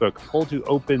 Instagram, Facebook, Pull to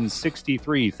Open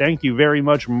 63. Thank you very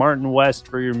much, Martin West,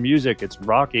 for your music. It's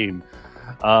rocking.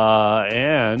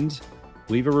 And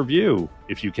leave a review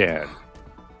if you can.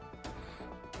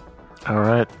 All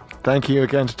right. Thank you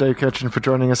again to Dave Ketchin for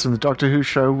joining us on the Doctor Who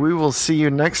show. We will see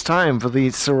you next time for the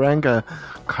Saranga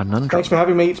conundrum. Thanks for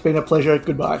having me. It's been a pleasure.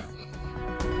 Goodbye.